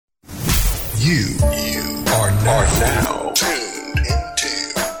You are now tuned into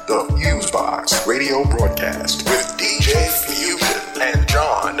the FuseBox radio broadcast with DJ Fusion and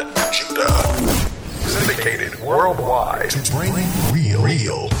John Judah. Syndicated worldwide to bring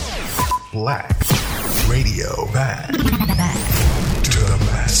real black radio back to the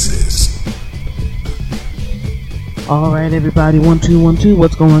masses. Alright everybody, 1 2 1 2,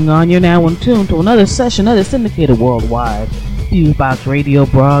 what's going on? You're now in tune to another session of the syndicated worldwide FuseBox radio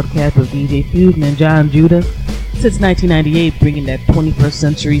broadcast with DJ Fusion and John Judah. Since 1998, bringing that 21st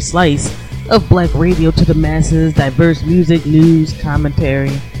century slice of black radio to the masses, diverse music, news,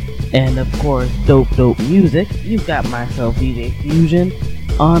 commentary, and of course, dope music. You've got myself, DJ Fusion,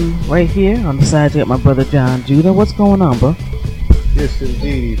 on right here. On the side, you got my brother John Judah. What's going on, bro? Yes,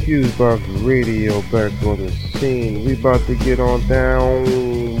 indeed. FuseBox Radio back on the scene. We about to get on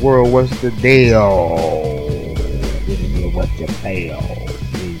down. World, what's the deal? What's your deal?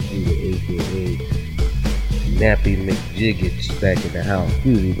 A.K.A. Nappy McJiggets back in the house.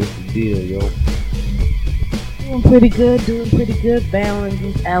 Fusey, what's the deal, yo? Doing pretty good. Battling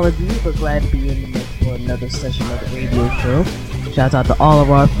these allergies, but glad to be in the mix for another session of the radio show. Shouts out to all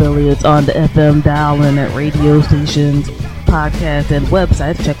of our affiliates on the FM dial and at radio stations, podcasts, and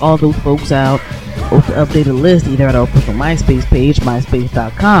websites. Check all those folks out. With the updated list either at our official MySpace page,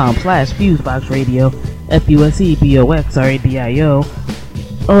 myspace.com/FuseboxRadio, FUSEBOXRADIO,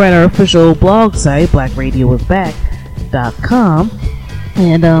 or at our official blog site, blackradioisback.com.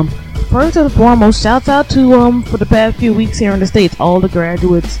 And first and foremost, shouts out to for the past few weeks here in the States, all the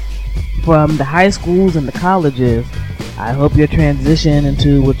graduates from the high schools and the colleges. I hope your transition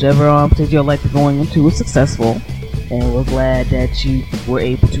into whichever stage your life you're going into is successful, and we're glad that you were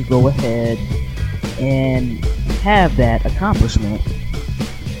able to go ahead and have that accomplishment.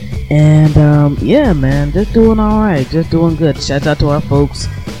 And yeah, man, just doing alright, just doing good. Shout out to our folks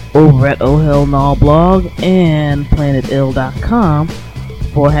over at Oh Hell No blog and planetill.com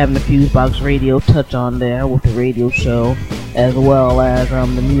for having the FuseBox radio touch on there with the radio show, as well as the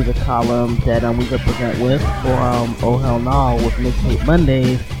music column that we represent with for Oh Hell No with Mixtape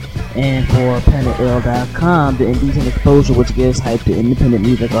Mondays, and for planetill.com, the Indecent Exposure, which gives hype to independent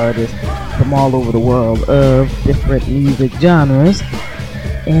music artists from all over the world of different music genres.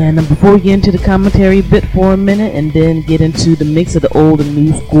 And before we get into the commentary bit for a minute and then get into the mix of the old and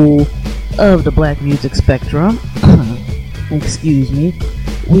new school of the black music spectrum, excuse me,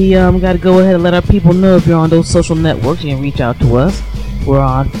 we got to go ahead and let our people know if you're on those social networks, you can reach out to us. We're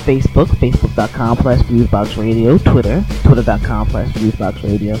on Facebook, facebook.com/FuseboxRadio, Twitter,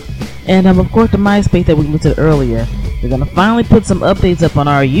 twitter.com/FuseboxRadio, and of course the MySpace that we listed earlier. We're going to finally put some updates up on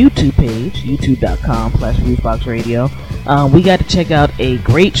our YouTube page, youtube.com/FuseboxRadio. We got to check out a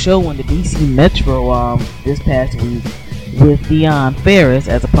great show on the DC Metro this past week with Dion Ferris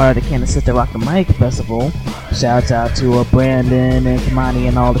as a part of the Kansas Sister Rock the Mic Festival. Shouts out to Brandon and Kamani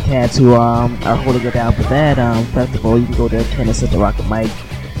and all the cats who are holding it down for that festival. You can go to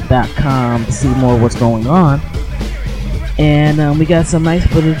KansasSisterRockTheMic.com to see more of what's going on. And we got some nice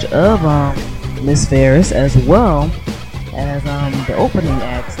footage of Miss Ferris as well as the opening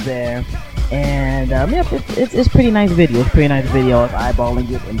acts there. And yeah, it's pretty nice video. It's pretty nice video. I was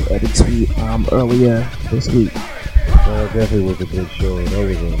eyeballing it in the edit suite earlier this week. Well, it definitely was a good show. That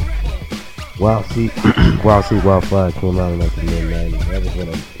was Wild Seed, Wild Fire came out in like the mid-90s. That was one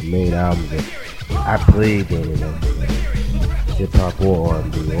of the main albums that I played during hip-hop or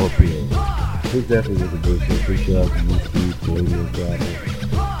R&B or PA. This definitely was a good show. Big shout out to YouTube, to Radio Travel,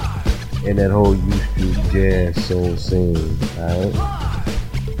 and that whole YouTube jazz soul scene, alright?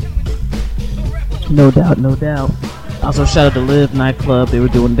 No doubt. Also shout out to Live Nightclub, they were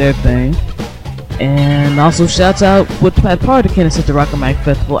doing their thing. And also shouts out with part of the Kansas City Rock and Mic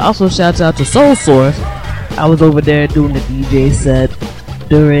Festival. Also shouts out to Soul Source. I was over there doing the DJ set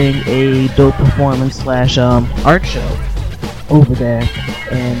during a dope performance / art show over there,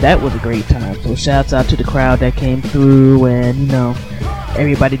 and that was a great time. So shouts out to the crowd that came through, and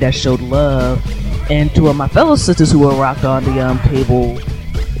everybody that showed love, and to my fellow sisters who were rocked on the table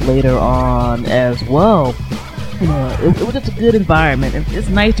later on as well. It was just a good environment. It's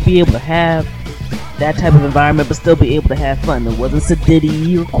nice to be able to have that type of environment, but still be able to have fun. It wasn't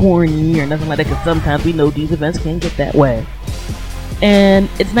sedity or corny or nothing like that, because sometimes we know these events can get that way. And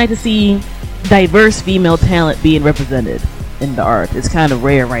it's nice to see diverse female talent being represented in the art. It's kind of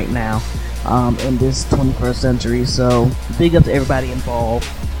rare right now in this 21st century, so big up to everybody involved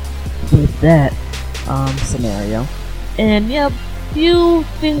with that scenario. And yeah, few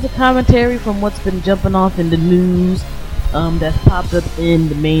things of commentary from what's been jumping off in the news that's popped up in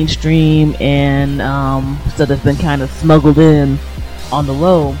the mainstream, and stuff that's been kind of smuggled in on the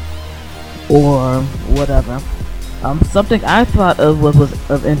low. or whatever. Something I thought of was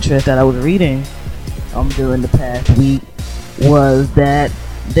of interest that I was reading during the past week was that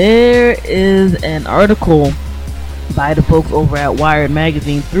there is an article by the folks over at Wired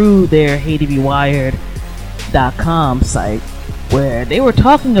Magazine through their HaitiVWired.com site where they were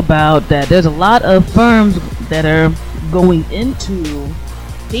talking about that there's a lot of firms that are going into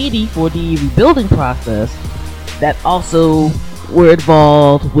Haiti for the rebuilding process that also were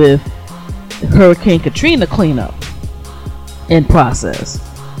involved with Hurricane Katrina cleanup in process,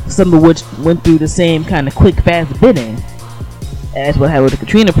 some of which went through the same kind of quick fast bidding as what happened with the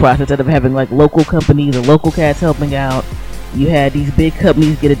Katrina process. Instead of having like local companies or local cats helping out, you had these big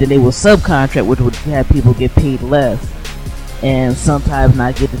companies get it, then they will subcontract, which would have people get paid less and sometimes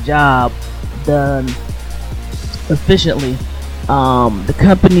not get the job done efficiently. The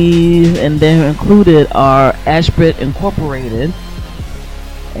companies and they're included are Ashbrit Incorporated,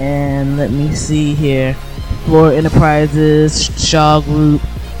 and let me see here, Flora Enterprises, Shaw Group,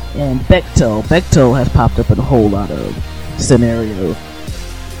 and Bechtel. Bechtel has popped up in a whole lot of scenarios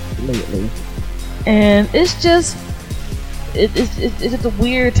lately, and it's just it's a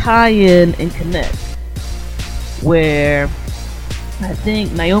weird tie-in and connect where I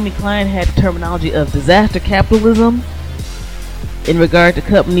think Naomi Klein had the terminology of disaster capitalism in regard to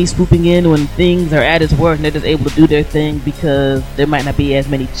companies swooping in when things are at its worst and they're just able to do their thing because there might not be as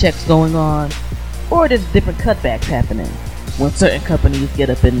many checks going on, or there's different cutbacks happening when certain companies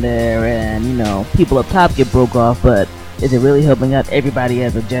get up in there and, you know, people up top get broke off, but is it really helping out everybody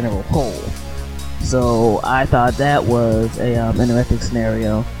as a general whole? So I thought that was a interesting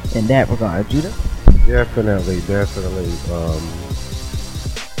scenario in that regard. Judah? Definitely.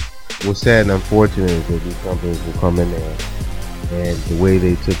 What's sad and unfortunate is that these companies will come in there and the way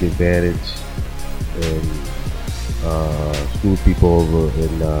they took advantage and screwed people over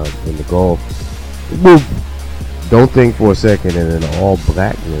in the Gulf. Don't think for a second that in an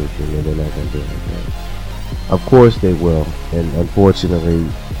all-black nation that they're not going to do like that. Of course they will, and unfortunately,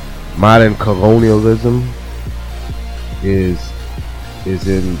 modern colonialism is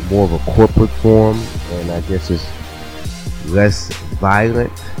in more of a corporate form, and I guess it's less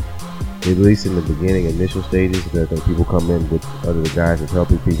violent. At least in the beginning, initial stages, that people come in with under the guise of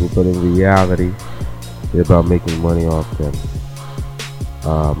helping people, but in reality, they're about making money off them.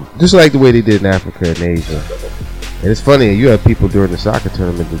 Just like the way they did in Africa and Asia. And it's funny, you have people during the soccer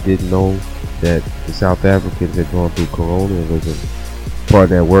tournament that didn't know that the South Africans had gone through colonialism. Part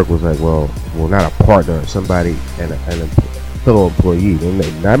of that work was like, well, not a partner, somebody and a fellow employee,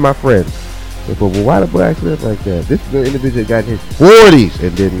 not my friend. They thought, well, why do blacks live like that? This individual got in his 40s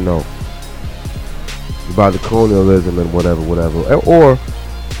and didn't know about the colonialism and whatever. Or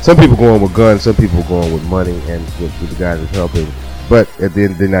some people going with guns, some people going with money, and with the guys that's helping. But at the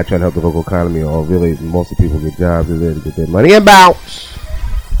end, they're not trying to help the local economy, or really, most of the people get jobs, they're there to get their money and bounce.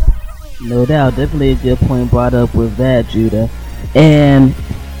 No doubt, definitely a good point brought up with that, Judah. And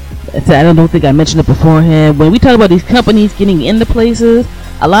I don't think I mentioned it beforehand. When we talk about these companies getting into places,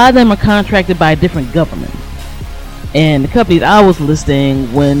 a lot of them are contracted by different governments. And the companies I was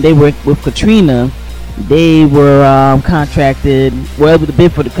listing, when they were with Katrina, they were contracted, were able to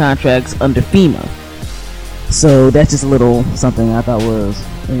bid for the contracts under FEMA. So that's just a little something I thought was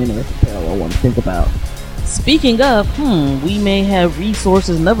an interesting parallel I want to think about. Speaking of, we may have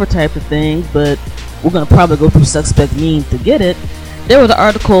resources and other types of things, but we're going to probably go through suspect means to get it. There was an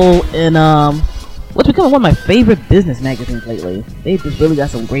article in what's becoming one of my favorite business magazines lately. They've just really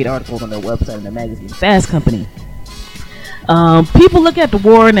got some great articles on their website and their magazine, Fast Company. People look at the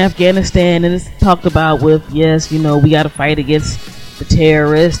war in Afghanistan and it's talked about with, yes, you know, we got to fight against the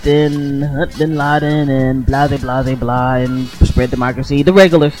terrorists and hunt bin Laden and blah, blah, blah, blah, and spread democracy, the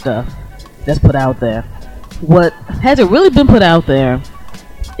regular stuff that's put out there. What hasn't really been put out there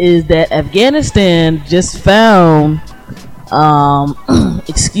is that Afghanistan just found,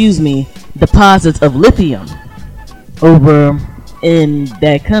 deposits of lithium over in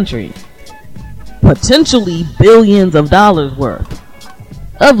that country. Potentially billions of dollars worth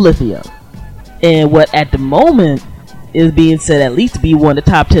of lithium. And what at the moment is being said at least to be one of the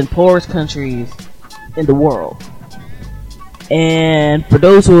top 10 poorest countries in the world. And for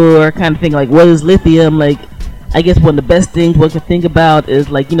those who are kind of thinking like, what is lithium? Like, I guess one of the best things one can think about is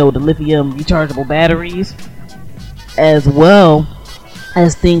like, you know, the lithium rechargeable batteries, as well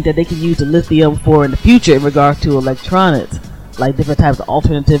as things that they can use the lithium for in the future in regard to electronics, like different types of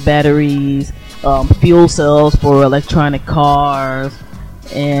alternative batteries, fuel cells for electronic cars,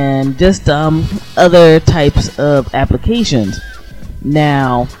 and just other types of applications.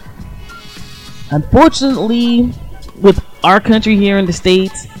 Now, unfortunately, with our country here in the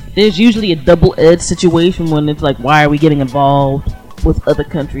States, there's usually a double-edged situation when it's like, why are we getting involved with other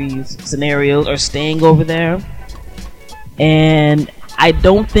countries' scenarios or staying over there? And I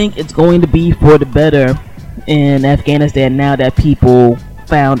don't think it's going to be for the better in Afghanistan now that people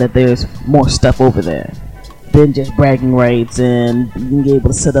found that there's more stuff over there than just bragging rights and being able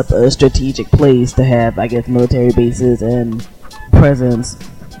to set up a strategic place to have, I guess, military bases and presence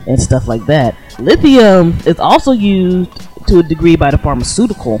and stuff like that. Lithium is also used to a degree by the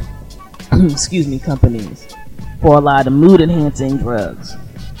pharmaceutical companies for a lot of mood enhancing drugs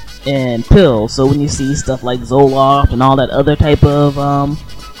and pills. So when you see stuff like Zoloft and all that other type of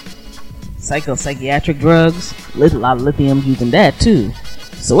psychiatric drugs, a lot of lithium used in that too.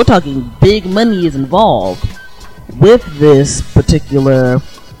 So we're talking big money is involved with this particular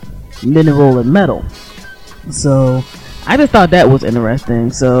mineral and metal. So I just thought that was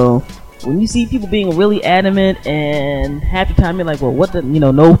interesting. So when you see people being really adamant, and half the time you're like, well, what the,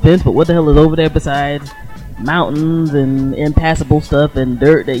 no offense, but what the hell is over there besides mountains and impassable stuff and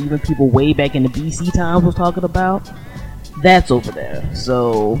dirt that even people way back in the BC times was talking about? That's over there.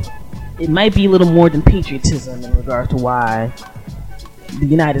 So it might be a little more than patriotism in regard to why the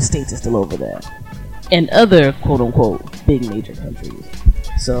United States is still over there and other quote-unquote big major countries.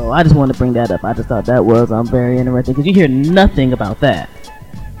 So I just wanted to bring that up. I just thought that was very interesting because you hear nothing about that.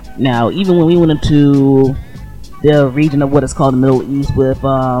 Now, even when we went into the region of what is called the Middle East with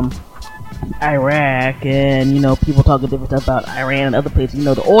Iraq and, people talking different stuff about Iran and other places,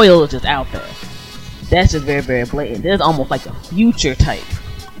 the oil is just out there. That's just very, very blatant. There's almost like a future type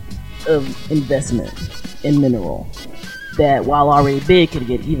of investment in mineral that, while already big, could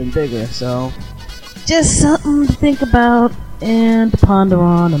get even bigger. So just something to think about and to ponder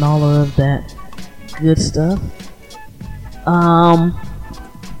on and all of that good stuff.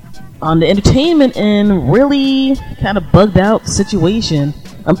 On the entertainment and really kind of bugged out situation,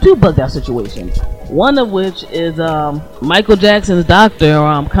 two bugged out situations. One of which is Michael Jackson's doctor,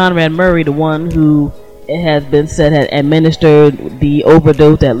 Conrad Murray, the one who it has been said had administered the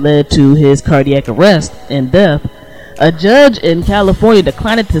overdose that led to his cardiac arrest and death. A judge in California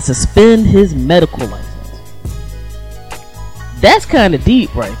declined to suspend his medical license. That's kind of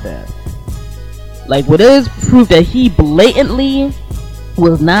deep right there. Like, what is proof that he blatantly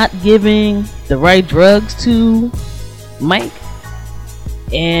was not giving the right drugs to Mike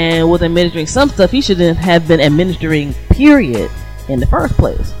and was administering some stuff he shouldn't have been administering, period, in the first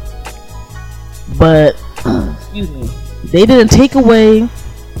place. But they didn't take away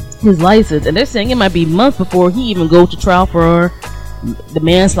his license, and they're saying it might be months before he even goes to trial for the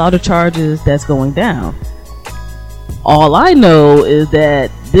manslaughter charges that's going down. All I know is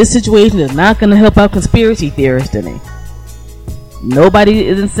that this situation is not going to help out conspiracy theorists any. Nobody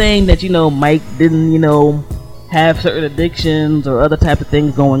isn't saying that, Mike didn't, have certain addictions or other type of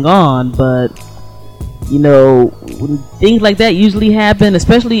things going on, but, when things like that usually happen,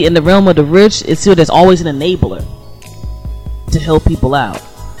 especially in the realm of the rich, it's still there's always an enabler to help people out.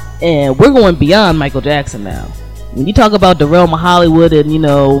 And we're going beyond Michael Jackson now. When you talk about the realm of Hollywood and,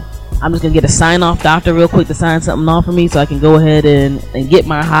 I'm just going to get a sign-off doctor real quick to sign something off for me so I can go ahead and get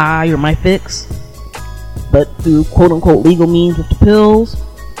my high or my fix, but through quote-unquote legal means with the pills,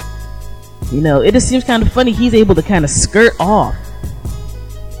 it just seems kind of funny he's able to kind of skirt off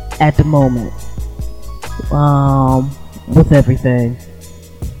at the moment with everything.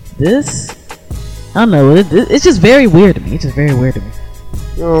 This, I don't know, it's just very weird to me.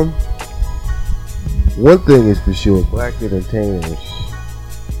 One thing is for sure, black entertainers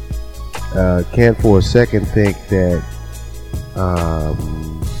can't for a second think that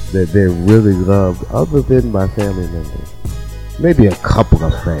that they're really loved other than by family members. Maybe a couple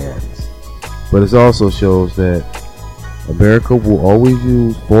of fans. But it also shows that America will always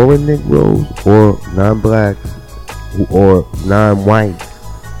use foreign Negroes or non-blacks or non-whites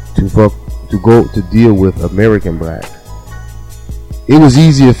to deal with American blacks. It was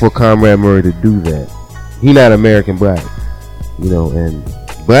easier for Conrad Murray to do that. He not American black, and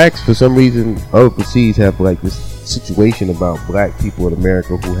blacks for some reason overseas have like this situation about black people in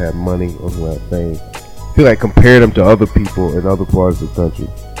America who have money or who have fame. I feel like compare them to other people in other parts of the country.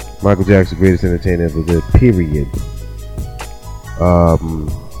 Michael Jackson, greatest entertainer ever lived, period.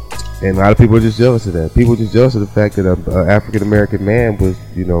 And a lot of people are just jealous of that. People are just jealous of the fact that an African American man was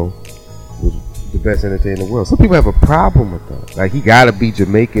the best entertainer in the world. Some people have a problem with that. Like, he gotta be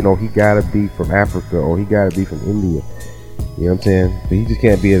Jamaican, or he gotta be from Africa, or he gotta be from India. You know what I'm saying? But he just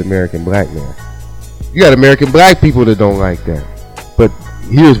can't be an American black man. You got American black people that don't like that. But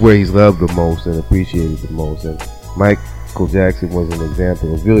here's where he's loved the most and appreciated the most. And Michael Jackson was an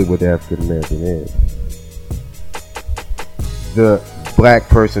example of really what the African American is. black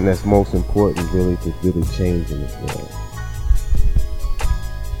person that's most important really to really change in this world.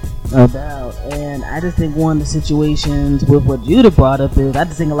 No doubt. And I just think one of the situations with what Judah brought up is, I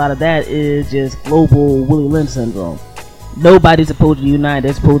just think a lot of that is just global Willie Lynch syndrome. Nobody's supposed to unite.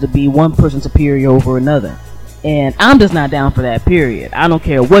 They're supposed to be one person superior over another. And I'm just not down for that, period. I don't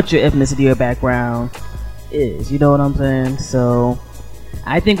care what your ethnicity or background is. You know what I'm saying? So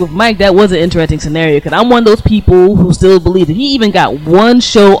I think with Mike, that was an interesting scenario, because I'm one of those people who still believe that he even got one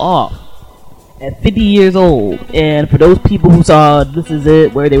show off at 50 years old. And for those people who saw This Is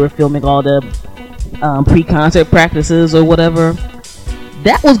It, where they were filming all the pre-concert practices or whatever,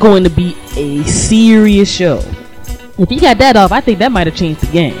 that was going to be a serious show. If he got that off, I think that might have changed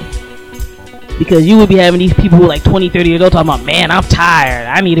the game. Because you would be having these people who are like 20, 30 years old talking about, man, I'm tired,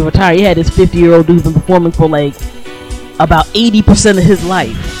 I need to retire. You had this 50-year-old dude who's been performing for like about 80% of his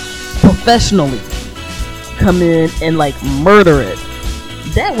life professionally come in and like murder it.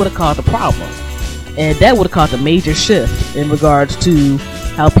 That would have caused a problem. And that would have caused a major shift in regards to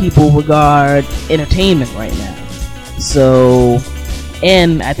how people regard entertainment right now. So,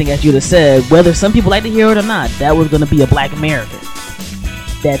 and I think as you just said, whether some people like to hear it or not, that was going to be a black American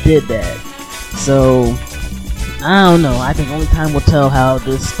that did that. So, I don't know. I think only time will tell how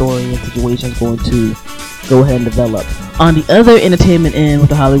this story and situation is going to go ahead and develop. On the other entertainment end, with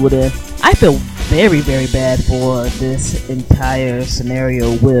the Hollywood end, I feel very, very bad for this entire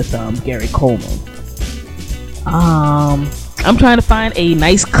scenario with Gary Coleman. I'm trying to find a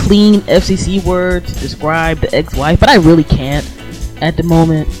nice, clean FCC word to describe the ex-wife, but I really can't at the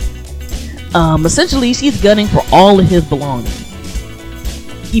moment. Essentially, she's gunning for all of his belongings,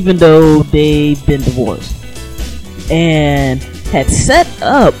 even though they've been divorced, and had set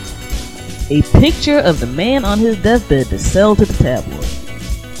up a picture of the man on his deathbed to sell to the tabloid.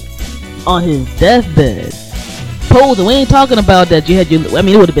 On his deathbed. Posing, we ain't talking about that you had your, I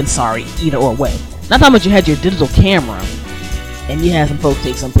mean, it would have been sorry either or way. Not talking about you had your digital camera and you had some folks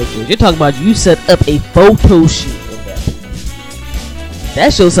take some pictures. You're talking about you set up a photo shoot of that picture.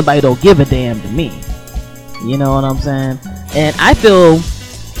 That shows somebody don't give a damn to me. You know what I'm saying? And I feel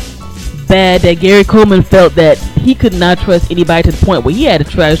bad that Gary Coleman felt that he could not trust anybody to the point where he had to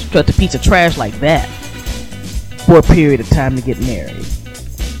trust a piece of trash like that for a period of time to get married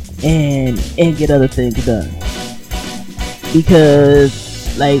and get other things done. Because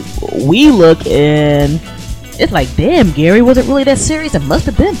like we look and it's like, damn, Gary, was it really that serious? It must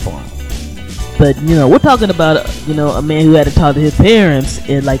have been for him. But you know, we're talking about a man who had to talk to his parents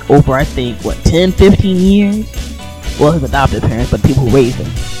in like over, I think, 10-15 years. Well, his adopted parents, but people who raised him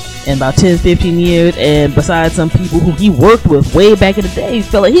in about 10-15 years. And besides some people who he worked with way back in the day, he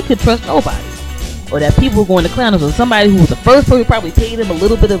felt like he could trust nobody, or that people were going to clown him. So somebody who was the first person who probably paid him a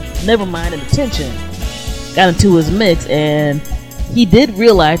little bit of nevermind and attention got into his mix, and he did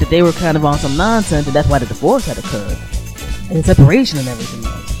realize that they were kind of on some nonsense, and that's why the divorce had occurred and separation and everything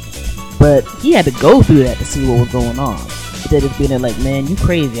else. But he had to go through that to see what was going on. Instead of being there like, man, you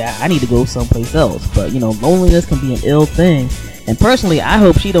crazy, I need to go someplace else. But loneliness can be an ill thing, and personally I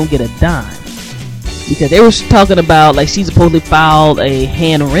hope she don't get a dime, because they were talking about like she supposedly filed a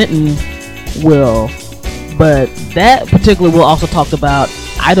handwritten will, but that particular will also talked about,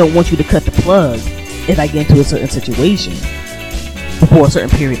 I don't want you to cut the plug if I get into a certain situation before a certain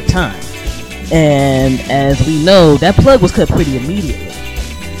period of time. And as we know, that plug was cut pretty immediately.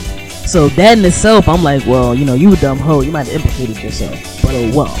 So that in itself, I'm like, well, you a dumb hoe, you might have implicated yourself, but oh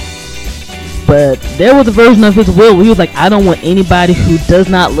well. But there was a version of his will where he was like, I don't want anybody who does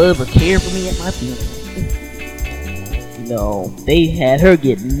not love or care for me at my funeral. They had her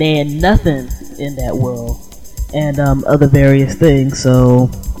get nothing in that will, and other various things.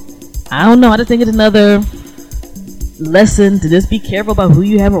 So I don't know, I just think it's another lesson to just be careful about who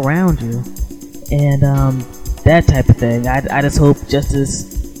you have around you, and that type of thing. I just hope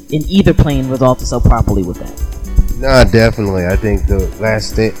justice in either plane resolves itself properly with that. Nah, definitely. I think the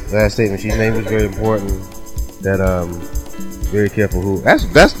last statement she made was very important. That very careful who. That's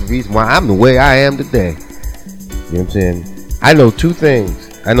the reason why I'm the way I am today. You know what I'm saying? I know two things.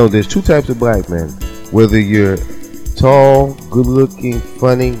 I know there's two types of black men. Whether you're tall, good looking,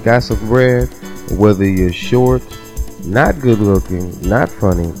 funny, got some bread, or whether you're short, not good looking, not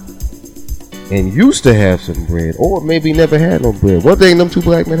funny, and used to have some bread, or maybe never had no bread. One thing them two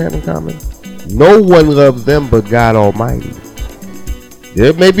black men have in common: no one loves them but God Almighty.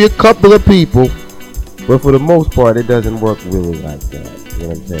 There may be a couple of people, but for the most part, it doesn't work really like that. You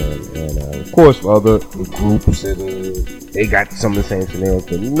know what I'm saying? And of course, other groups, they got some of the same scenarios,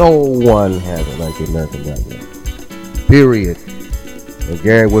 but no one has it like the American black man. Period. And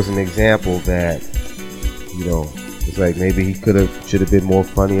Gary was an example that, It's like maybe he should have been more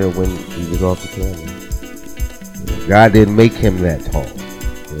funnier when he was off the camera. God didn't make him that tall. You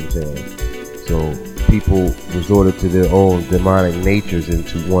know what I'm saying? So people resorted to their own demonic natures and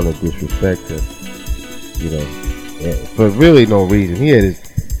to want to disrespect him. You know, for really no reason. He had his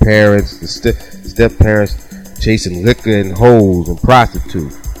parents, the step parents, chasing liquor and hoes and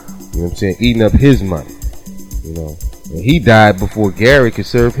prostitutes. You know what I'm saying? Eating up his money. You know, and he died before Gary could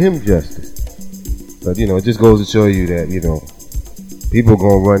serve him justice. But, you know, it just goes to show you that, you know, people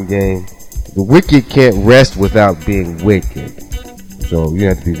gonna run game. The wicked can't rest without being wicked. So you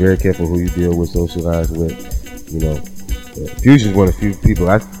have to be very careful who you deal with, socialize with. You know, Fusion's one of the few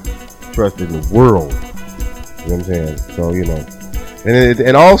people I trust in the world. You know what I'm saying? So, you know,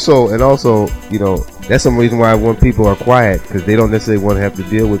 and also, you know, that's some reason why when people are quiet, because they don't necessarily want to have to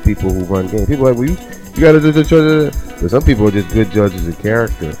deal with people who run game. People are like, well, you gotta do the. But some people are just good judges of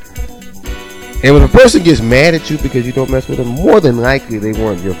character. And when a person gets mad at you because you don't mess with them, more than likely they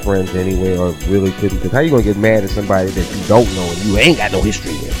weren't your friends anyway, or really couldn't. Because how you gonna get mad at somebody that you don't know and you ain't got no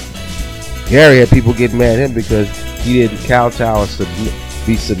history with? Gary had people get mad at him because he didn't kowtow or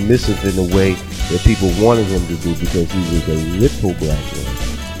be submissive in the way that people wanted him to do, because he was a little black man.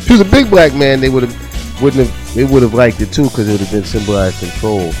 If he was a big black man, they would have liked it too, because it would have been symbolized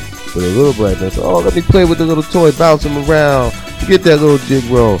control. But a little black man said, "Oh, let me play with the little toy, bounce him around, get that little jig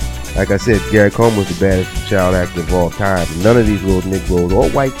roll." Like I said, Gary Coleman was the baddest child actor of all time. None of these little Negroes or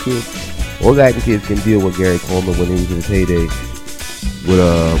white kids or Latin kids can deal with Gary Coleman when he was in his heyday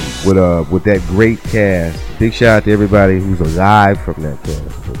with that great cast. Big shout out to everybody who's alive from that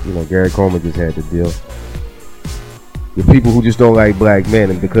cast. But, you know, Gary Coleman just had to deal with people who just don't like black men,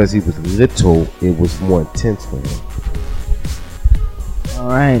 and because he was little, it was more intense for him. All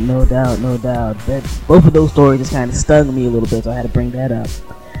right, no doubt. Both of those stories just kind of stung me a little bit, so I had to bring that up.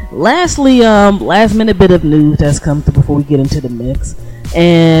 Lastly, last minute bit of news that's come through before we get into the mix,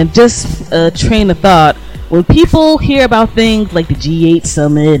 and just a train of thought. When people hear about things like the G8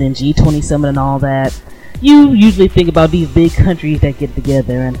 summit and G20 summit and all that, you usually think about these big countries that get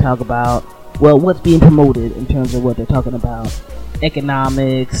together and talk about, well, what's being promoted in terms of what they're talking about,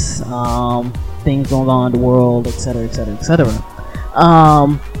 economics, things going on in the world, etc.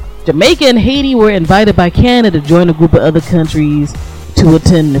 Jamaica and Haiti were invited by Canada to join a group of other countries to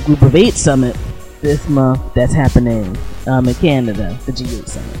attend the Group of 8 summit this month that's happening in Canada, the G8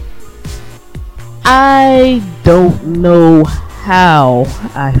 summit. I don't know how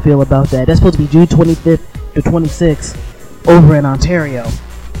I feel about that. That's supposed to be June 25th to 26th over in Ontario.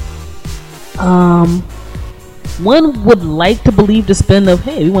 One would like to believe the spin of,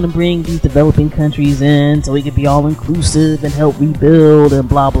 hey, we want to bring these developing countries in so we can be all inclusive and help rebuild and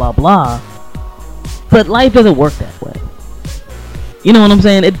blah blah blah. But life doesn't work that way. You know what I'm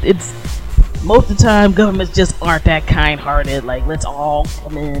saying? It's most of the time governments just aren't that kind-hearted. Like, let's all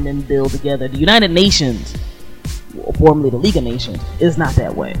come in and build together. The United Nations, formerly the League of Nations, is not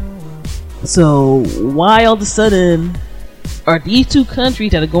that way. So why all of a sudden are these two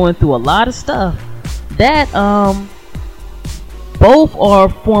countries that are going through a lot of stuff that both are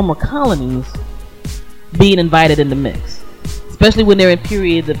former colonies being invited in the mix, especially when they're in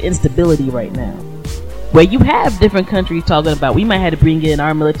periods of instability right now, where you have different countries talking about, we might have to bring in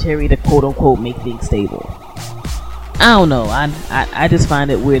our military to quote unquote make things stable. I don't know. I just find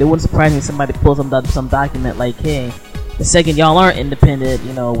it weird. It wouldn't surprise me if somebody pulls some document like, hey, the second y'all aren't independent,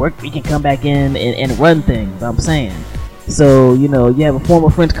 you know, we can come back in and run things. I'm saying. So, you know, you have a former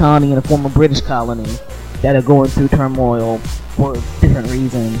French colony and a former British colony that are going through turmoil for different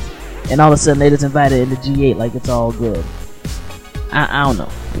reasons, and all of a sudden they just invited into G8 like it's all good. I don't know.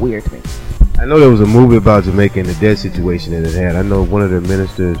 Weird to me. I know there was a movie about Jamaica and the debt situation that it had. I know one of their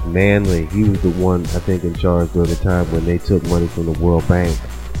ministers, Manley, he was the one, I think, in charge during the time when they took money from the World Bank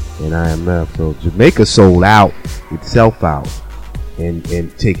and IMF. So Jamaica sold out itself out and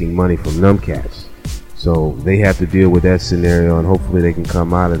taking money from them cats. So they have to deal with that scenario, and hopefully they can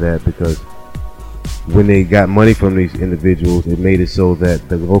come out of that, because when they got money from these individuals, it made it so that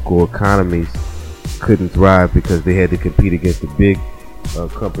the local economies couldn't thrive, because they had to compete against the big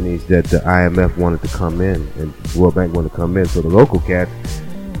companies that the IMF wanted to come in and the World Bank wanted to come in. So the local cats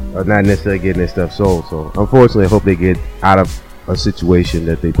are not necessarily getting their stuff sold. So unfortunately, I hope they get out of a situation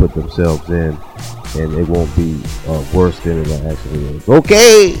that they put themselves in, and it won't be worse than it actually is.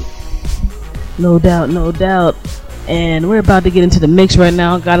 Okay. No doubt. And we're about to get into the mix right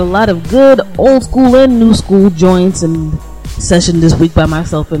now. Got a lot of good old school and new school joints in session this week by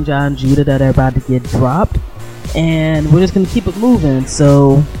myself and John Judah that are about to get dropped. And we're just going to keep it moving.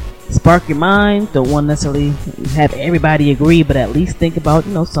 So spark your mind. Don't want to necessarily have everybody agree, but at least think about,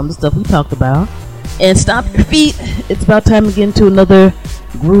 you know, some of the stuff we talked about. And stop your feet. It's about time to get into another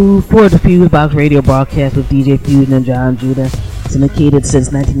groove for the FuseBox radio broadcast with DJ Fusion and John Judah. Syndicated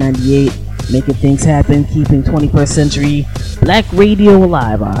since 1998, making things happen, keeping 21st century black radio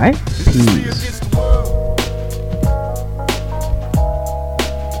alive, alright? Peace.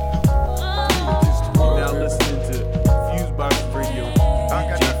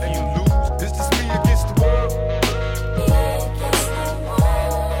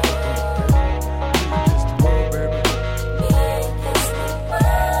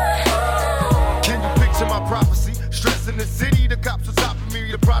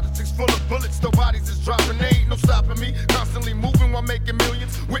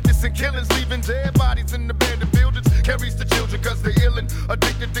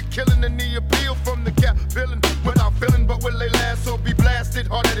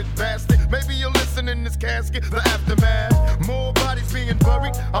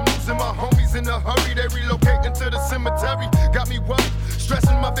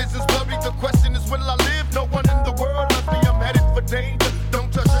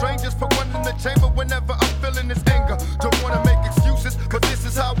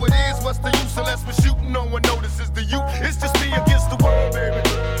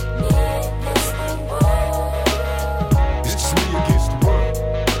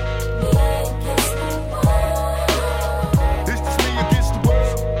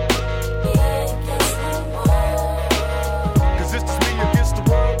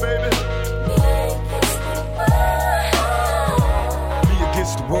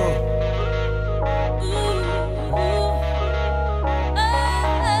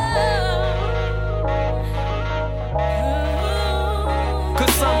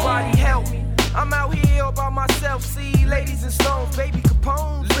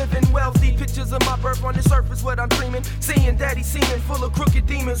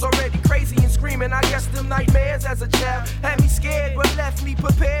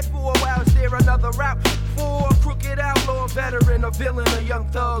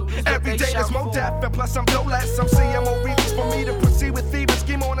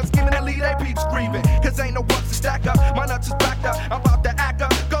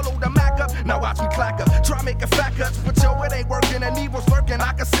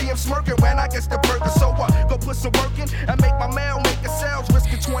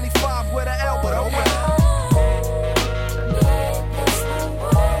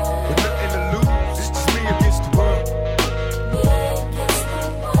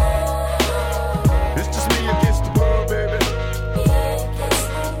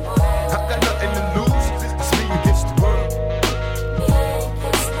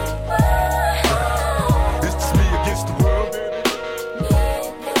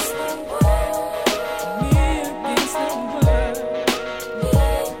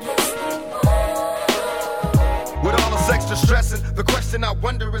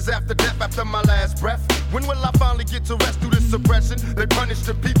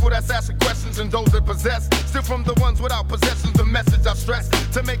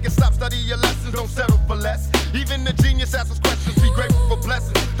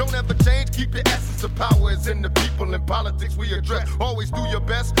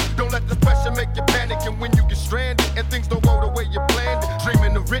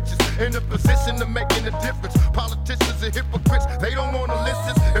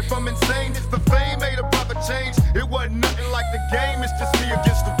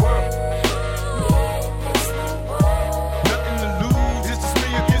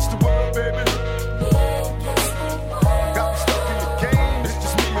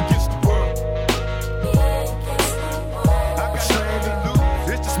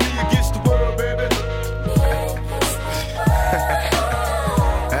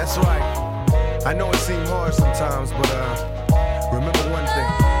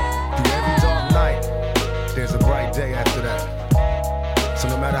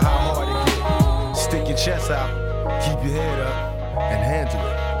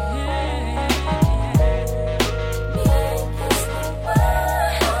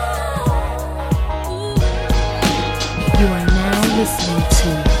 Listening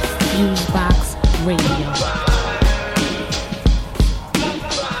to FuseBox Radio.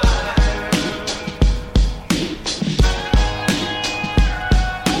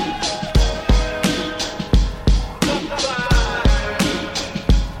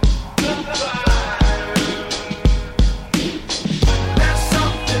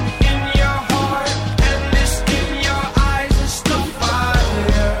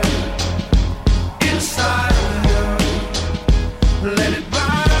 Let it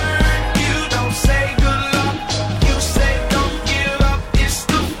ride.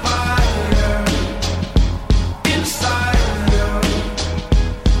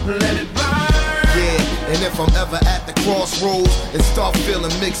 let it burn. Yeah, and if I'm ever at the crossroads and start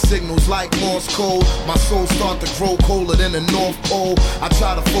feeling mixed signals like Morse code, my soul start to grow colder than the North Pole. I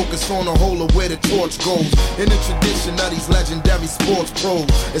try to focus on the whole of where the torch goes. In the tradition of these legendary sports pros,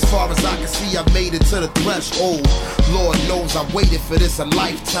 as far as I can see, I made it to the threshold. Lord knows I waited for this a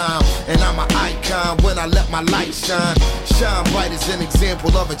lifetime, and I'm an icon when I let my light shine. Shine bright as an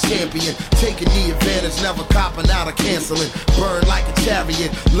example of a champion, taking the advantage, never copping out or canceling. Burn like a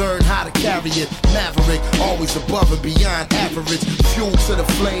chariot, learn how to carry it. Maverick, always above and beyond average. Fuel to the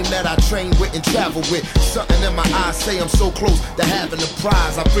flame that I train with and travel with. Something in my eyes say I'm so close to having the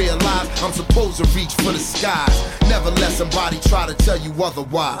prize. I realize I'm supposed to reach for the skies. Never let somebody try to tell you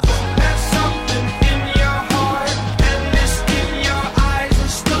otherwise. There's something in your heart, and it's in your eyes.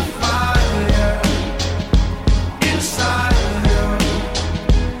 It's the fire inside of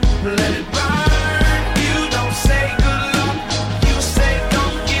you. Let it burn. You don't say good luck, you say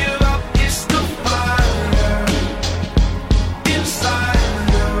don't give up. It's the fire inside of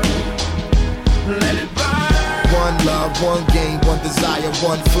you. Let it burn. One love, one game, one desire,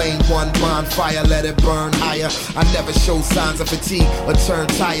 one flame, one bonfire, let it burn higher. I never show signs of fatigue or turn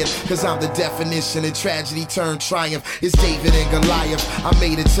tired, cause I'm the definition of tragedy turned triumph. It's David and Goliath, I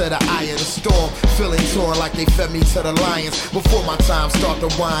made it to the eye of the storm, feeling torn like they fed me to the lions. Before my time start to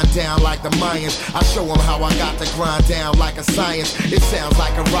wind down like the Mayans, I show them how I got to grind down like a science. It sounds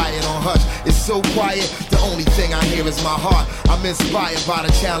like a riot on hush, it's so quiet, the only thing I hear is my heart. I'm inspired by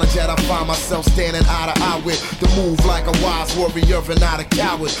the challenge that I find myself standing eye to eye with. The move like a wise warrior and not a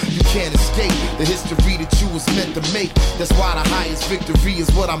coward. You can't escape the history that you was meant to make. That's why the highest victory is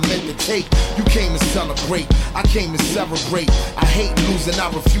what I'm meant to take. You came to celebrate, I came to celebrate. I hate losing,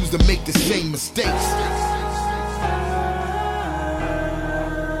 I refuse to make the same mistakes.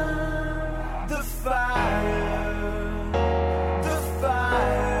 The fire, the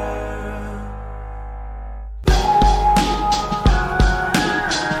fire.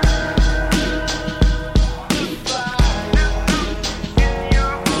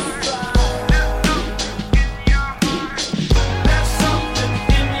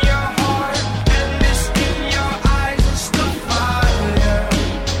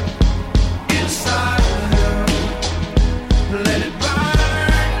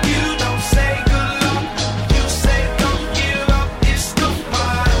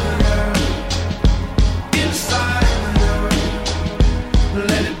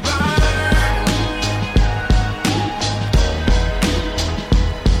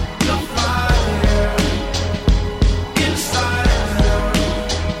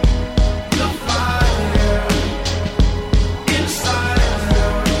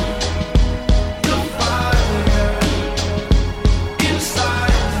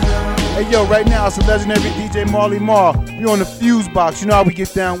 Yo, right now it's the legendary DJ Marley Marl. We on the FuseBox. You know how we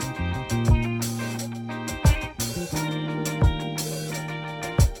get down.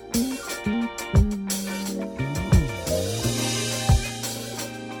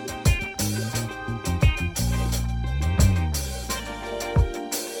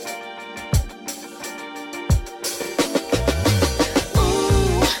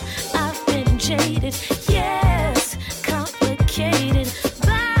 Ooh, I've been jaded. Yes, complicated.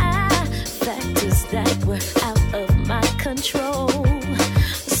 Factors that were out of my control.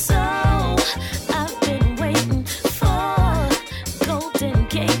 So I've been waiting for golden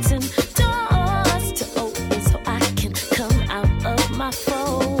gates and doors to open so I can come out of my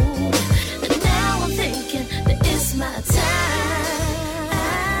fold. And now I'm thinking that it's my time.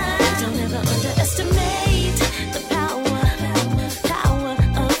 Don't ever underestimate the power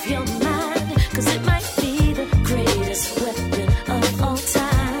of your mind, 'cause it might be the greatest weapon of all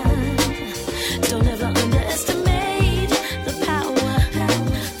time. Don't ever underestimate the power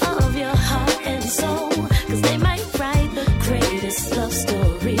of your heart and soul, 'cause they might write the greatest love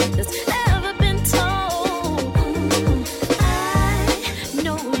story that's ever been told. I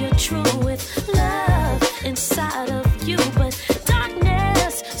know you're true with love inside of you, but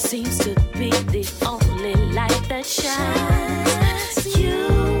darkness seems to be the only light that shines.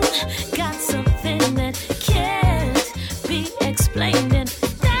 You got something that can't be explained, and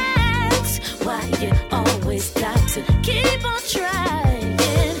why you always got to keep on trying.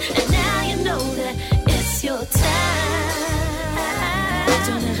 And now you know that it's your time.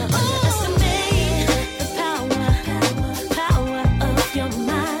 Don't ever underestimate the power of your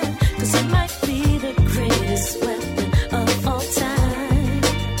mind, 'cause it might be the greatest weapon of all time.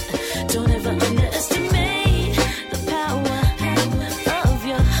 Don't ever underestimate the power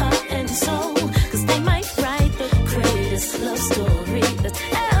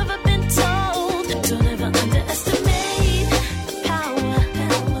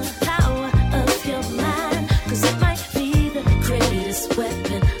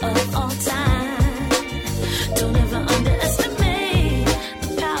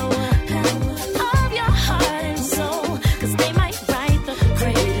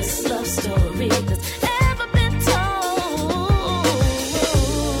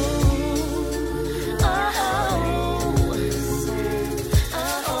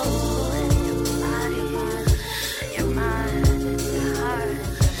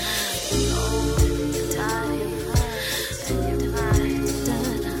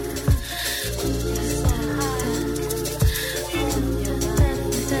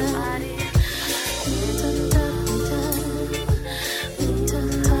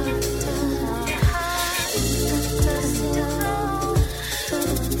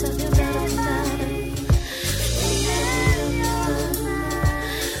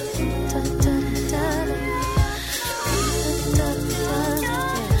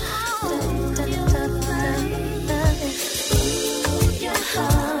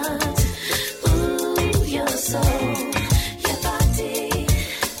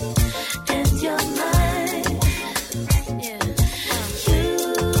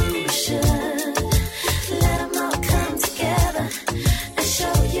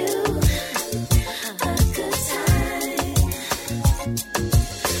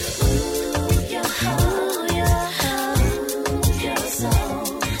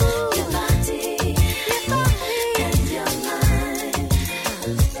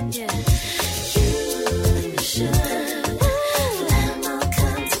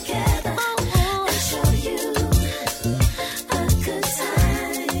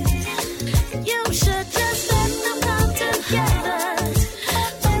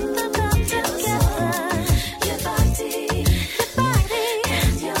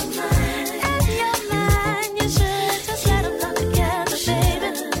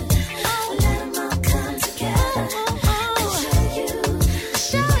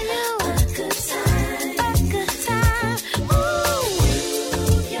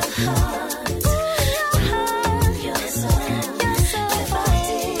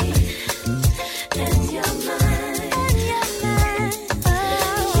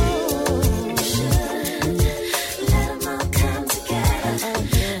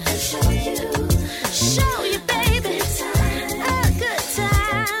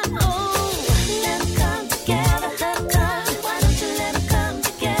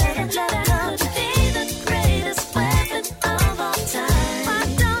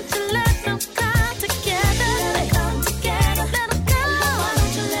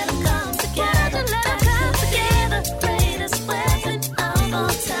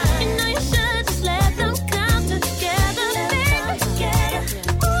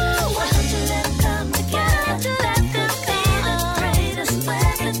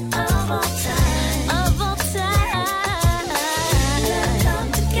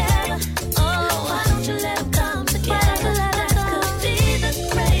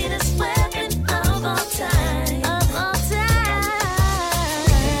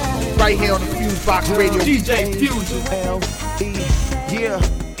right here on the FuseBox Radio. DJ Fusion. Yeah.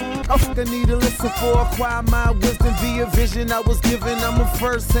 I need to listen for acquire my wisdom via vision I was given. I'm a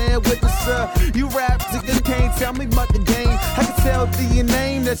first-hand witness. You rap, you can't tell me about the game. I can tell through your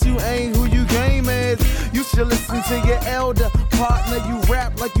name that you ain't who you game is. You should listen to your elder partner. You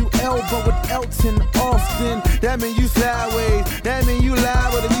rap like you elbow with Elton Austin. That mean you sideways. That mean you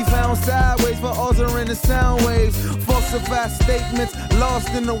liable to be found sideways for altering the sound waves. Falsified statements lost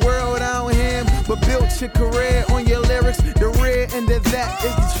in the world out here, but built your career on your lyrics. The rear end of that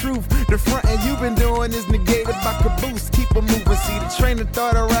is the truth. The front end you've been doing is negated by caboose. Keep it moving, see the train of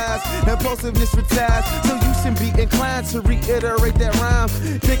thought arise. Impulsiveness retires, so you should be inclined to reiterate that rhyme.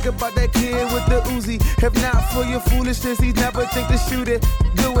 Think about that kid with the Uzi. If not for your foolishness, he'd never think to shoot it.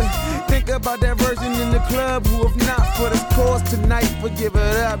 Do it. Think about that version in the club who, if not for this cause tonight, would give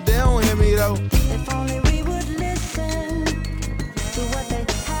it up. They don't hear me though. If only we would listen to what they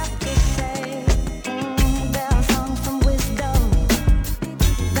have to say. There are songs from wisdom.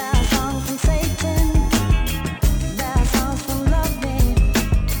 There are songs from Satan. There are songs from loving.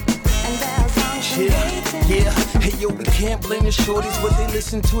 And there are songs from hating. Yeah, hey yo, we can't blame the shorties. What they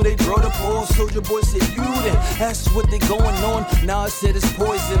listen to, they draw the ball. Soldier Boy said you then ask what they going on. Now I said it's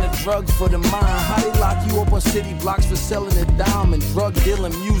poison, a drug for the mind. How they lock you up on city blocks for selling a dime and drug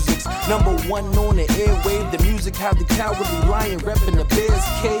dealing music's #1 on the airwave. The music have the cowardly lion repping the bear's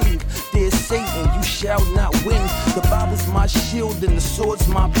cave. There's Satan, you shall not win. The Bible's my shield and the sword's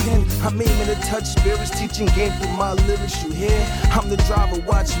my pen. I'm aiming to touch spirits, teaching game through my lyrics. You hear? I'm the driver,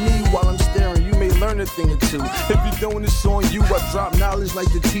 watch me while I'm staring. You may learn a thing or two. If you're doing this on you, I drop knowledge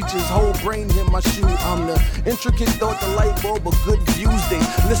like the teacher's whole brain in my shoe. I'm the intricate thought, the light bulb, but good views. They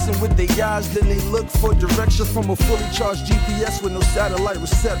listen with their eyes, then they look for direction from a fully charged GPS with no satellite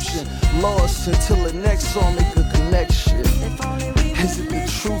reception. Lost until the next song make a connection. Is it the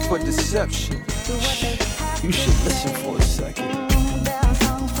truth or deception? You should listen for a second. There are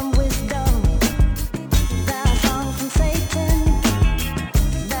songs from wisdom. There are songs from Satan.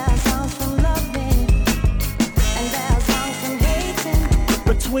 There are songs from loving. And there are songs from hating.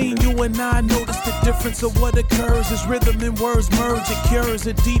 Between you and I, notice the difference of what occurs as rhythm and words merge. It cures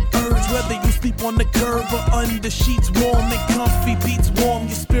a deep urge, whether you sleep on the curb or under sheets, warm and comfy, beats warm.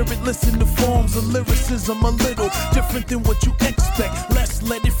 Your spirit listen to forms of lyricism a little different than what you expect. Let's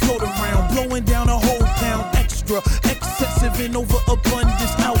let it float around, blowing down a whole pound extra, excessive and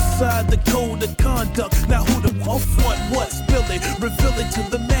overabundance outside the code of conduct. Now who the off what spill it, reveal it to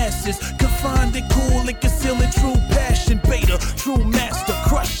the masses, confined it, cool and conceal it. True passion, beta, true master,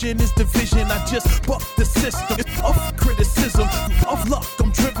 crushing is division. I just buck the system of criticism, of luck.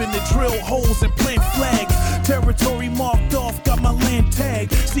 I'm driven to drill holes and plant flags. Territory marked off, got my land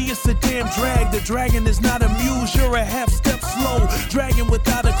tagged. See, it's a damn drag. The dragon is not amused. You're a half step slow, dragging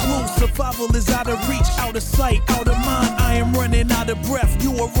without a clue. Survival is out of reach, out of sight, out of mind. I am running out of breath.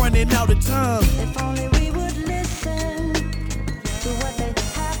 You are running out of time. If only we would listen to what they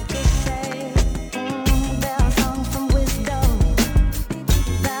have to say. There are songs from wisdom.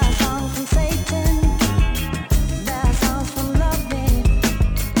 There are songs from Satan. There are songs from loving.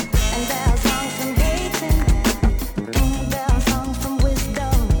 And there are songs from hating. There are songs from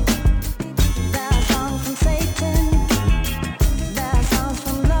wisdom. There are songs from Satan. There are songs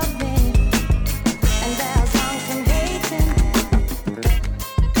from loving. And there are songs from hating.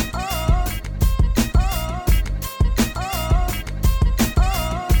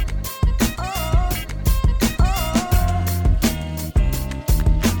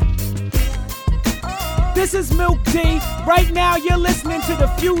 This is Milk D. Right now you're listening to the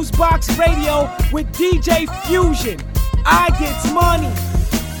FuseBox Radio with DJ Fusion. I gets money.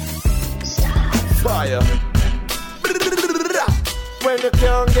 Fire. When you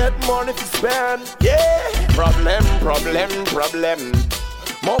can't get money to spend, yeah. Problem.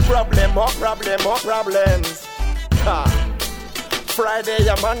 More problems. Ha. Friday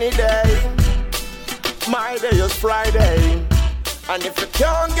a money day. My day is Friday. And if you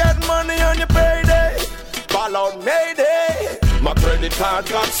can't get money on your payday, call out Mayday. My credit card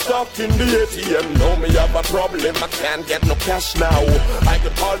got stuck in the ATM. Now me have a problem, I can't get no cash now. I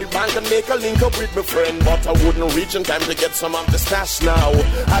could call the bank and make a link up with my friend, but I wouldn't reach in time to get some of the stash now.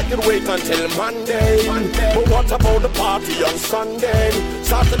 I could wait until Monday. But what about the party on Sunday?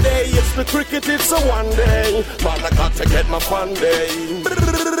 Saturday it's the cricket, it's a one day. Man, I got to get my fun day.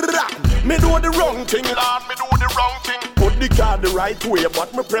 Me do the wrong thing, Lord, me do the wrong thing. put the card the right way,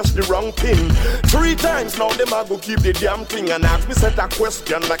 but me press the wrong pin. 3 times now them a go keep the damn thing and ask me set a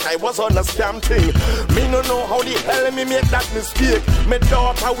question like I was on a scam thing. Me no know how the hell me make that mistake. My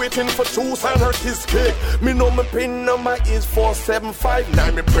daughter waiting for juice and her kiss cake. Me know my pin number is 475. Now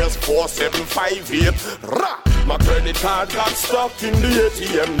me press 4758. Rah! My credit card got stuck in the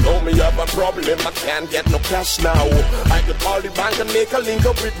ATM. Now me have a problem, I can't get no cash now. I could call the bank and make a link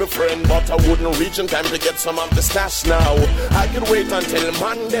up with my friend, but I wouldn't reach in time to get some of the stash now. I could wait until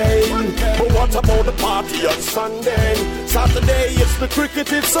Monday, but what about the party on Sunday? Saturday it's the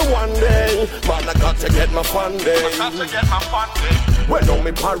cricket, it's a one day. Man, I got to get my fun day. Well, no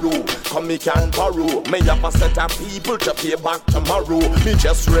me paru, come me can borrow. Me have a set of people to pay back tomorrow. Me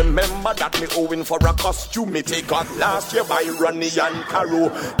just remember that me owing for a costume me take out last year by Ronnie and Caro.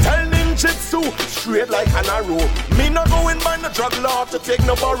 Tell ninjutsu straight like an arrow. Me not going by the drug lord to take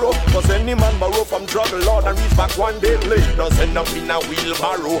no borrow. Cause any man borrow from drug lord and reach back one day late does end up in a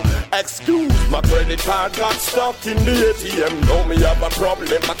wheelbarrow. Excuse, my credit card got stuck in the ATM. Now me have a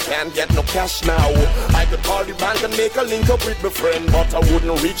problem, I can't get no cash now. I could call the bank and make a link up with my friend, but I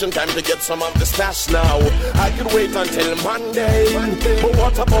wouldn't reach in time to get some of the stash now. I could wait until Monday, but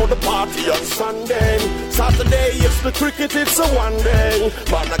what about the party on Sunday? Saturday it's the cricket, it's a one day.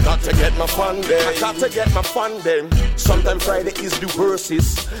 Man, I got to get my fun day. I got to get my fun day. Sometimes Friday is the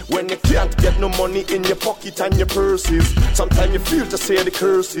worstest, when you can't get no money in your pocket and your purses. Sometimes you feel to say the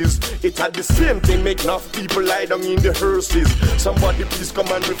curses. It had the same thing, make enough people lie down in the hearses. Somebody please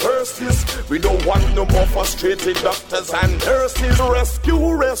come and reverse this. We don't want no more frustrated doctors and nurses.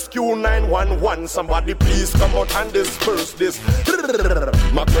 Rescue, rescue 911. Somebody please come out and disperse this.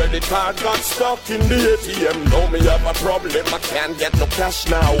 My credit card got stuck in the ATM. Now me have a problem, I can't get no cash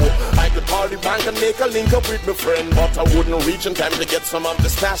now. I could call the bank and make a link up with my friend, but I wouldn't reach in time to get some of the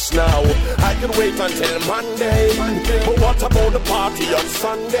stash now. I could wait until Monday, but what about the party on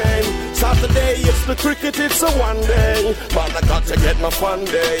Sunday? Saturday it's the cricket, it's a one day. Man, I got to get my fun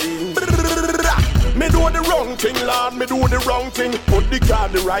day. Me do the wrong thing, Lord, me do the wrong thing. Put the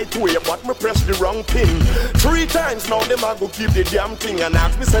card the right way, but me press the wrong pin. 3 times now them a go keep the damn thing and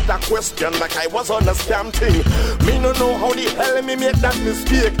ask me set a question like I was on a scam thing. Me no know how the hell me make that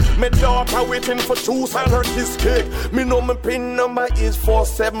mistake. My daughter waiting for juice and her kiss cake. Me know my pin number is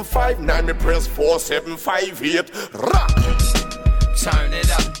 475. Now me press 4758. Rah! Turn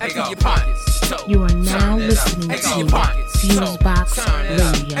it up, empty your pockets. So, You are now listening to FuseBox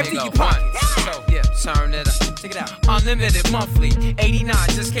Radio. Empty your pockets. So, yeah, turn it up. Check it out. Unlimited monthly. 89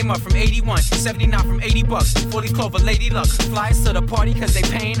 just came up from 81. 79 from $80. Fully clover, lady luck. Flyers to the party cause they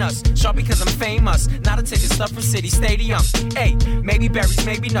paying us. Sharp because I'm famous. Not a ticket stuff from City Stadium. Hey, maybe berries,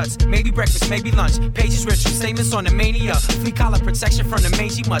 maybe nuts. Maybe breakfast, maybe lunch. Pages ritual, statements on the mania. Flea collar protection from the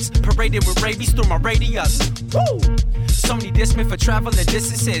mangy mutts. Paraded with rabies through my radius. Woo! So many dismissed for traveling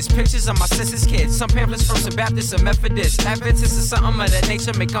distances. Pictures of my sister's kids. Some pamphlets from some Baptists and Methodists. Adventists or something of that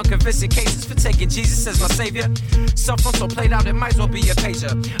nature. Make unconvincing cases for taking Jesus as my savior. Cell phone so played out, it might as well be a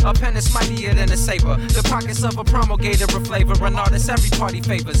pager. A pen is mightier than a saber. The pockets of a promulgator of flavor. An artist every party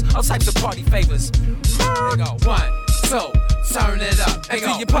favors. All types of party favors. There go. 1, 2, turn it up.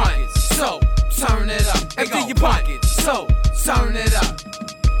 Empty your pockets. So, turn it up. Empty your pockets. So, turn it up.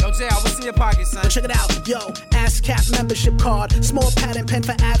 Yo, Jay, what's in your pocket, son? Check it out, yo, ASCAP membership card. Small pad and pen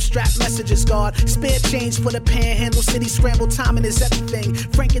for abstract messages, guard. Spare change for the panhandle. City scramble, timing is everything.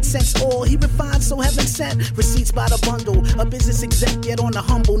 Frankincense oil, he refined, so heaven sent. Receipts by the bundle. A business exec, yet on the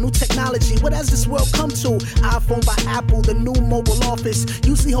humble. New technology, what has this world come to? iPhone by Apple, the new mobile office.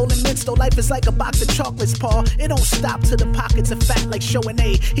 Usually holding mints, though life is like a box of chocolates, Paul. It don't stop till the pockets are fat like showing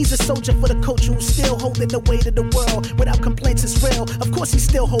A. He's a soldier for the culture who's still holding the weight of the world. Without complaints, it's real. Of course, he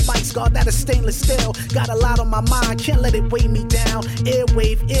still hold mics, guard, that is stainless steel. Got a lot on my mind, can't let it weigh me down.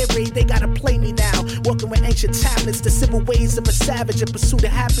 Airwave, air raid, they gotta play me now. Walking with ancient tablets, the civil ways of a savage. In pursuit of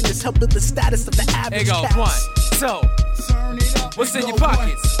happiness, help build the status of the average cat. 1, 2, turn it up. What's in your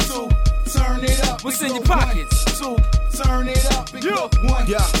pockets? 2, turn it up. What's in your pockets? 2, turn it up. 1,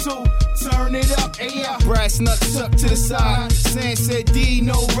 2, turn it up. Brass nuts up to the side. San said D,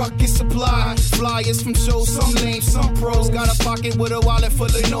 no ruckus supply. Flyers from shows, some lame, some pros. Got a pocket with a wallet full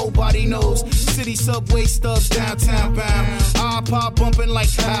of nobody knows. City subway stubs downtown bound. iPod bumping like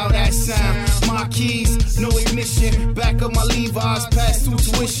how that sound. My keys, no ignition. Back of my Levi's, past due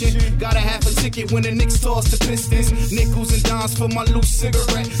tuition. Got a half a ticket when the Knicks toss the Pistons. Nickels and dimes for my loose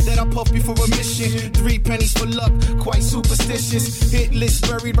cigarette that I puff before for a mission. 3 pennies for luck, quite superstitious. Hit list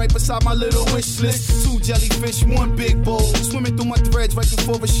buried right beside my little wish list. 2 jellyfish, 1 big bowl. Swimming through my threads right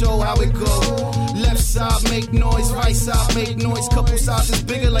before a show, how it go? Left side make noise, right side make noise. Couple sizes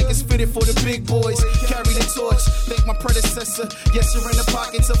bigger like it's fitted for the big boys. Carry the torch, thank my predecessor. Yes, you're in the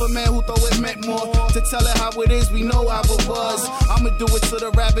pockets of a man who thought it meant more. To tell it how it is, we know how it was. I'ma do it till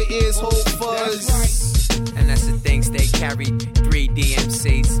the rabbit ears hold fuzz. And that's the things they carry. 3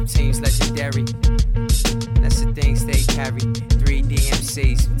 DMCs, teams legendary. That's the things they carry. 3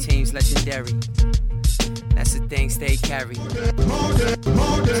 DMCs, teams legendary. That's the things they carry.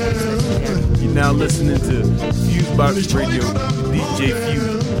 You're now listening to FuseBox Radio with DJ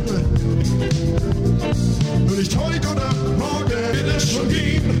Fuse.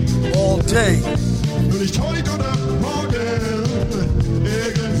 All day.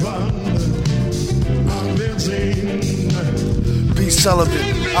 Be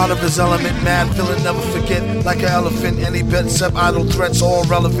celibate, out of his element, mad feeling, never forget. Like an elephant, any bet, except idle threats, all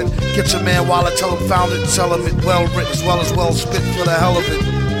relevant. Get your man while I tell him found it, tell him it well written as well spit for the hell of it.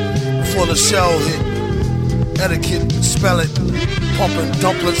 Before the shell hit, etiquette, spell it. Pumping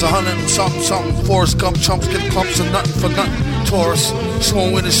dumplings, 100 and something. Forrest Gump chumps get clumps of nothing for nothing. Taurus,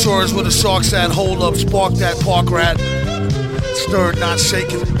 swimming with the shores where the sharks at. Hold up, spark that park rat. Stirred, not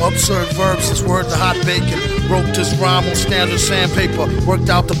shaken. Absurd verbs, this word to hot bacon. Wrote this rhyme on standard sandpaper. Worked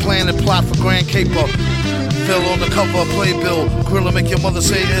out the plan and plot for Grand Caper. Phil on the cover of Playbill. Grilla make your mother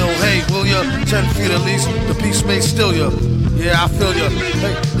say ill. Hey, will ya? 10 feet at least, the piece may steal ya. Yeah, I feel ya.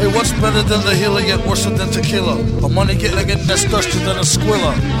 Hey, what's better than the healer yet worse than tequila? A money getting that's thirstier than a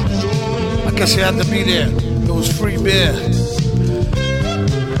squilla. I guess you had to be there. It was free beer.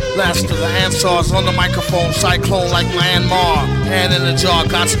 Last of the Ansars on the microphone, cyclone like Myanmar. Hand in the jar,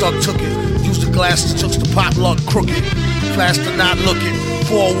 got stuck, took it. Used the glasses, took the potluck, crooked. Flash to not look it.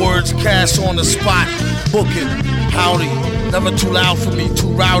 4 words, cash on the spot, book it. Howdy, never too loud for me,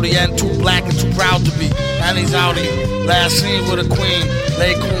 too rowdy and too black and too proud to be. And he's outy, last scene with a queen.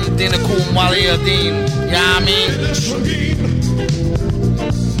 Leikum dinakum waliyadeen. Yeah, I mean.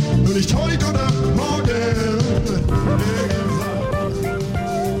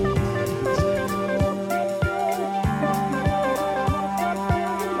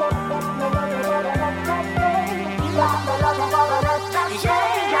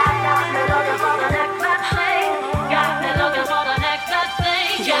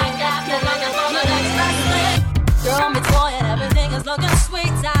 Girl, me toy and everything is looking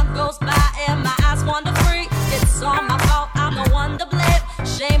sweet. Time goes by and my eyes wander free. It's all my fault, I'm the one to blame.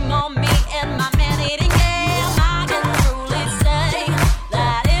 Shame on me and my man-eating game. I can truly say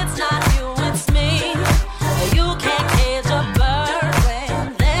that it's not you, it's me. You can't cage a bird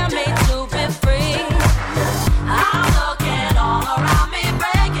when they're made to be free. I'm looking all around me,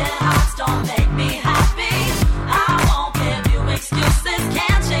 breaking hearts don't make me happy. I won't give you excuses,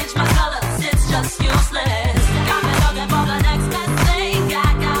 can't change my colors, it's just useless. Got me looking for the next best thing.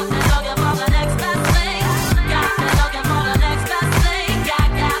 Got me looking for the next best thing. Got me looking for the next best thing. Got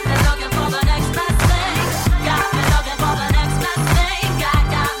me looking for the next best thing. Got me looking for the next best thing.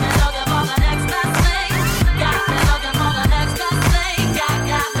 Got me looking for the next best thing. Got me looking for the next best thing.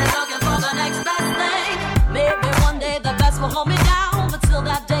 Got me looking for the next best thing. Maybe one day the best will hold me down, but till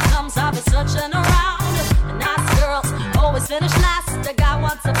that day comes, I'll be searching around. And nice girls always finish last. The guy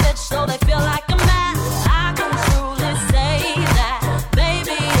wants a bitch, so they feel like a man. I can truly say that,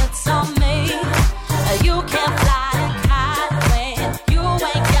 baby, it's on me. You can't fly a kite when you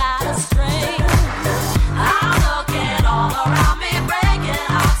ain't got a string. I'm looking all around me, breaking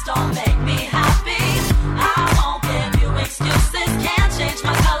hearts don't make me happy. I won't give you excuses, can't change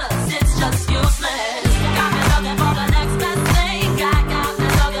my colors, it's just useless. Got me looking for the next best thing. Got me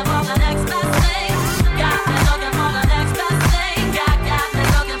looking for the next best thing. Got me looking for the next best thing. Got me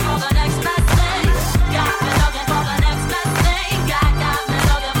looking for the next best thing. Got me looking for the next best thing. Got me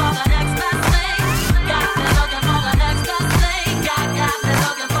looking for the next best thing. Got me looking for the next best thing. Got me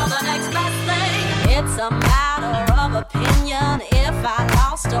looking for the next best thing. It's a matter of opinion if I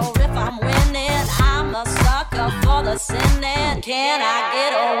lost or if I'm winning. I'm a sucker for the sinning. Can I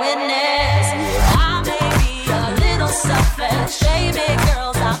get a witness? I may be a little selfish, baby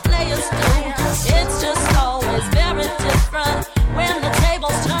girls are players too. It's just always very different when the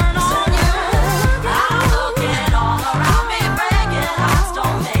tables turn on you. I'm looking all around me, breaking hearts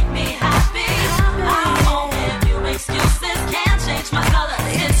don't make me happy. I won't give you excuses, can't change my color,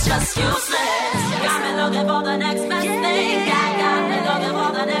 it's just useless. Got me looking for the next best thing. Got me looking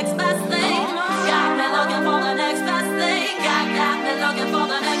for the next best thing. Got me looking for the next best thing. Got me looking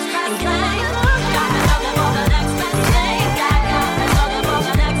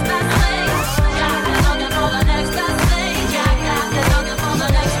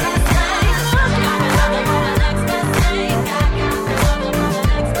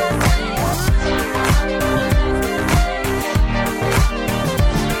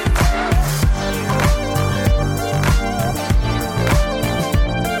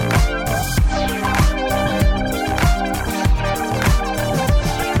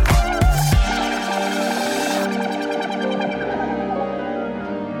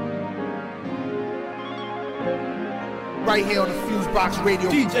FuseBox Radio,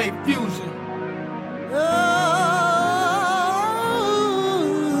 DJ Fusion.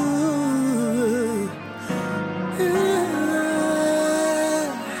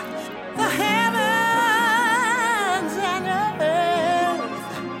 The heavens and earth,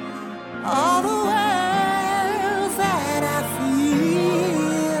 all the worlds that I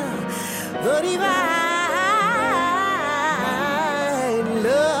feel, the divine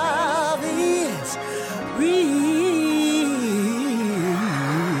love is real.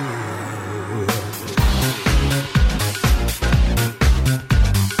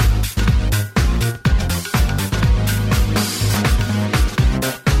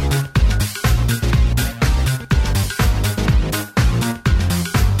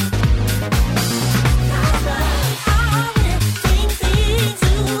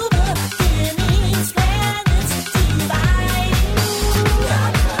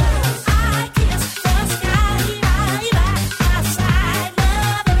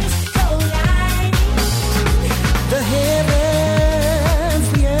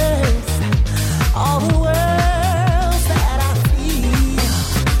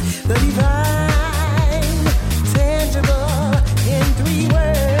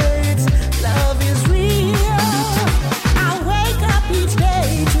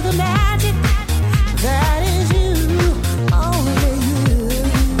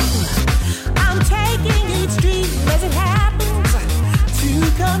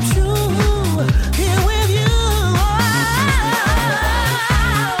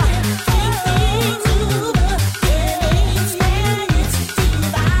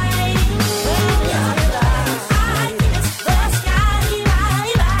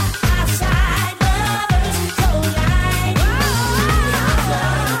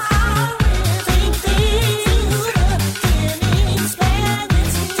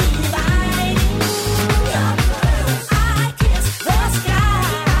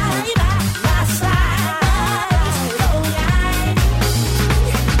 Side.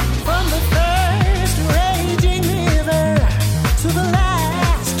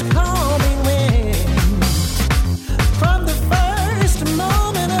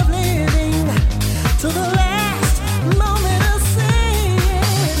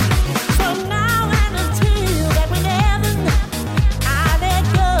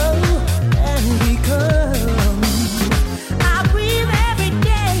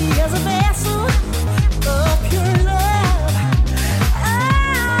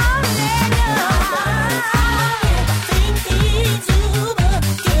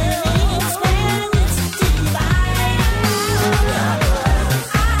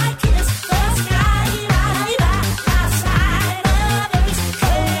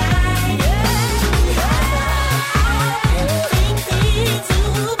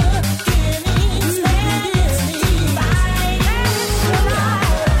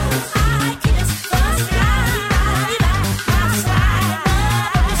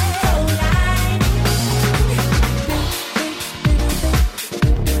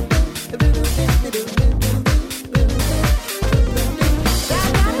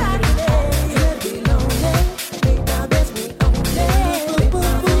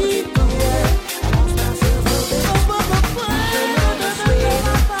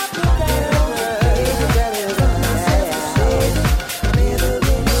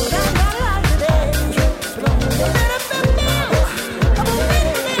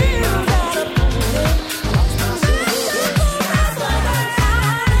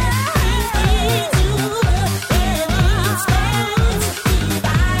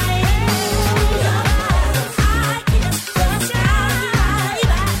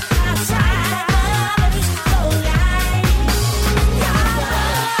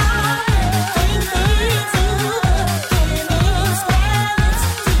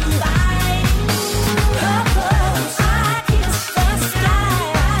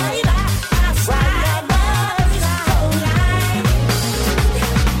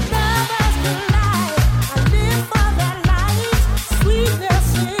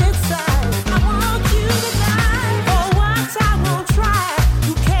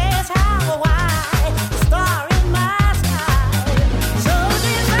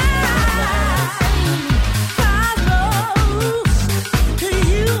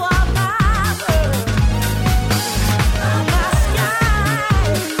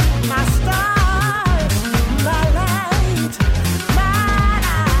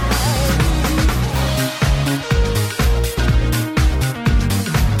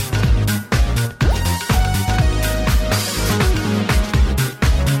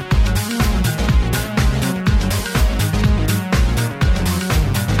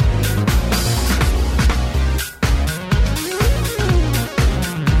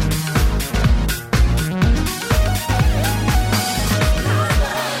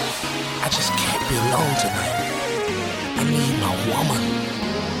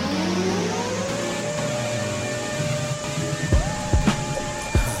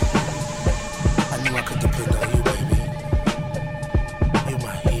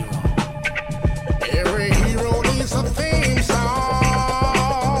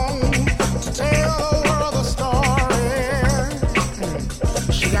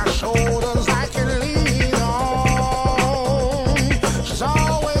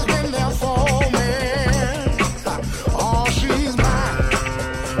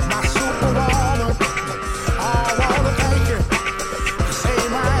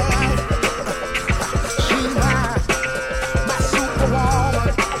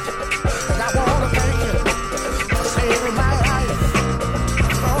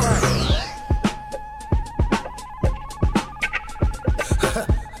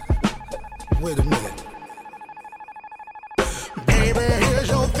 Wait a minute. Baby, here's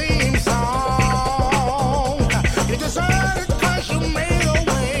your theme song. You deserve it 'cause you made a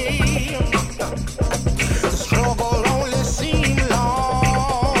way. The struggle only seemed long.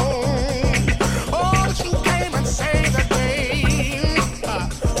 Oh, but you came and saved the day.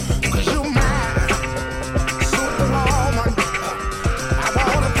 'Cause you my superwoman. I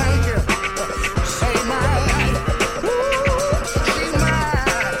wanna thank you. Save my life. Ooh, she's my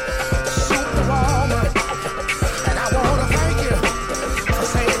superwoman. And I wanna thank you for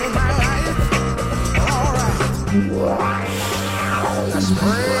saving my life. All right. Let's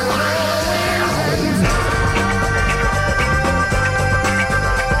spread your wings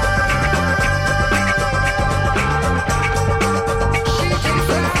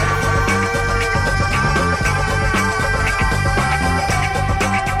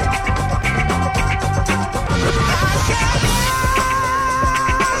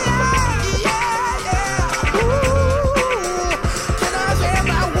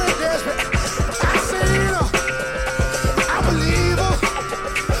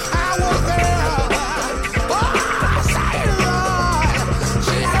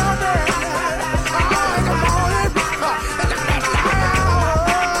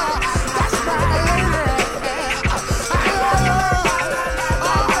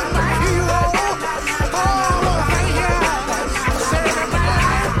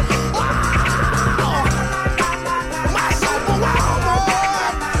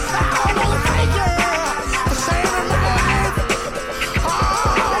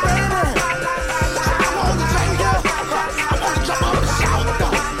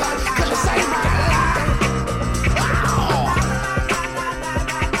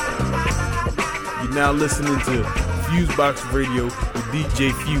and now listening to FuseBox Radio with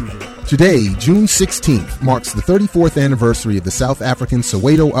DJ Fusion. Today, June 16th, marks the 34th anniversary of the South African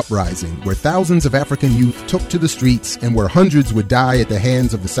Soweto Uprising, where thousands of African youth took to the streets and where hundreds would die at the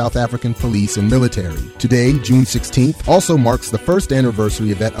hands of the South African police and military. Today, June 16th, also marks the first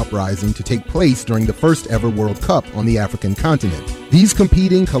anniversary of that uprising to take place during the first ever World Cup on the African continent. These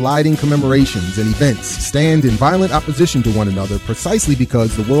competing, colliding commemorations and events stand in violent opposition to one another precisely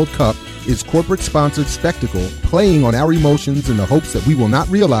because the World Cup is corporate-sponsored spectacle playing on our emotions in the hopes that we will not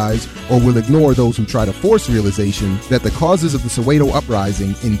realize or will ignore those who try to force realization that the causes of the Soweto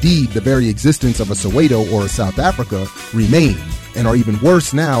Uprising, indeed the very existence of a Soweto or a South Africa, remain and are even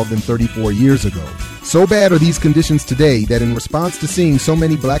worse now than 34 years ago. So bad are these conditions today that in response to seeing so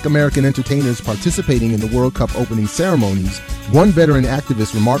many black American entertainers participating in the World Cup opening ceremonies, one veteran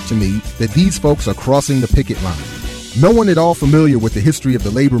activist remarked to me that these folks are crossing the picket line. No one at all familiar with the history of the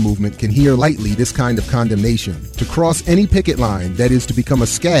labor movement can hear lightly this kind of condemnation. To cross any picket line, that is to become a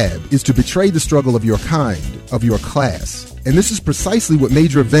scab, is to betray the struggle of your kind, of your class. And this is precisely what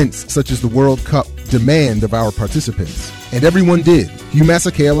major events such as the World Cup demand of our participants. And everyone did. Hugh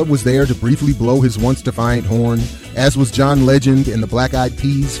Masekela was there to briefly blow his once defiant horn, as was John Legend and the Black Eyed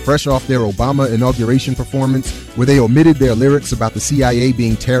Peas, fresh off their Obama inauguration performance, where they omitted their lyrics about the CIA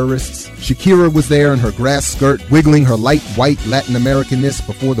being terrorists. Shakira was there in her grass skirt, wiggling her light white Latin Americanness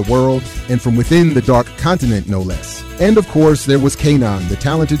before the world, and from within the dark continent, no less. And of course, there was Kanan, the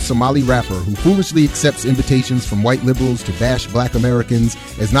talented Somali rapper who foolishly accepts invitations from white liberals to bash black Americans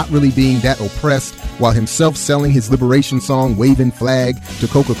as not really being that oppressed, while himself selling his liberation song Waving Flag to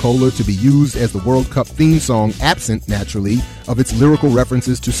Coca-Cola to be used as the World Cup theme song, absent, naturally, of its lyrical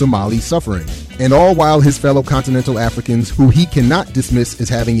references to Somali suffering. And all while his fellow continental Africans, who he cannot dismiss as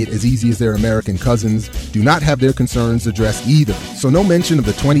having it as easy as their American cousins, do not have their concerns addressed either. So no mention of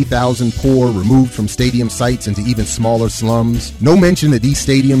the 20,000 poor removed from stadium sites into even smaller slums. No mention that these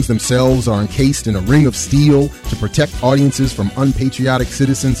stadiums themselves are encased in a ring of steel to protect audiences from unpatriotic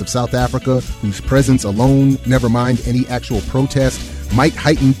citizens of South Africa whose presence alone, never mind any actual protest, might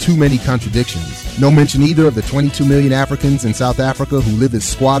heighten too many contradictions. No mention either of the 22 million Africans in South Africa who live as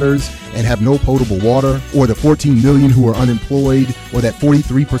squatters and have no potable water, or the 14 million who are unemployed, or that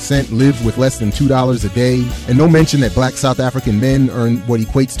 43% live with less than $2 a day. And no mention that black South African men earn what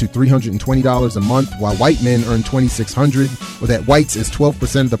equates to $320 a month, while white men earn $2,600, or that whites, as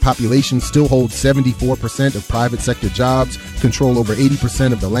 12% of the population, still hold 74% of private sector jobs, control over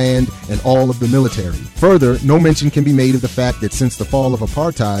 80% of the land, and all of the military. Further, no mention can be made of the fact that since the fall of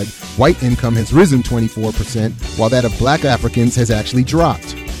apartheid, white income has risen 24%, while that of black Africans has actually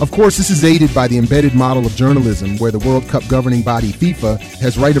dropped. Of course, this is aided by the embedded model of journalism, where the World Cup governing body FIFA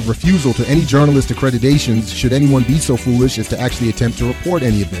has right of refusal to any journalist accreditations should anyone be so foolish as to actually attempt to report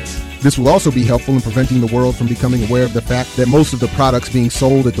any of this. This will also be helpful in preventing the world from becoming aware of the fact that most of the products being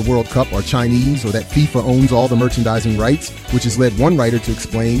sold at the World Cup are Chinese, or that FIFA owns all the merchandising rights, which has led one writer to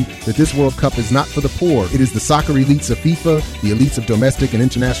explain that this World Cup is not for the poor. It is the soccer elites of FIFA, the elites of domestic and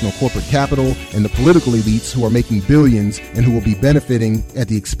international corporate capital, and the political elites who are making billions and who will be benefiting at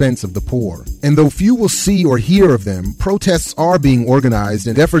the expense of the poor. And though few will see or hear of them, protests are being organized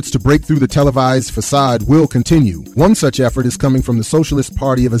and efforts to break through the televised facade will continue. One such effort is coming from the Socialist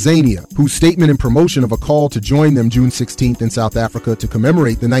Party of Azania, whose statement in promotion of a call to join them June 16th in South Africa to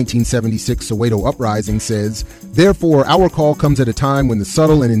commemorate the 1976 Soweto uprising says, "Therefore, our call comes at a time when the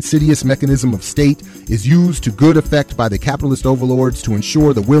subtle and insidious mechanism of state is used to good effect by the capitalist overlords to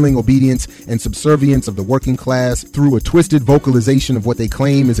ensure the willing obedience and subservience of the working class through a twisted vocalization of what they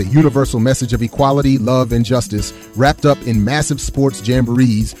claim is a universal message of equality, love, and justice, wrapped up in massive sports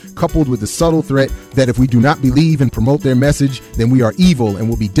jamborees, coupled with the subtle threat that if we do not believe and promote their message, then we are evil and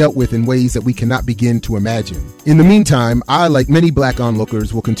will be dealt with in ways that we cannot begin to imagine." In the meantime, I, like many black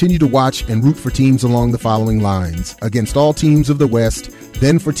onlookers, will continue to watch and root for teams along the following lines: against all teams of the West,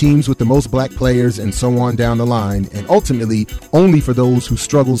 then for teams with the most black players, and so on down the line, and ultimately only for those whose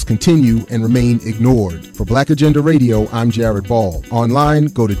struggles continue and remain ignored. For Black Agenda Radio, I'm Jared Ball. Online,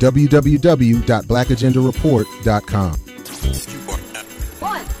 go to www.blackagendareport.com.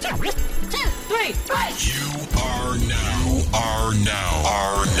 1, 2, 3, 4. You are now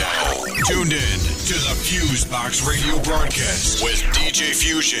tuned in to the FuseBox radio broadcast with DJ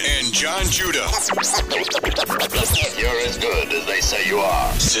Fusion and John Judah. You're as good as they say you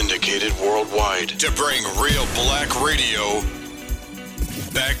are. Syndicated worldwide to bring real black radio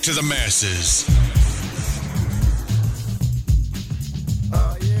back to the masses.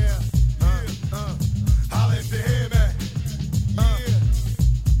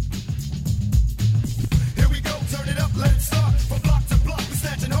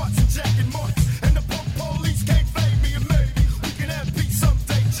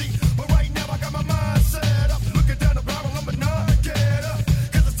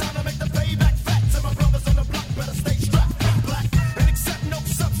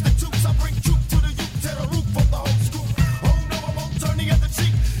 Truth to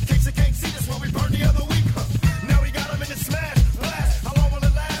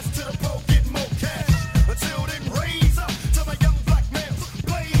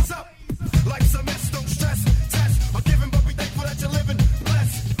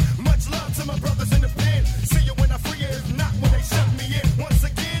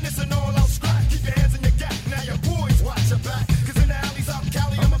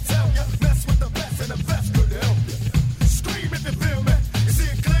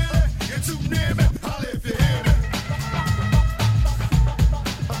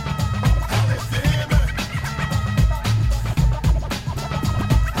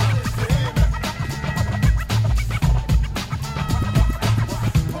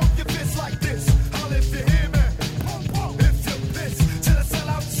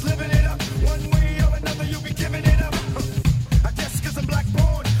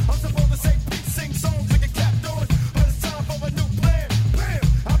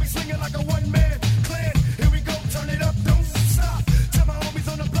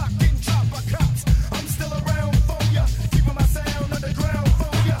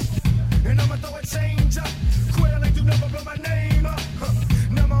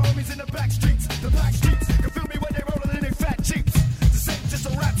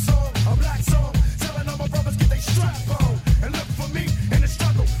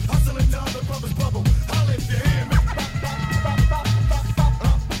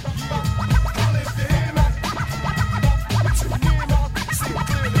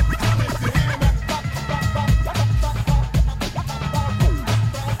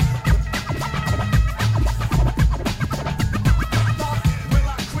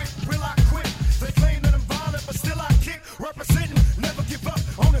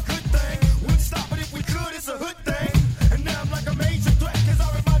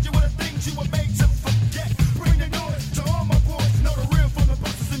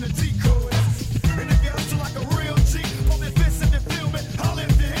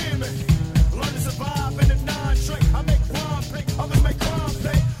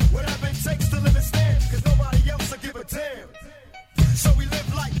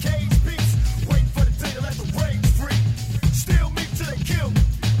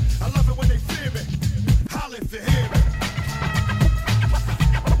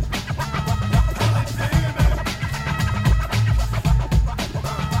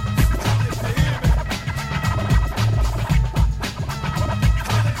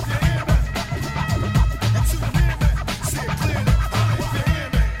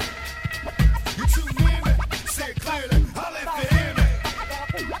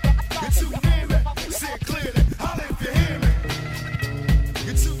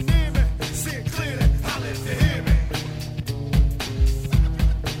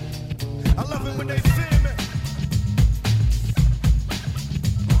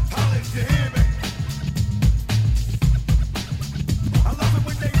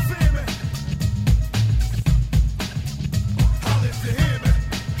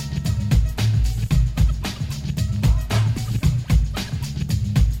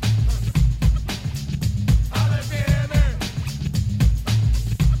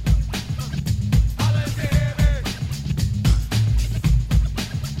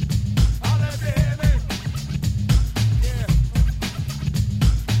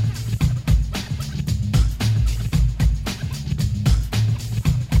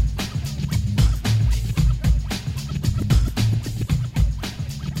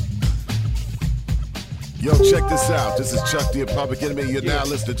Yo, check this out. This is Chuck the Public Enemy. You're now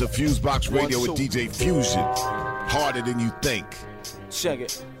listening to FuseBox Radio with DJ Fusion. Harder than you think. Check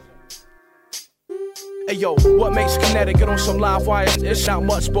it. Hey yo, what makes kinetic? Get on some live wires. It's not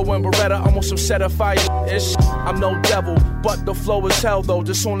much, but when Beretta, I'm on some set of fire. I'm no devil, but the flow is hell though.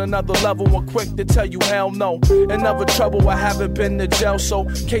 Just on another level, I'm quick to tell you hell no. Another trouble, I haven't been to jail, so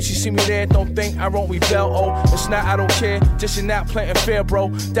in case you see me there, don't think I won't rebel. Oh, it's not I don't care, just you're not planting fair, bro.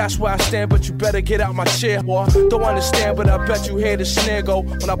 That's where I stand, but you better get out my chair, boy. Don't understand, but I bet you hear the snare go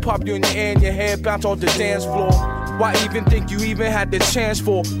when I pop you in your ear and your head bounce on the dance floor. Why even think you even had the chance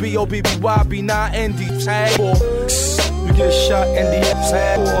for B-O-B-B-Y, B-9-N-D, tag for? You get shot in the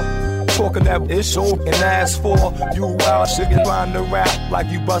tag for talking that it's so and ask for. You wild shit trying to rap like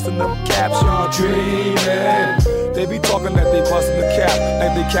you busting them caps. You're dreaming. They be talking that they busting the cap,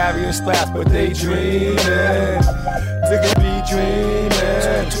 like they carrying slaps, but they dreaming. Niggas be dreaming.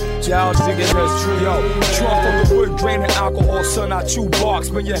 Y'all niggas just dream. Yo, drunk from the wood, draining alcohol, son, I chew barks.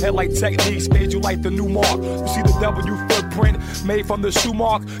 Spin your head like techniques, made you like the new mark. You see the W footprint made from the shoe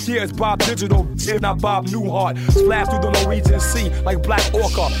mark? Yeah, it's Bob Digital, if not Bob Newhart. Splash through the Norwegian Sea like Black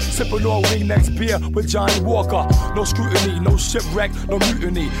Orca. Sipping on next beer with Johnny Walker. No scrutiny, no shipwreck, no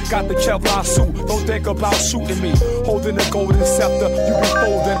mutiny. Got the Kevlar suit, don't think about shooting me. Holding the golden scepter, you be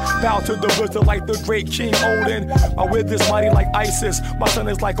folding. Bow to the wizard like the great King Odin. I wear this mighty like ISIS. My son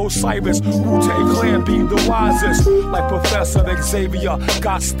is like Osiris. Wu-Tang Clan be the wisest. Like Professor Xavier.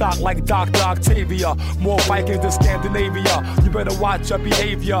 Got stock like Dr. Octavia. More Vikings than Scandinavia. You better watch your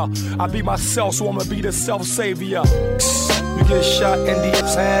behavior. I be myself, so I'ma be the self-savior. You get shot in the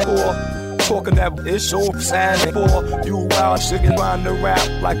hand or talking that it's so sad for you wild shit trying to rap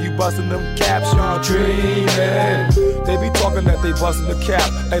like you busting them caps. You're dreaming. They be talking that they busting the cap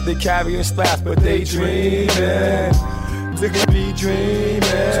like they carrying slaps, but they dreaming. Niggas be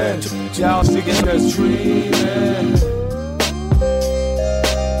dreaming. Y'all niggas just dreaming.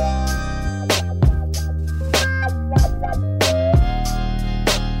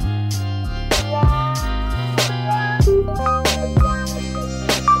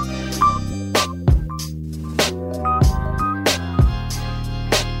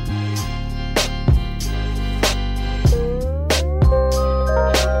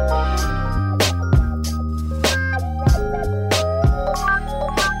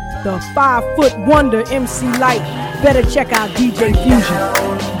 The 5-foot wonder MC Light. Better check out DJ Fusion.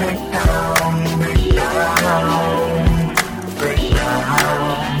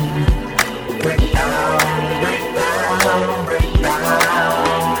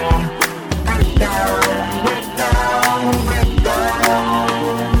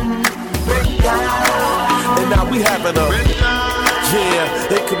 And now we having a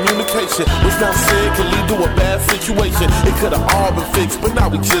in communication. What's not said can lead to a bad situation. It could have all been fixed, but now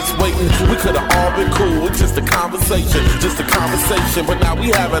we just waiting. We could have all been cool. It's just a conversation, but now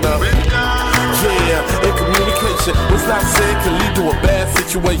we having a in communication. What's not said can lead to a bad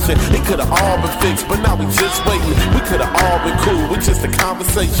situation. It could have all been fixed, but now we just waiting. We could have all been cool. It's just a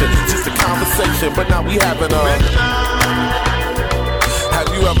conversation, but now we having a. Have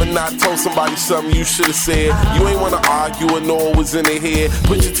you ever not told somebody something you should have said? You ain't wanna argue or know what was in their head.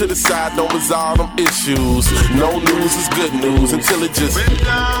 Put you to the side, don't resolve them issues. No news is good news until it just.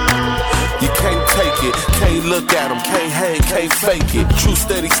 You can't take it, can't look at them, can't hang, can't fake it. True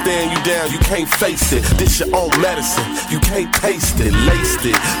steady staring you down, you can't face it. This your own medicine, you can't taste it. Laced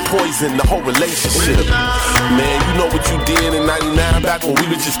it, poison the whole relationship. Man, you know what you did in 99 back when we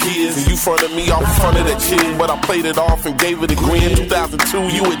were just kids. And you fronted me off in front of that chick, but I played it off and gave it a grin.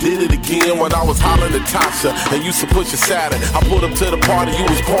 2002, you had did it again when I was hollering at Tasha and used to push a Saturn. I pulled up to the party, you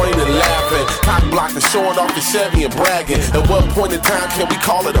was pointing and laughing. Cock blocking, showing off the Chevy and bragging. At what point in time can we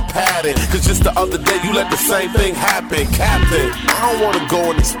call it a pattern? Cause just the other day you let the same thing happen. Captain, I don't wanna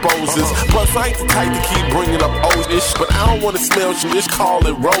go and expose this. Plus I ain't the type to keep bringing up old ish, but I don't wanna smell shit, just call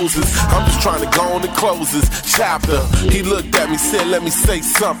it roses. I'm just trying to go on and close this chapter. He looked at me, said let me say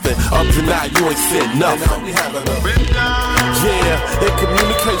something. Up to now you ain't said nothing. In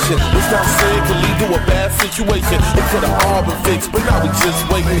communication, what's not said can lead to a bad situation. It could have all been fixed, but now we just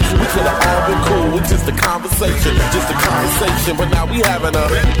waiting. We could have all been cool, it's just a conversation, but now we having a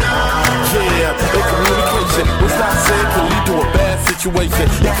in communication, what's not said can lead to a bad situation.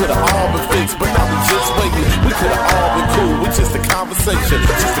 It could have all been fixed, but now we just waiting. We could have all been cool, it's just a conversation,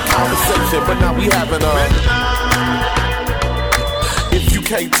 but now we having a. If you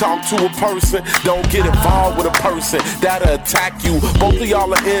can't talk to a person, don't get involved with a person that'll attack you. Both of y'all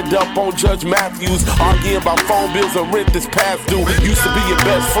will end up on Judge Matthews, arguing about phone bills and rent this past due. Used to be your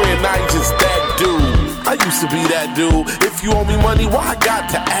best friend, now you just that dude. I used to be that dude. If you owe me money, why I got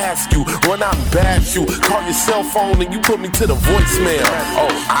to ask you? Run out and bash you. Call your cell phone and you put me to the voicemail. Oh,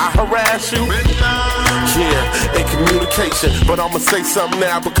 I harass you? Yeah, in communication. But I'ma say something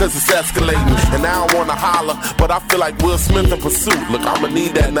now because it's escalating. And I don't wanna holler, but I feel like Will Smith in Pursuit. Look, I'ma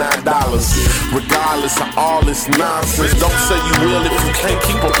need that $9. Regardless of all this nonsense, don't say you will if you can't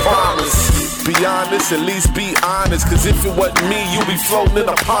keep a promise. Be honest, at least be honest. Cause if it wasn't me, you'd be floating in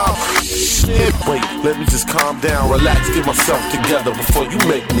a palm. Shit, wait, let me just calm down, relax, get myself together before you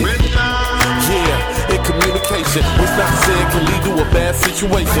make me. Yeah, in communication, what's not said can lead to a bad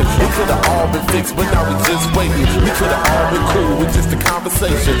situation. It could've all been fixed, but now we just waiting. We could've all been cool with just a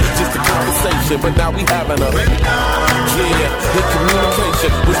conversation. But now we having a yeah, in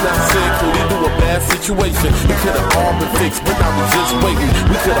communication, what's not said can lead to a bad situation. It could've all been fixed, but now we just waiting.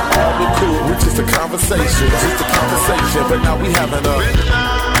 We could've all been cool with just a conversation. But now we having a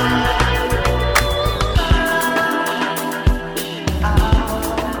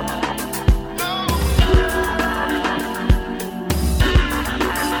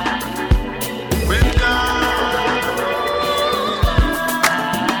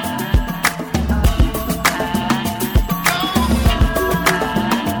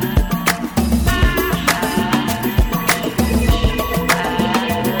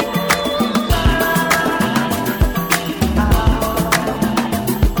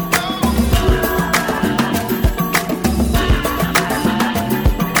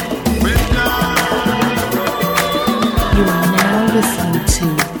listening to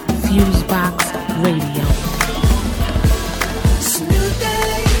FuseBox Radio. It's a new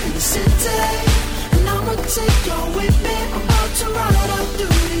day in the city, and I'ma take you with me. I'm about to ride out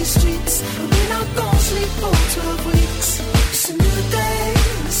through these streets, and we're not gonna sleep for 12 weeks. It's a new day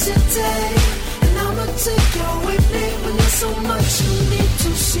in the city, and I'ma take you with me. When there's so much you need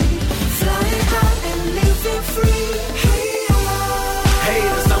to see, flying high and living free. Hey,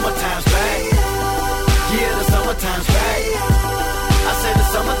 the summertime's back. Yeah, the summertime's back. I said the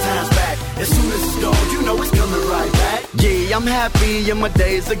summertime's back. As soon as it's gone, you know it's coming right back. Yeah, I'm happy and my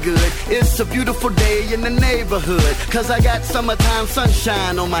days are good. It's a beautiful day in the neighborhood, cause I got summertime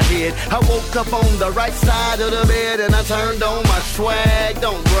sunshine on my head. I woke up on the right side of the bed and I turned on my swag.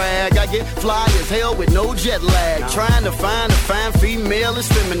 Don't brag, I get fly as hell with no jet lag. Trying to find a fine female is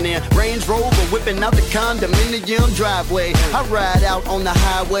feminine. Range Rover whipping out the condominium driveway. I ride out on the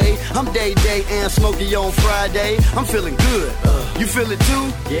highway. I'm day and Smokey on Friday. I'm feeling good. You feel it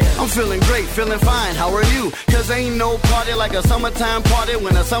too? Yeah. I'm feeling great, feeling fine. How are you? Cause ain't no party like a summertime party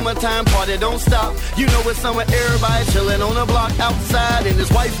when a summertime party don't stop. You know it's summer, everybody chilling on the block outside, and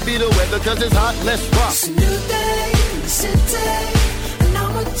his wife be the weather cause it's hot, let's rock. It's a new day in the city, and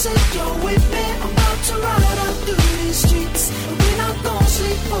I'ma take you with me. I'm about to ride out through these streets, and we're not gonna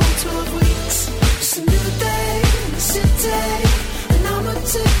sleep for 12 weeks. It's a new day in the city, and I'ma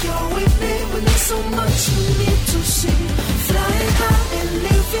take you with me. When there's so much you need to see, flying high and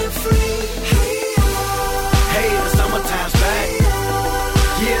living free. Hey, the summertime's back.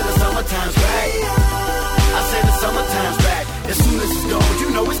 Yeah, the summertime's back. I said the summertime's back. As soon as it's gone, you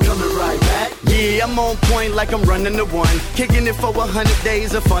know it's coming right back. Yeah, I'm on point like I'm running the one. Kicking it for 100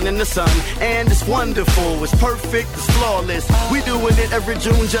 days of fun in the sun. And it's wonderful, it's perfect, it's flawless. We doing it every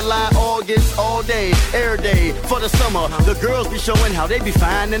June, July, August, all day, every day. For the summer, the girls be showing how they be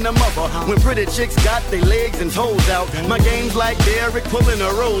fine in the mother. When pretty chicks got their legs and toes out. My game's like Derek pulling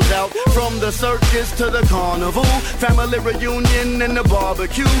a rose out. From the circus to the carnival, family reunion and the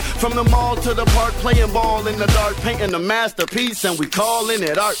barbecue. From the mall to the park, playing ball in the dark, painting a masterpiece, and we calling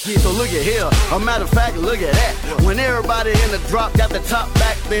it art. So look at here. A matter of fact, look at that. When everybody in the drop got the top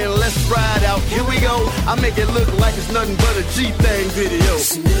back, then let's ride out. Here we go. I make it look like it's nothing but a G-Thing video.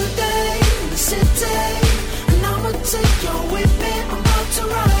 It's a new day in the city, and I'ma take you with me. I'm about to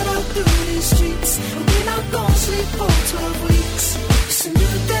ride out through these streets, and we're not gonna sleep for 12 weeks. It's a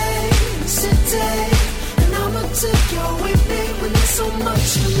new day in the city, and I'ma take you with me. When there's so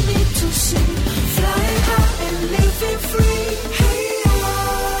much you need to see, flying high and living free.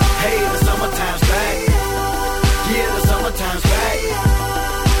 Hey, the summertime's back. Yeah, the summertime's back.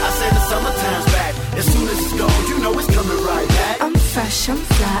 I said the summertime's back. As soon as it's gone, you know it's coming right back. I'm fresh, I'm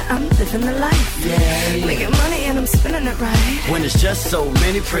fly, I'm living the life. Yeah. Making money and I'm spending it right. When it's just so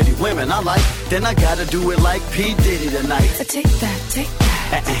many pretty women I like, then I gotta do it like P. Diddy tonight. Take that, take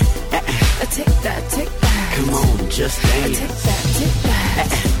that. Take that, take that. Come on, just dance. Take that, take that.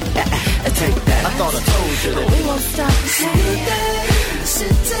 Take that. I thought I told you that. We won't stop.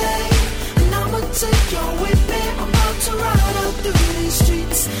 City, and I'ma take you with me. I'm about to ride out through these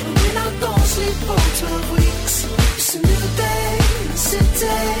streets, and we're not gonna sleep for 12 weeks. It's a new day in the city,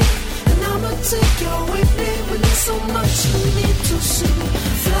 and I'ma take you with me. ocean,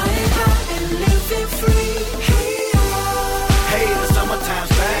 flying high and living free. Hey, the summertime's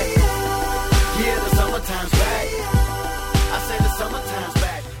back. Yeah, the summertime's back. I say the summertime's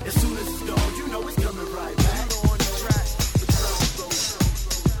back. As soon as it's gone, you know it's coming right back.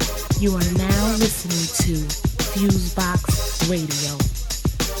 You are now listening to FuseBox Radio.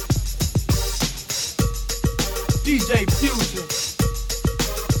 DJ Fusion.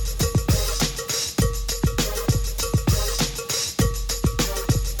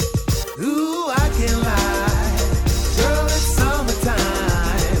 Ooh, I can't lie, girl, it's summertime,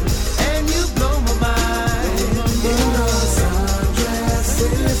 and you blow my mind. In those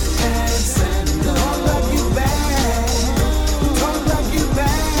sundresses and sandals, talk like you bad, talk like you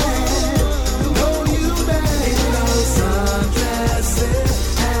bad, know you bad. In those sundresses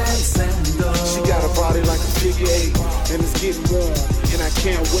and sandals. She got a body like a figure eight, and it's getting warm, and I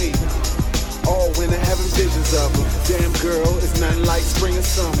can't wait. All winter having visions of her. Damn girl, it's nothing like spring and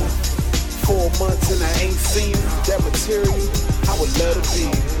summer. 4 months and I ain't seen that material I would love to be.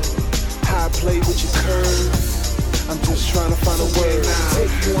 How I play with your curves, I'm just trying to find a word.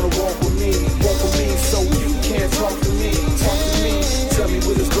 Take you wanna walk with me, so you can't talk to me, tell me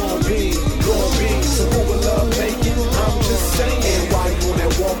what it's gonna be, so who will love making? I'm just saying, why you on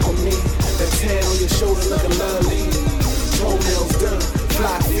that walk with me? That tan on your shoulder looking lovely, toenails done,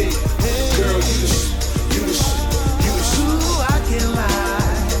 fly fit, girl you the shit. Ooh, I can't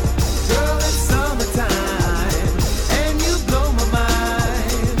lie, girl, it's summertime, and you blow my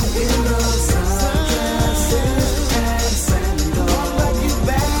mind. In those sundresses and sandals, talk like you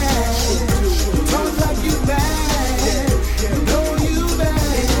bad, talk like you bad, know you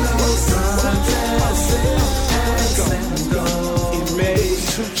bad. In those sundresses and sandals. In May,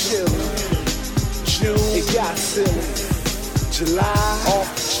 too chilly. June, it got silly. July, off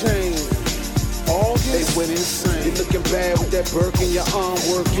the chain. August, they went insane. You looking bad with that Birkin, your arm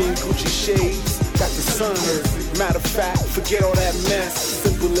working, Gucci shades, got the sun hurt. Matter of fact, forget all that mess.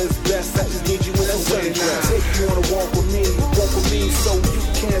 Simple as best, I just need you in that sundress. Take you wanna walk with me, so you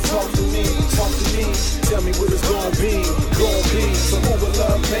can't talk to me, tell me what it's gonna be, so who will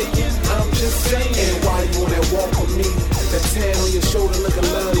love making? I'm just saying, why you on that walk with me? That tan on your shoulder looking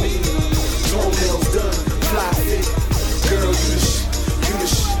lovely, toenails done, fly fit, girl you the shit, you the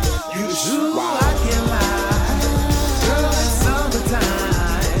shit. Ooh, I can't lie, girl, it's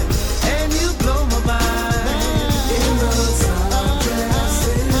summertime, and you blow my mind. In those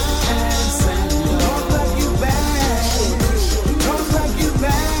sundresses and sandals, talk like you bad,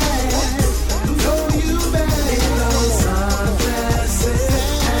 know you bad. In those sundresses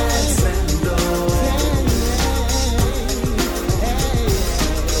and sandals.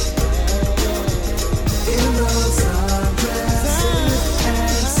 In those sundresses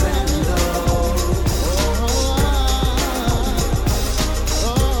and sandals.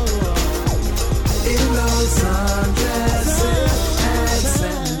 In those sundresses and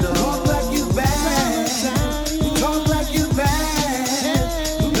sandals, talk like you bad, talk like you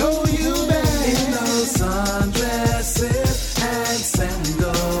bad, know you bad. In those sundresses and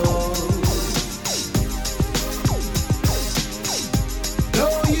sandals,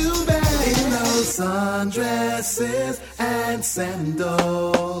 know you bad. In those sundresses and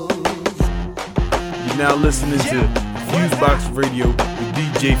sandals. You're now listening to FuseBox Radio with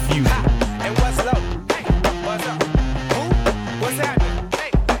DJ Fusion. Hey, what's up? Hey, what's up? Who? What's happening?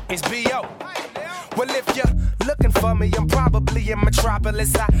 Hey, it's B.O. Well, if you're looking for me, I'm probably in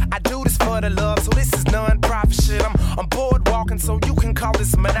Metropolis. I do this for the love, so this is non-profit shit. I'm bored walking, so you can call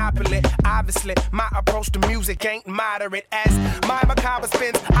this monopoly. Obviously, my approach to music ain't moderate. As my macabre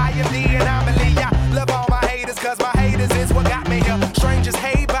spins, I am the anomaly. I love all my haters, cause my haters is what got me here. Strangers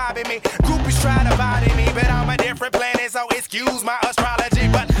hate bobbing me, groupies try to body me, but I'm a different planet, so excuse my astrology.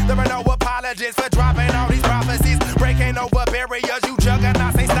 But there are no apologies for dropping all these prophecies, breaking over barriers, you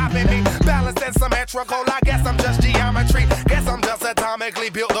juggernauts ain't stopping me. Balanced and symmetrical, I guess I'm just geometry. Guess I'm just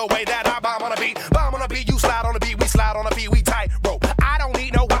atomically built the way that I bomb on a beat. Bomb on a beat, you slide on a beat, we slide on a beat, we tight rope. I don't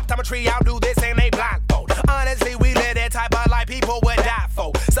need no optometry, I'll do this and they blindfold. Honestly, we live that type of life people would die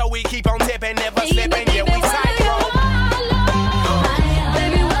for. So we keep on tipping, never slipping, yeah, we tight rope.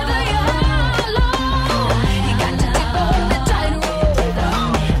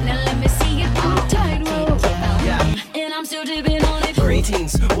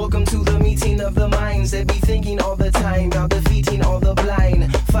 Greetings, welcome to the meeting of the minds that be thinking all the time about defeating all the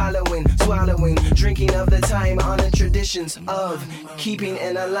blind, following, swallowing, drinking of the time on the traditions of keeping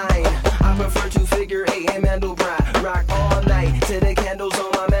in a line. I prefer to figure 8 and Mandelbrot, rock all night till the candles on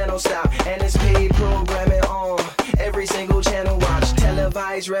my mantle stop, and it's paid programming on every single channel watch.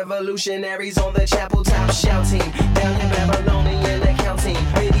 Televised revolutionaries on the chapel top shouting. Down in Babylonian accounting.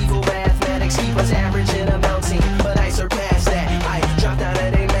 Medieval mathematics keep us average and amounting. But I surpassed that. I dropped out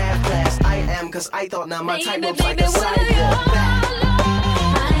of a math class. I am, cause I thought now my type looks like a cycle.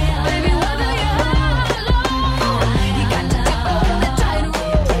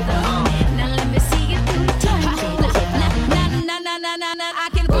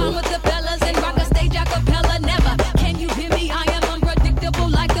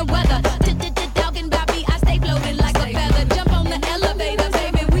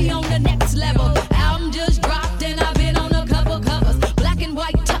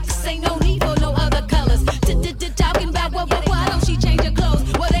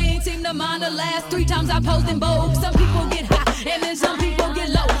 I posed in Vogue. Some people get high and then some people get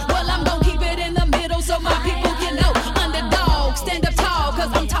low. Well, I'm gonna keep it in the middle so my people can know. Underdog, stand up tall,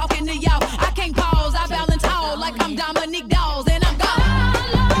 cause I'm talking to y'all. I can't pause, I balance all like I'm Dominique Dawes and I'm gone.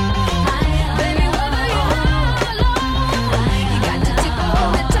 Baby, whether you're you got to tip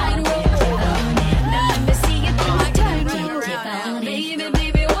on the tightrope. Now let me see you through my tightrope. Baby,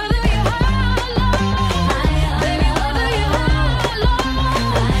 baby, whether you're baby, whether you're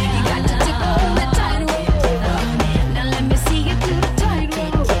you got to tip on the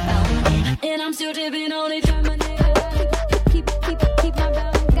and I'm still tipping on it. Keep my balance.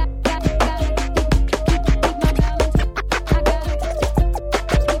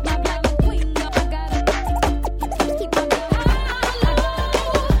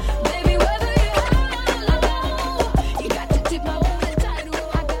 Baby, whether you got to tip my wallet tight.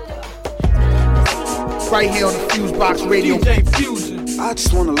 Right here on the FuseBox Radio. DJ Fusion. I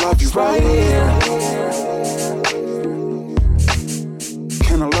just wanna love you right here.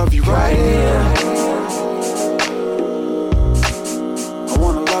 Can I love you right here? I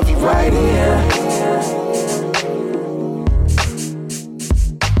wanna love you right here.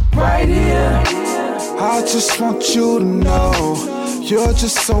 Right here. I just want you to know you're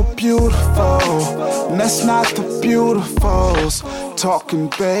just so beautiful. And that's not the beautifuls talking,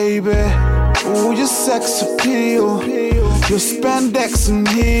 baby. Ooh, your sex appeal, your spandex and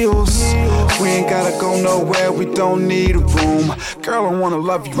heels. We ain't gotta go nowhere, we don't need a room. Girl, I wanna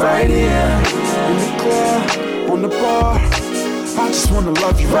love you right here. In the club, on the bar, I just wanna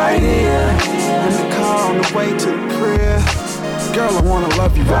love you right here. In the car, on the way to the crib. Girl, I wanna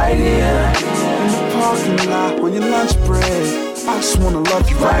love you right here. In the parking lot, on your lunch break. I just wanna love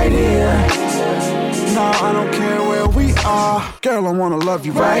you right here. No, I don't care where we are. Girl, I wanna love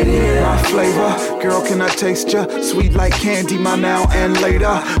you right here. My flavor, girl, can I taste ya? Sweet like candy, my now and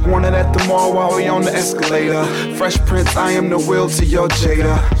later. Want it at the mall while we on the escalator. Fresh Prince, I am the will to your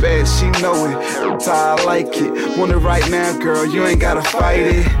Jada. Bad, she know it, that's how I like it. Want it right now, girl, you ain't gotta fight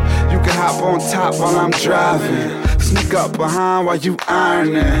it. You can hop on top while I'm driving. Sneak up behind while you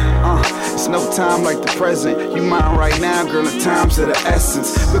ironing. It's no time like the present. You mine right now, girl, the time's of the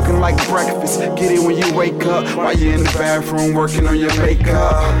essence. Looking like breakfast, get it when you wake up. While you're in the bathroom working on your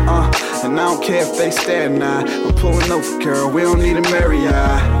makeup. And I don't care if they stare now. I'm pulling over, girl, we don't need a Marriott.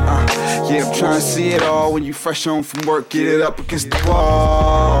 Yeah, I'm trying to see it all. When you fresh home from work, get it up against the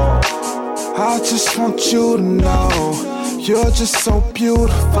wall. I just want you to know you're just so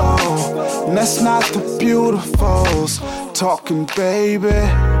beautiful. And that's not the beautifuls talking, baby.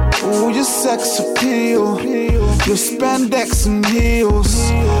 Ooh, your sex appeal, your spandex and heels.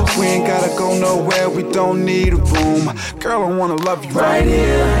 We ain't gotta go nowhere, we don't need a room. Girl, I wanna love you right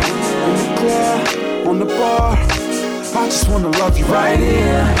here. In the club, on the bar, I just wanna love you right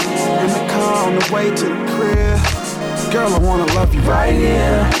here. In the car, on the way to the crib. Girl, I wanna love you right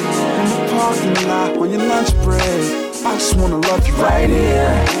here. In the parking lot, on your lunch break. I just wanna love you right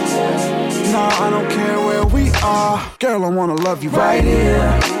here. No, I don't care where we are. Girl, I wanna love you right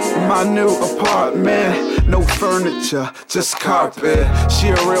here. My new apartment, no furniture, just carpet. She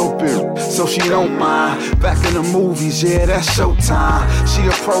a real bitch, so she don't mind. Back in the movies, yeah, that's showtime. She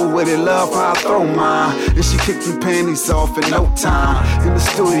a pro with it, love how I throw mine. And she kicked the panties off in no time. In the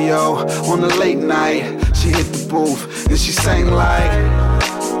studio, on the late night, she hit the booth and she sang like,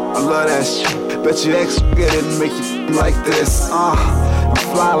 I love that shit. Bet your ex get it and make you like this. I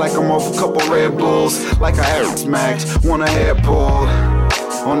fly like I'm off a couple Red Bulls, like I air smacked, want a hair pull.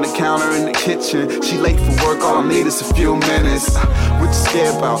 On the counter in the kitchen, she late for work, all I need is a few minutes. What you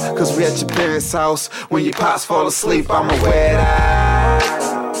scared about? Cause we at your parents' house. When your pops fall asleep, I'ma wear that.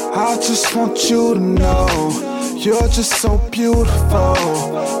 I just want you to know you're just so beautiful.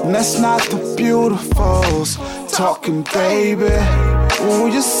 And that's not the beautifuls talking, baby. Ooh,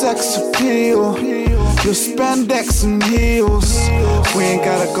 your sex appeal, Your spandex and heels. We ain't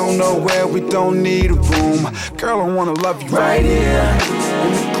gotta go nowhere, we don't need a room. Girl, I wanna love you right here.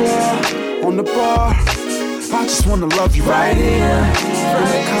 In the club, on the bar. I just wanna love you right here. In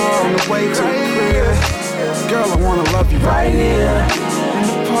the car, on the way to the crib. Girl, I wanna love you right here. In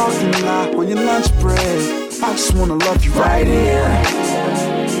the parking lot, on your lunch break. I just wanna love you right here.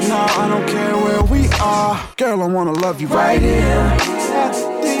 No, I don't care where we are. Girl, I wanna love you right here.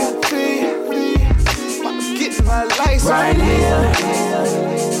 Getting my lights right here.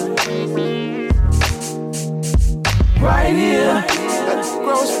 Right here. At the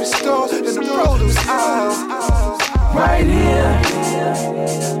grocery store, in the produce aisle. Right here.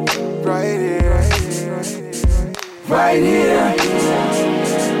 Right here. Right here.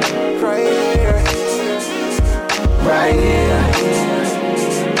 Right here. Right here.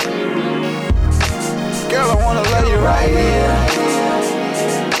 Girl, I wanna love you right here.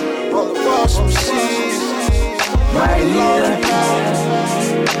 On the washing machine. Right here.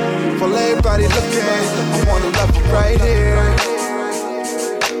 For everybody looking, I wanna love you right here.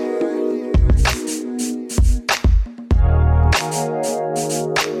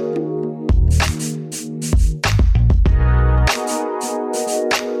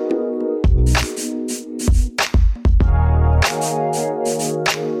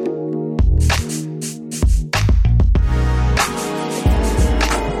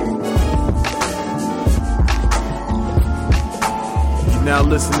 Now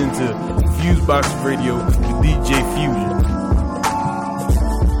listening to FuseBox Radio with DJ Fusion.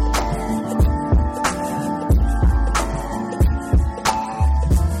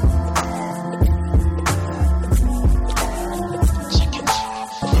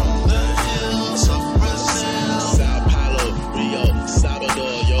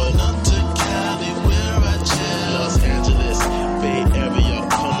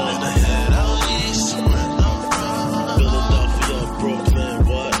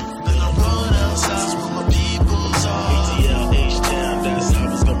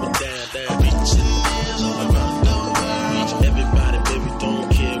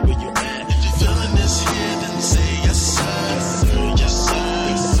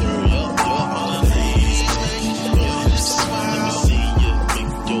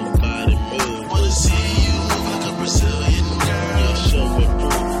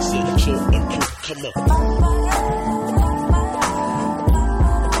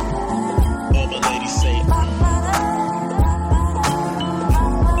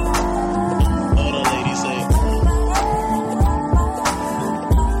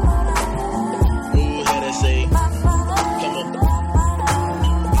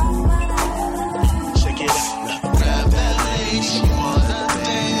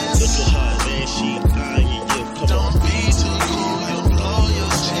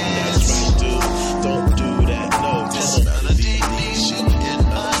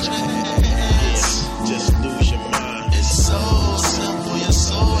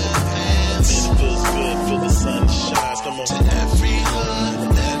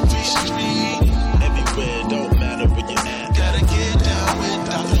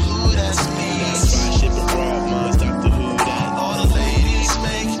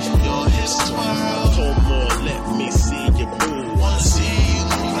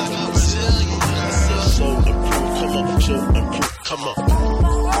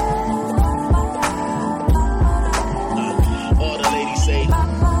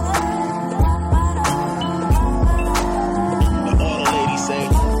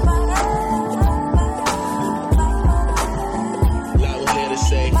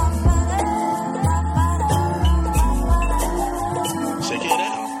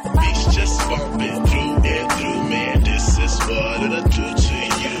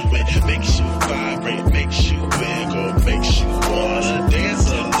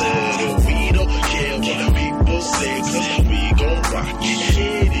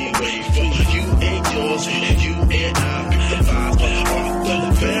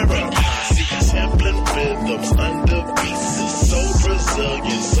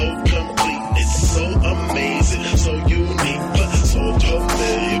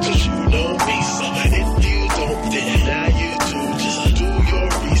 Cause you know me, so if you don't, then now you do. Just do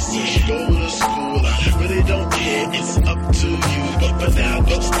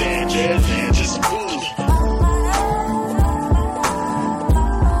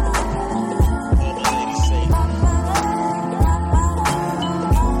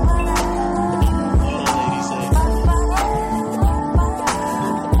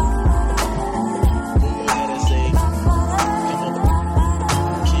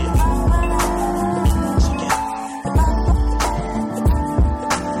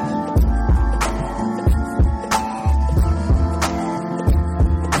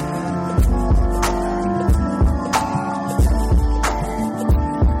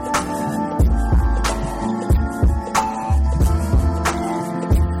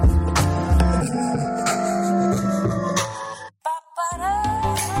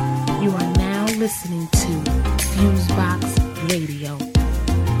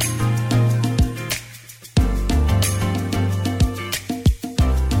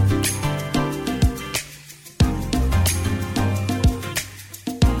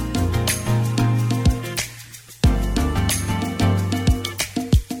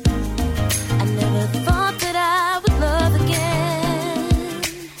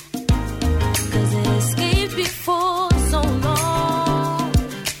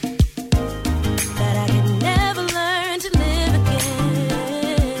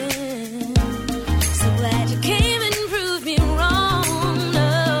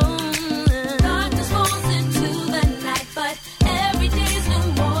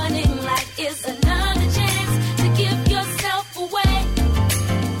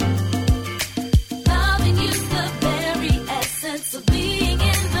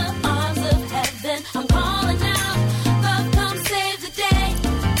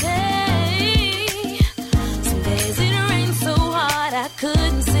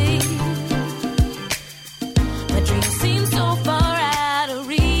couldn't see. My dreams seem so far out of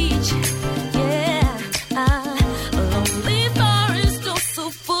reach. Yeah, a lonely forest, oh so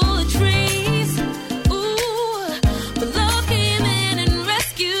full of trees. Ooh, but love came in and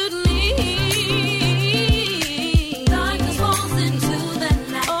rescued me. Darkness falls into the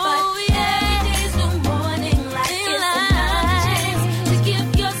night, oh yeah. Every day's new morning light. It's another chance to give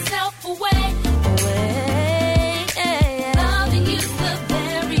yourself away. Loving you's the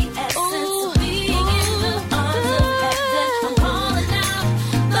very essence of being in the arms of heaven. I'm calling out,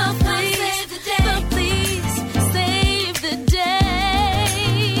 love, please save the day. Love, please save the day.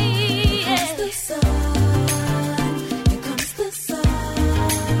 Here comes the sun. Here comes the sun.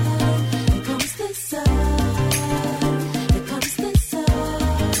 Here comes the sun. Here comes the sun.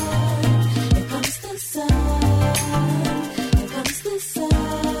 Here comes the sun. Here comes the sun.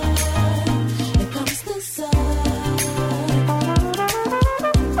 Here comes the sun.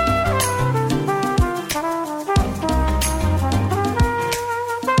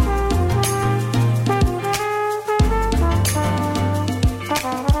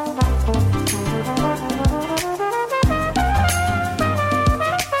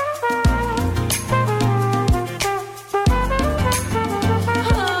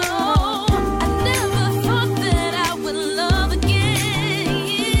 I never thought that I would love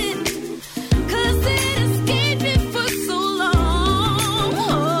again, 'cause it escaped me for so long.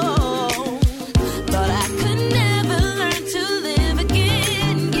 Thought I could never learn to live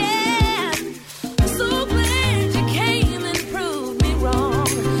again, yeah. So glad you came and proved me wrong.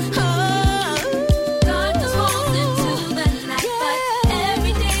 Darkness falls into the night, but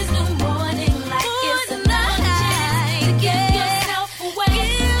every day's new morning light. It's another chance to give yourself away.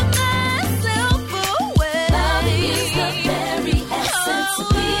 Give myself away. Loving is the very essence of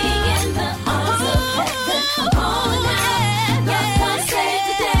being in the arms of heaven. I'm calling out, love, come save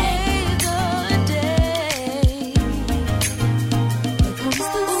the day. Here comes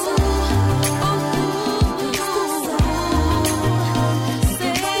the sun.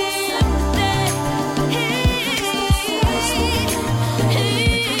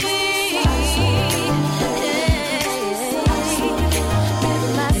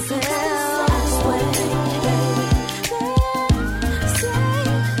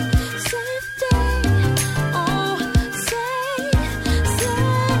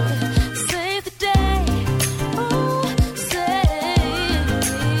 Save the day. Oh,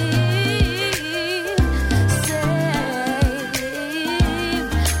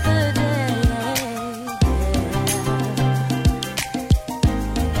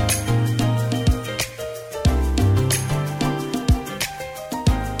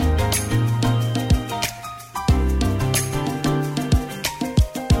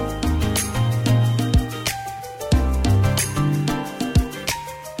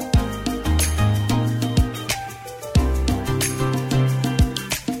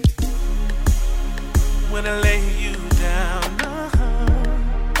 When I lay you down,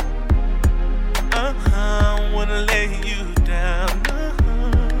 when I lay you down,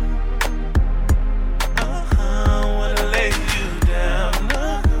 when I lay you down,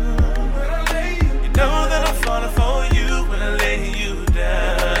 you know that I'm falling for you when I lay you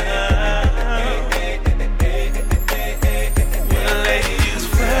down. When I lay you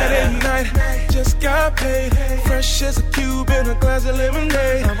down. Friday night, just got paid, fresh as a cube in a glass of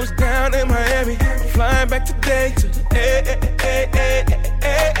lemonade. I was down in Miami, flying back today to the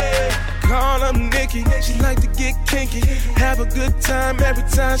Call her Nikki, she like to get kinky, have a good time every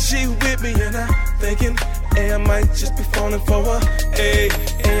time she with me. And I'm thinking, hey, I might just be falling for her. Hey,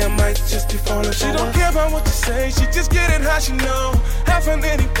 I might just be falling for her. She don't care about what you say, she just get it how she know. Have fun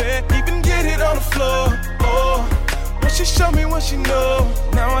anywhere, even get it on the floor. Oh, when she show me what she know,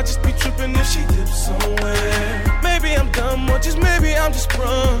 now I just be tripping if she dips somewhere. Maybe I'm dumb or just maybe I'm just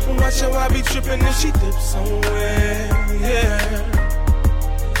sprung. Why should I be tripping if she dips somewhere? Yeah.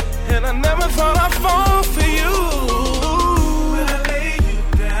 And I never thought I'd fall for you. When I lay you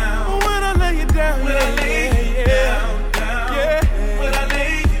down. When I lay you down. When I lay you down. Yeah. When I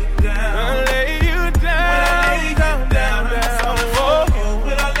lay you down. When I lay you down. Down, down, down. Oh.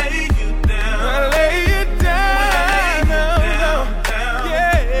 When I lay you down. When I lay you down. Down,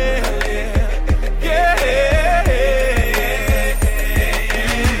 yeah.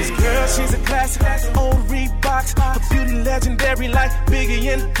 This girl, she's a classic. Old Reeboks. Her beauty legendary like Biggie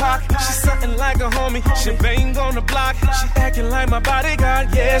and Pac. She's something like a homie. She bang on the block. She acting like my bodyguard.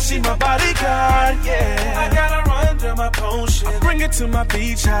 Yeah, she my bodyguard. Yeah, I got her under my potion. I bring it to my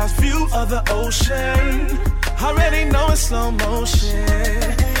beach house, view of the ocean. Already know it's slow motion.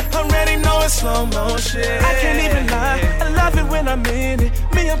 Already know it's slow motion. I can't even lie, I love it when I'm in it.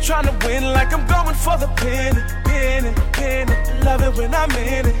 Me, I'm trying to win like I'm going for the penny. Love it when I'm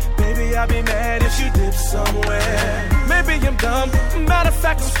in it. Baby, I'll be mad if you dip somewhere. Maybe I'm dumb, matter of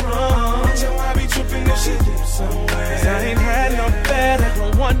fact, I'm strong. So I be tripping if she dip somewhere. 'Cause I ain't had no better,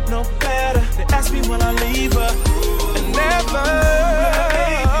 don't want no better. They ask me when I leave her, and never.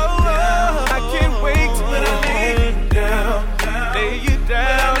 I can't wait till I lay you down, lay you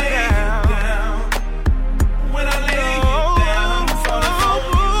down, down. When I lay you down, I'm falling for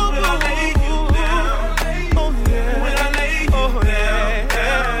you. When I lay you down, oh yeah. When I lay you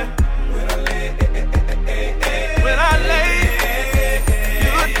down, when I lay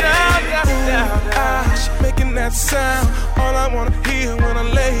you down, down. She making that sound, all I wanna hear when I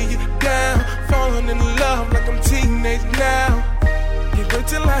lay you down. Falling in love like I'm teenage now. Can't wait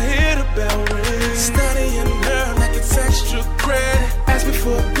till I hear the bell ring. Studying her like it's extra credit. Ask me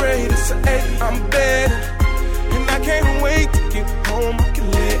for a grade, it's an 8, I'm betting. And I can't wait to get home, I can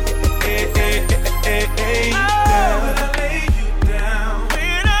lay down. When I lay you down,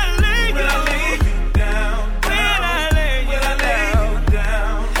 when I lay you down, when I lay you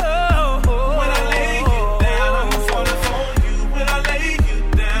down, when I lay you down, I'm falling for you. When I lay you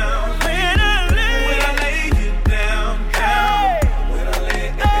down, when I lay you down, when I lay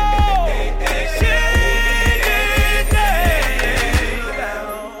you down.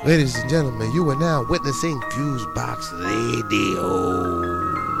 Ladies and gentlemen, you are now witnessing FuseBox Radio.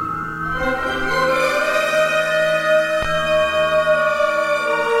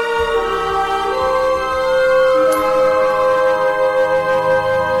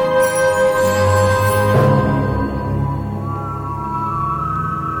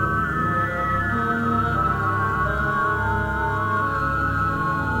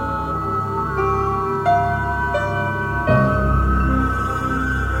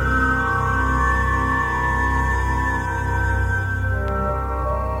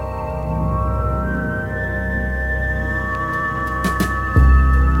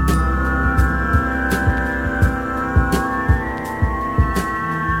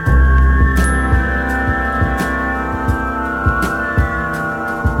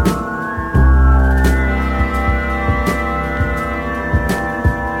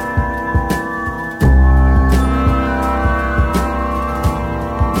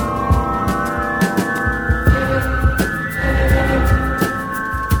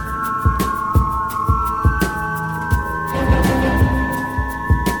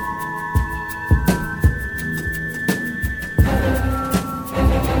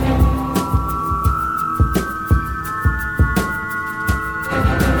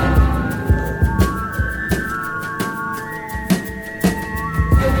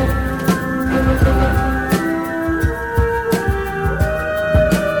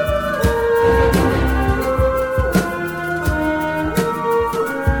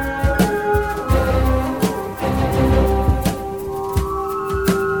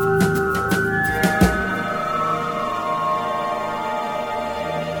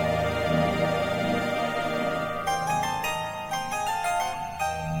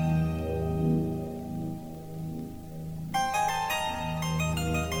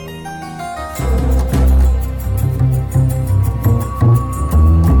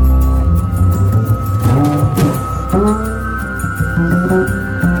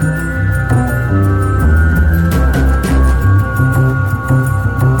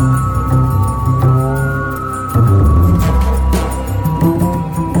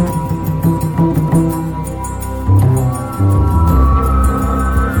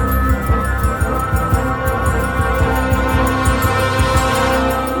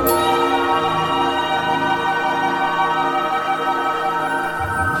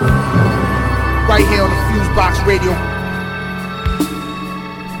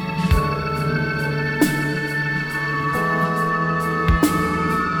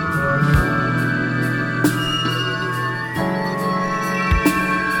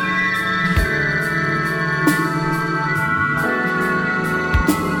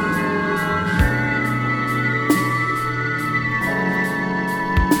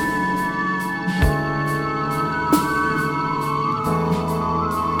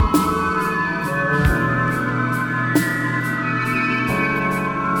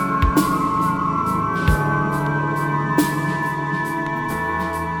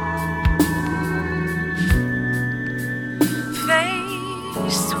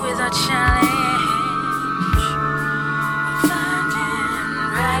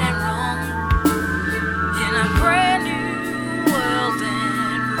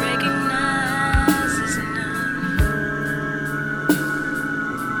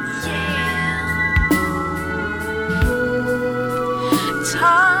 It's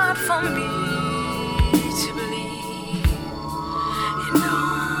hard for me to believe in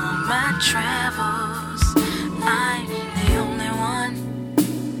all my travels. I'm the only one,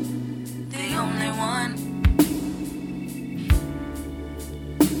 the only one.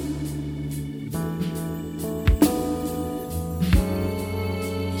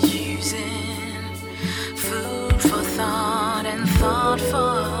 Using food for thought and thought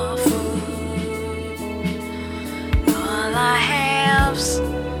for I have's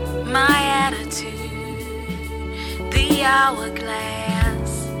my attitude, the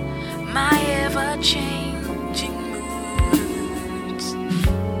hourglass, my ever-changing moods.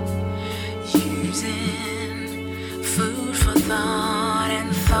 Using food for thought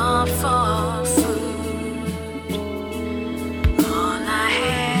and thought for food. All I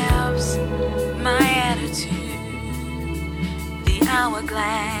have's my attitude, the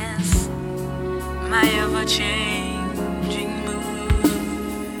hourglass, my ever-changing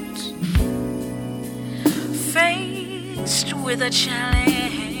with a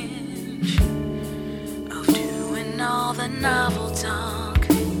challenge of doing all the novel talk,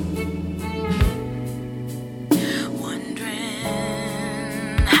 wondering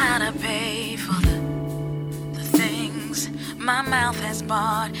how to pay for the things my mouth has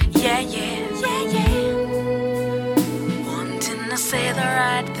bought. Yeah, wanting to say the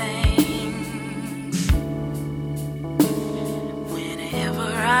right things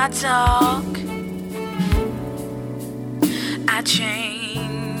whenever I talk. I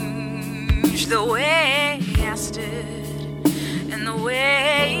changed the way I stood and the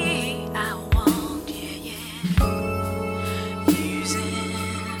way I walked, using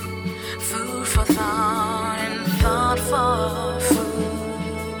food for thought and thought for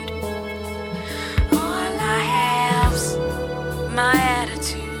food. All I have's my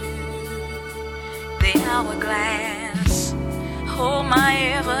attitude, the hourglass, oh my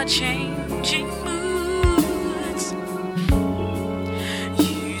ever-changing mood.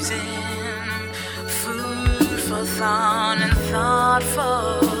 Thought and thought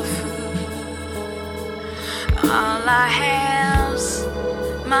for food. All I have's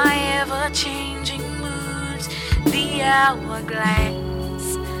my ever-changing moods, the hourglass,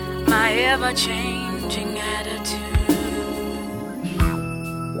 my ever-changing attitude.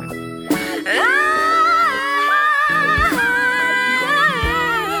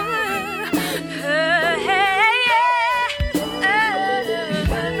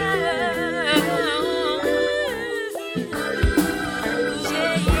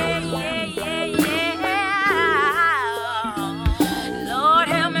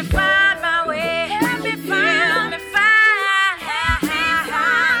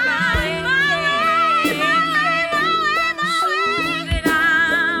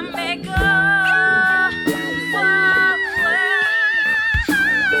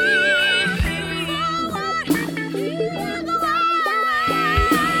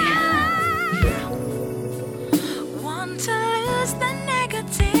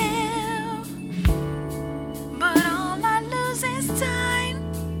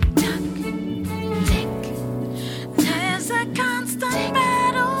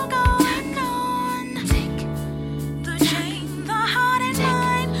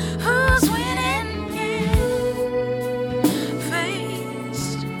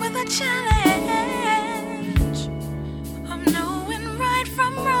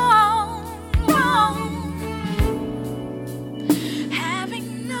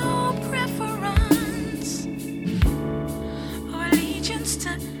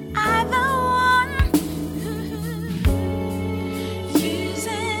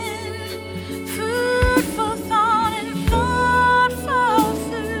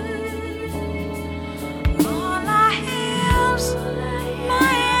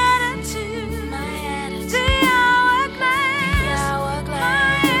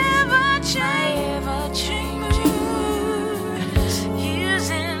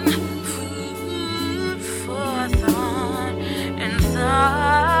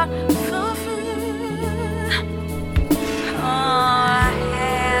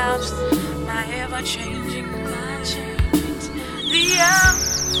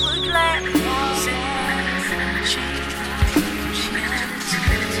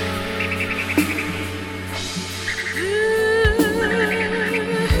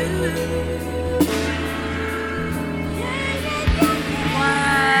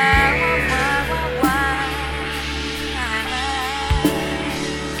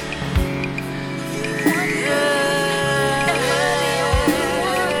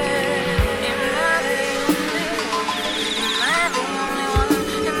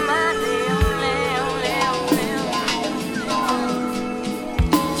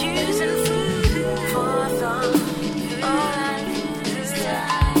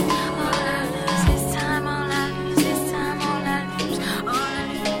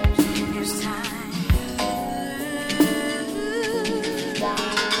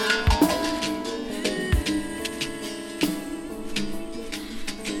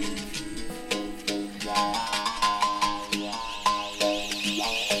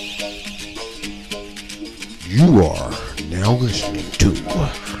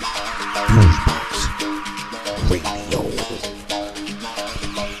 FuseBox Radio.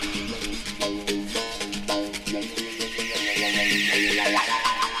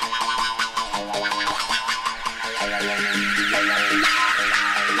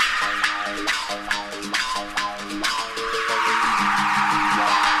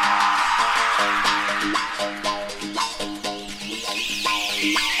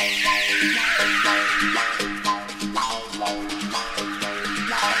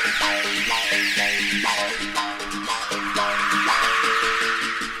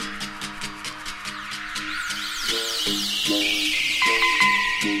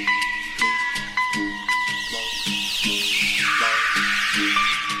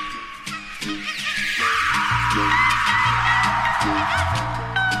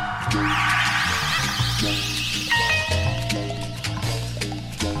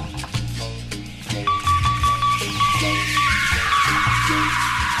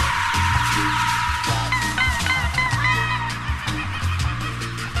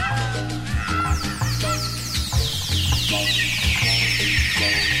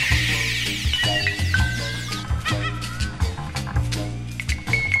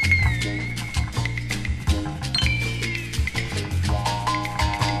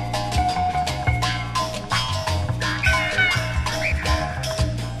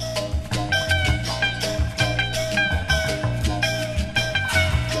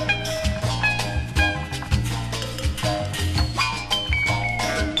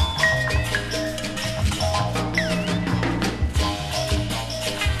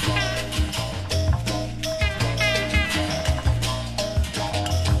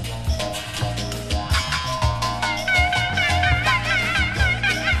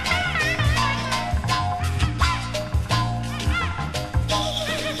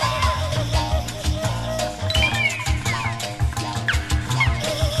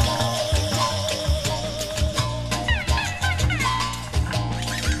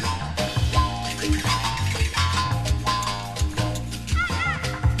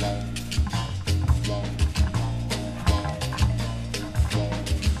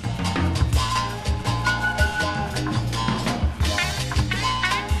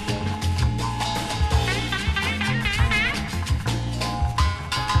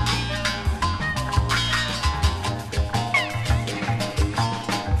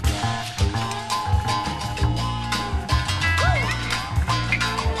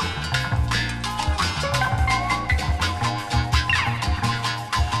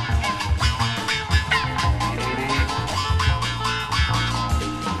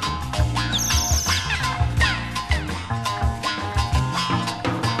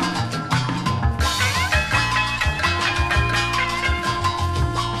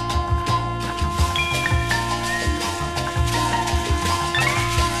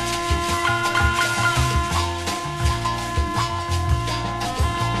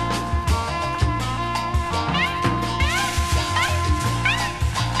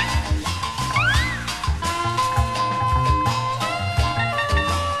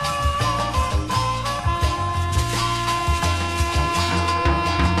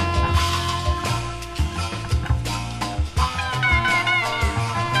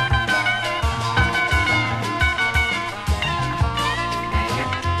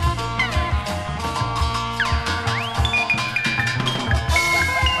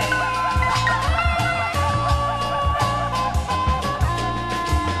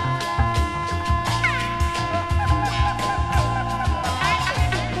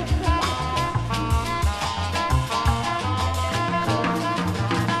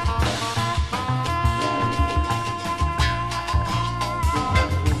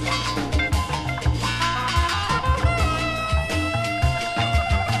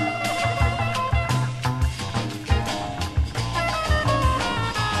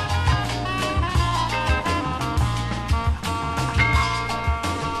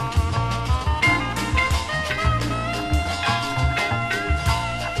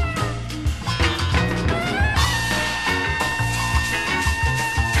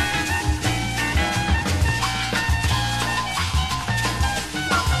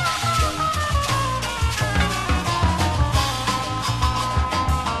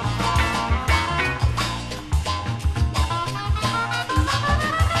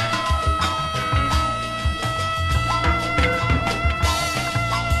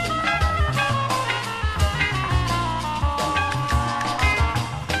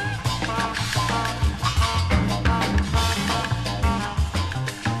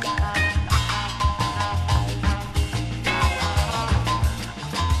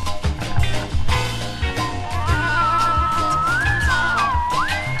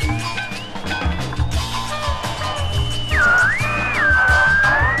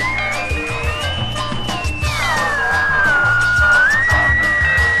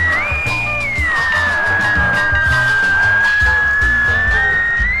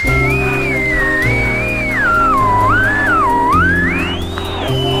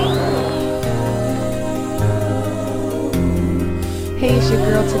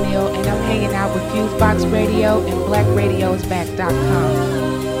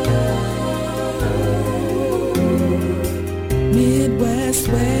 FuseBoxRadios.com. Midwest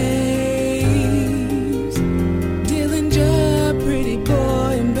waves, Dillinger, pretty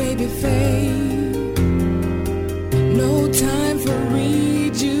boy and baby fame. No time for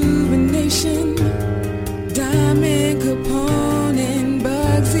rejuvenation. Diamond Capone and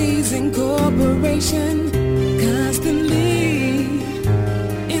Bugsy's Incorporation, constantly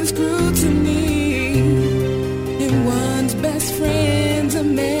in scrutiny. And one's best friend's a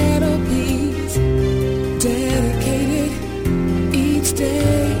metal piece, dedicated each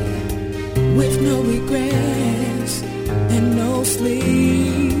day with no regrets and no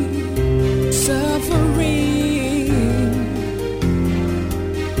sleep. Suffering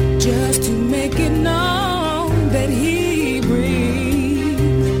just to make it known that he breathed,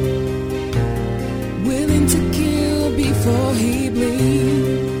 willing to kill before he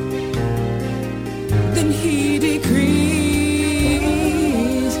bleeds. Then he decrees,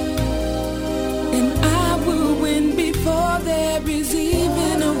 and I will win before there is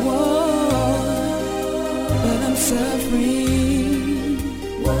even a war. But I'm suffering,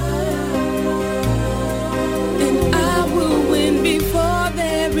 and I will win before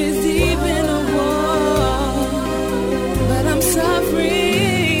there is even a war. But I'm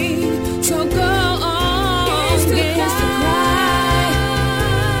suffering, so go on, against the cry.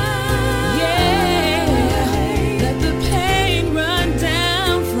 Yeah, let the pain run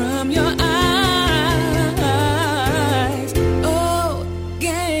down from your eyes. Oh,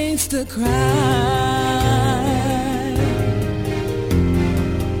 against the cry.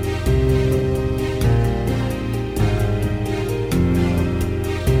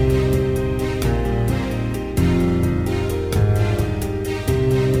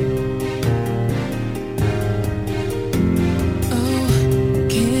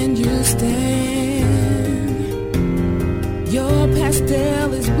 Can you stand? Your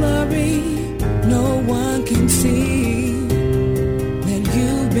pastel is blurry. No one can see that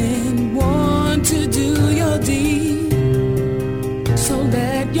you've been warned to do your deed. So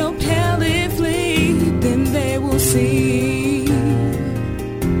let your palette flee, then they will see.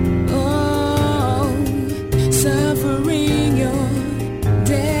 Oh, suffering your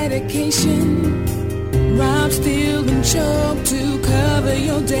dedication. Rob, steal, and choke to cover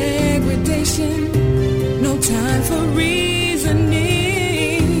your degradation. No time for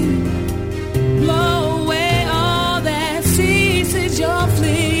reasoning. Blow away all that ceases your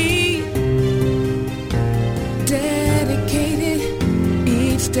fleet. Dedicated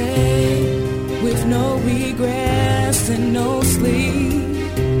each day with no regrets and no sleep.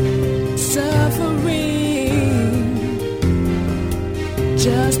 Suffering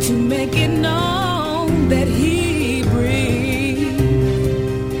just to make it known that he breathed,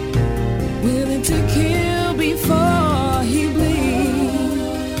 willing to kill before he bleeds.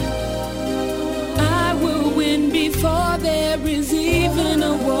 I will win before there is even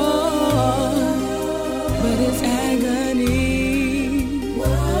a war, but it's agony.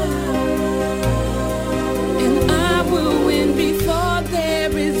 And I will win before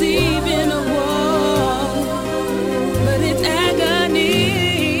there is even a war, but it's agony.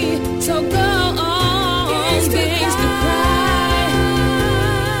 So go on,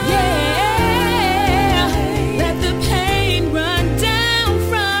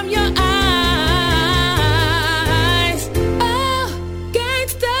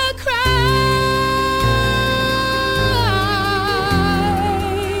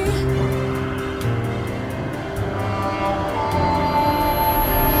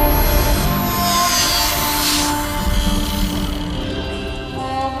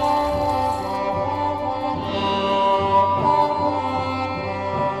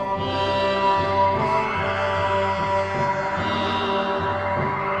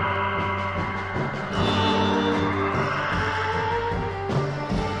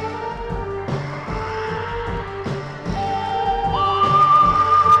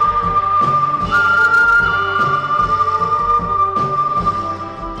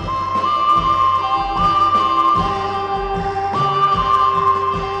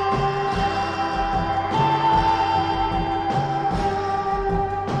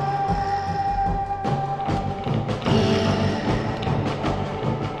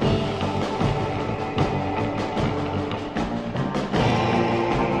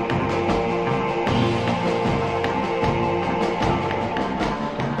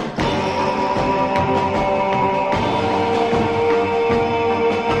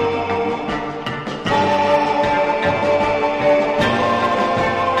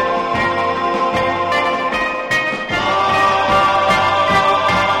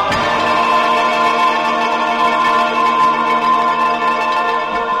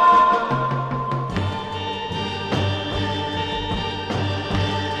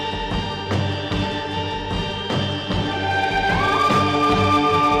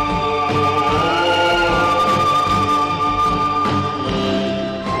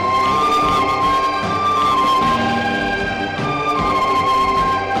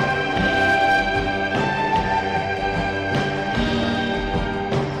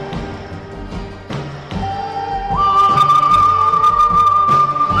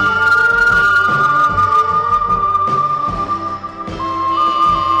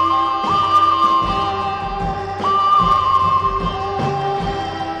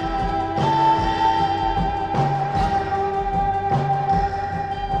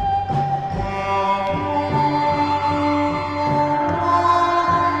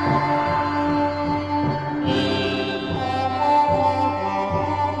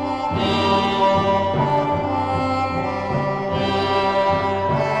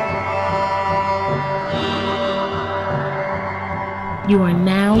 You are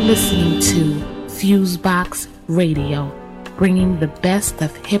now listening to FuseBox Radio, bringing the best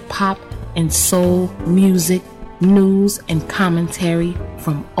of hip-hop and soul music, news, and commentary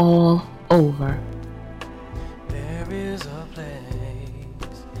from all over. There is a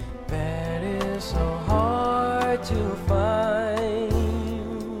place that is so hard to find.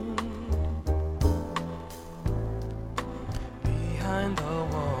 Behind the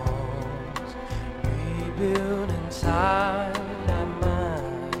walls we build inside our minds.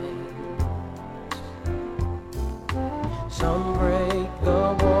 Some break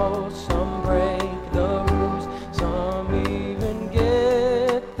the walls, some break the rules, some even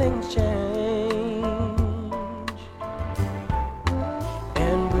get things changed.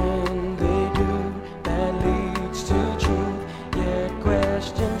 And when they do, that leads to truth, yet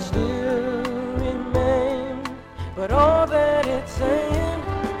questions still remain. But all that it's saying,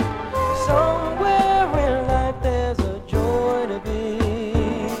 somewhere in life there's a joy to be.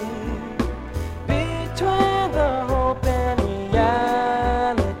 Between the hope and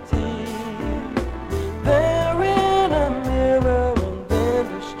reality, they're in a mirror and then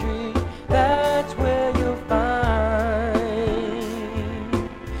the street. That's where you'll find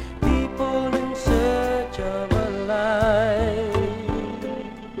people in search of a life.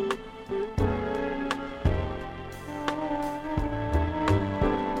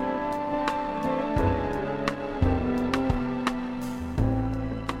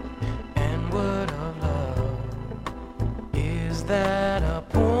 And word of love, is that a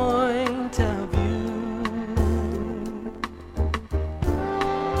point of view?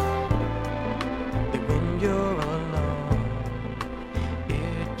 That when you're alone,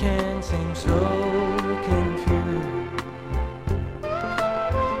 it can seem so confused.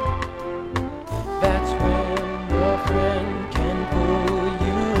 That's when your friend can pull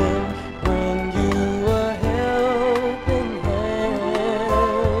you in, bring you a helping hand.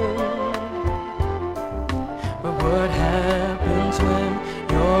 But what happens when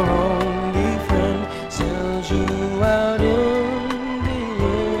your only friend sells you out in the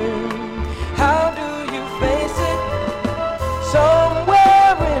end? How do you face it?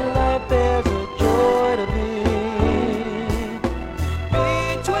 Somewhere in life there's a joy to be.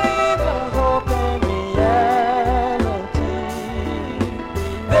 Between the hope and reality,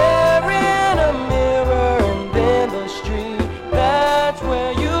 they're in a mirror and then the street. That's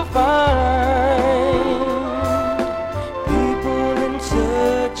where you find people in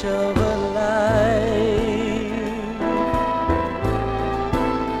search of a life.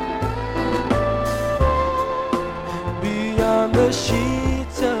 Beyond the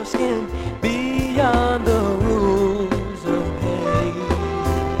sheets of skin, beyond the rules of hate,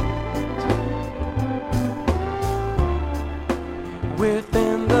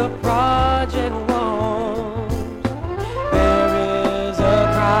 within the project walls, there is a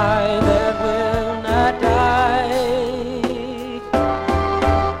cry that will not die,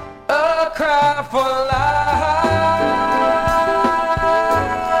 a cry for life.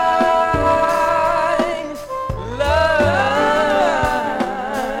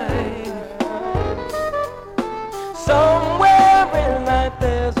 Somewhere in life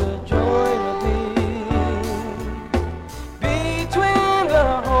there's a joy to be. Between the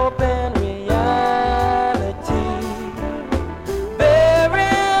hope and reality, they're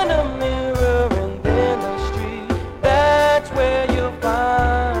in a mirror and then the street. That's where you'll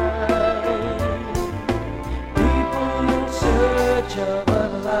find people in search of a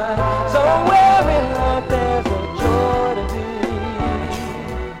life. Somewhere in life there's a joy to be.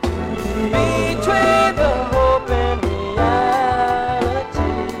 Between the hope and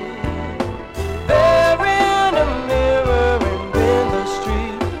reality, they're in a mirror and then the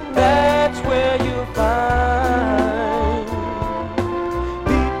street. That's where you find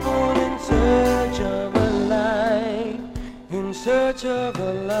people in search of a life, in search of a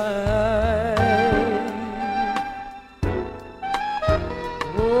life.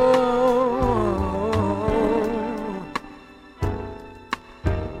 Whoa.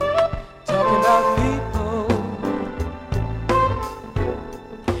 Talking about people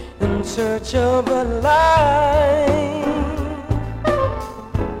in search of a life.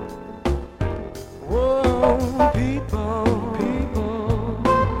 Whoa, people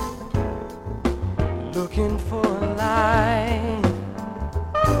looking for a life.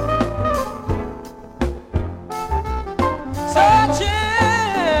 Searching,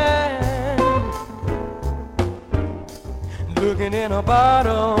 looking in a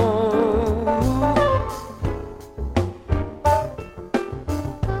bottle.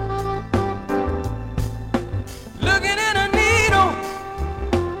 Looking in a needle.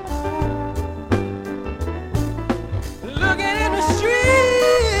 Looking in the street.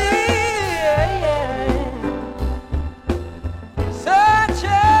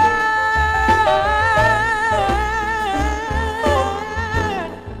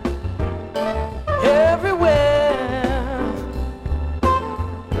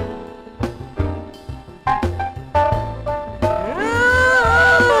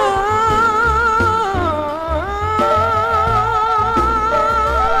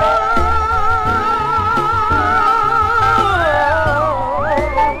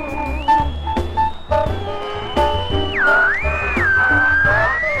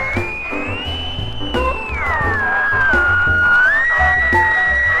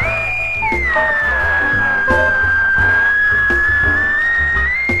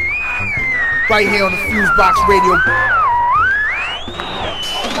 Right here on the FuseBox Radio.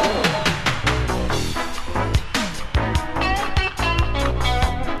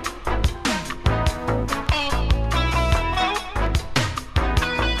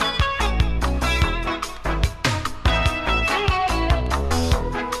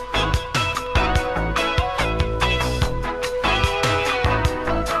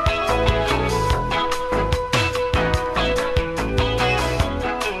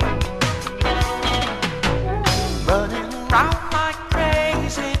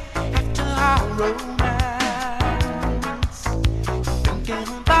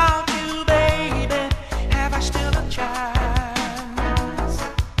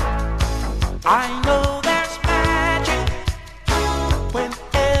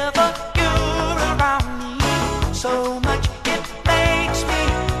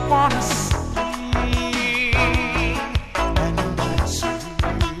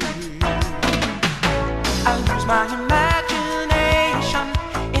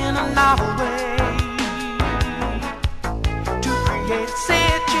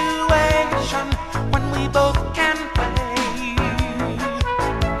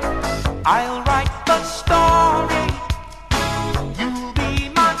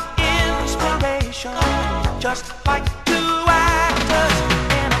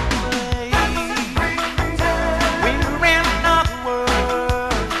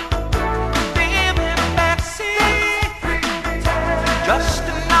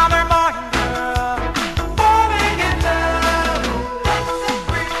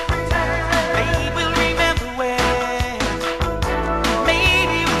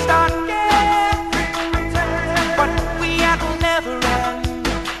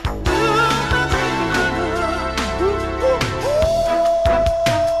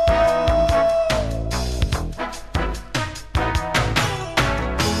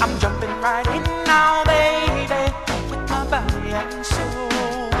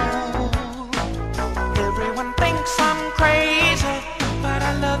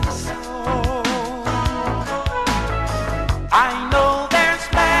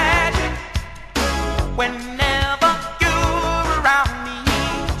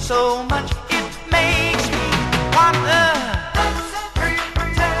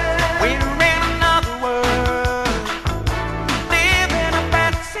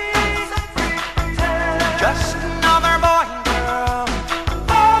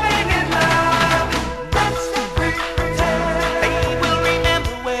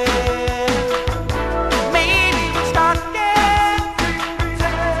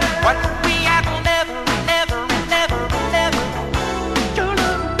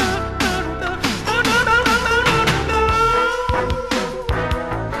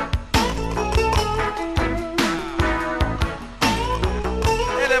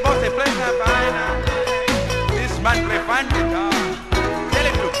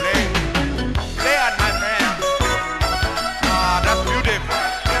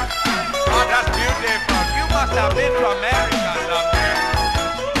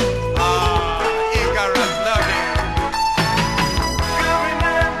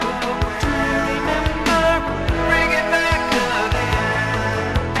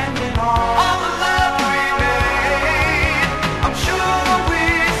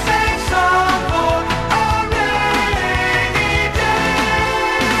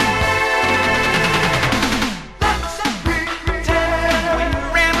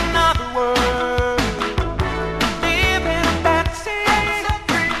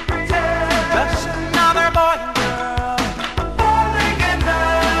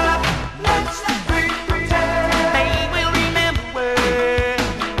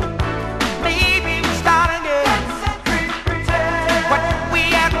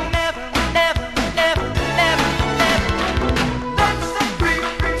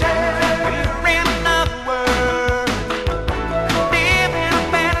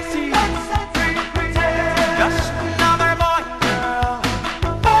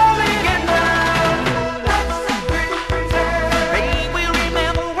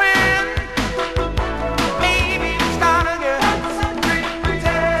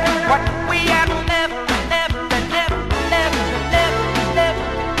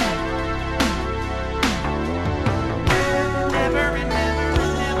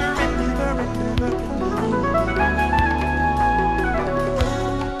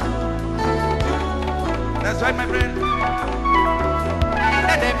 That's right, my friend.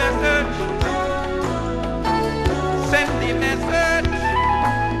 Send a message. Send the message.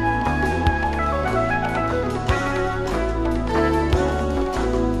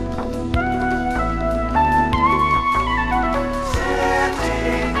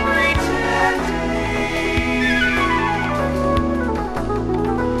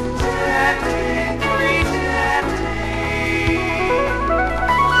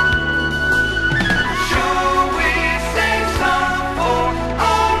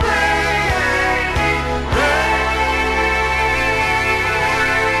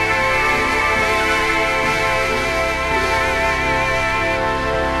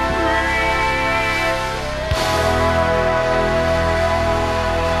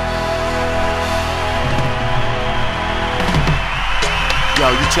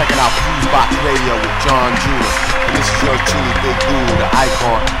 checking out FuseBox Radio with John Jr. And this is your truly Big Guru, the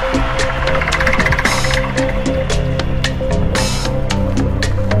icon.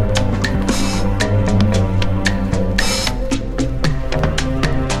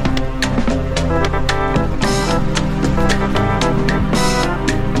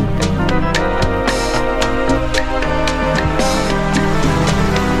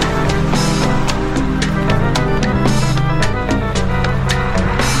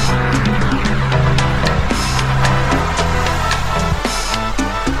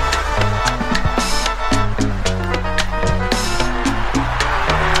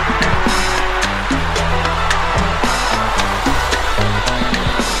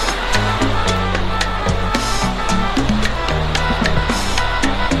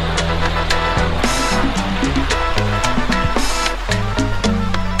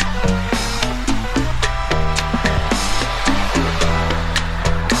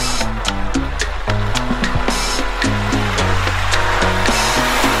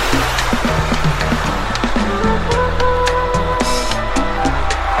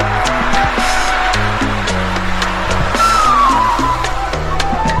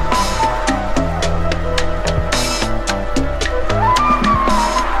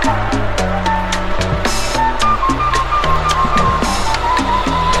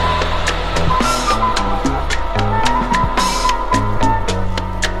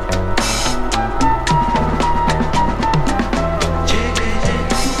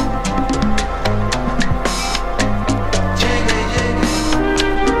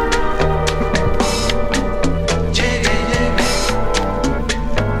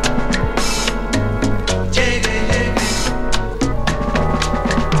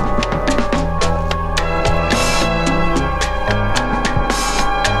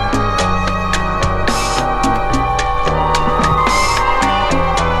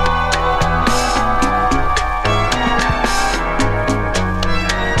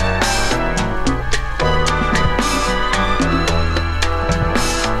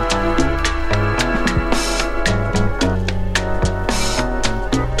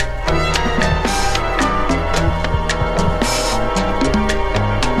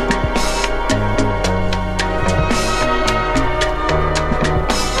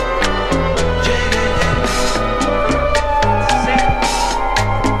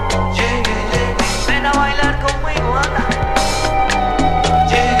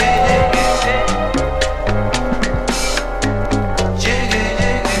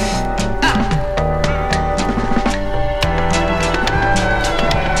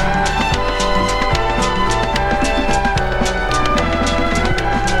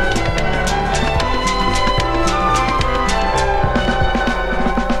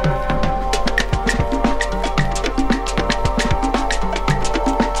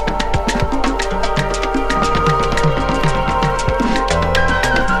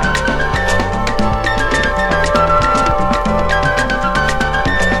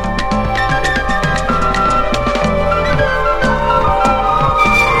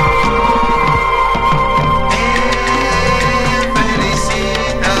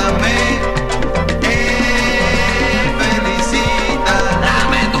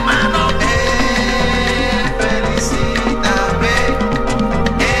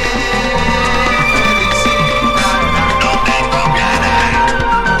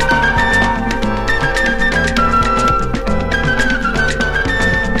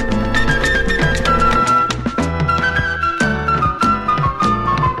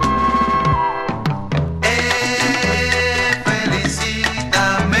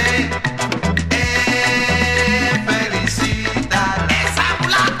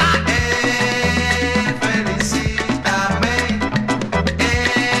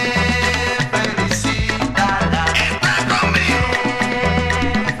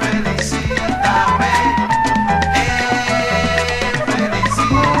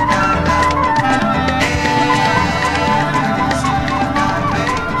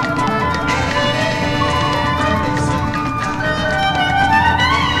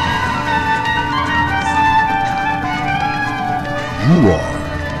 You are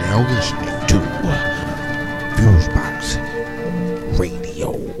now listening to FuseBox Radio.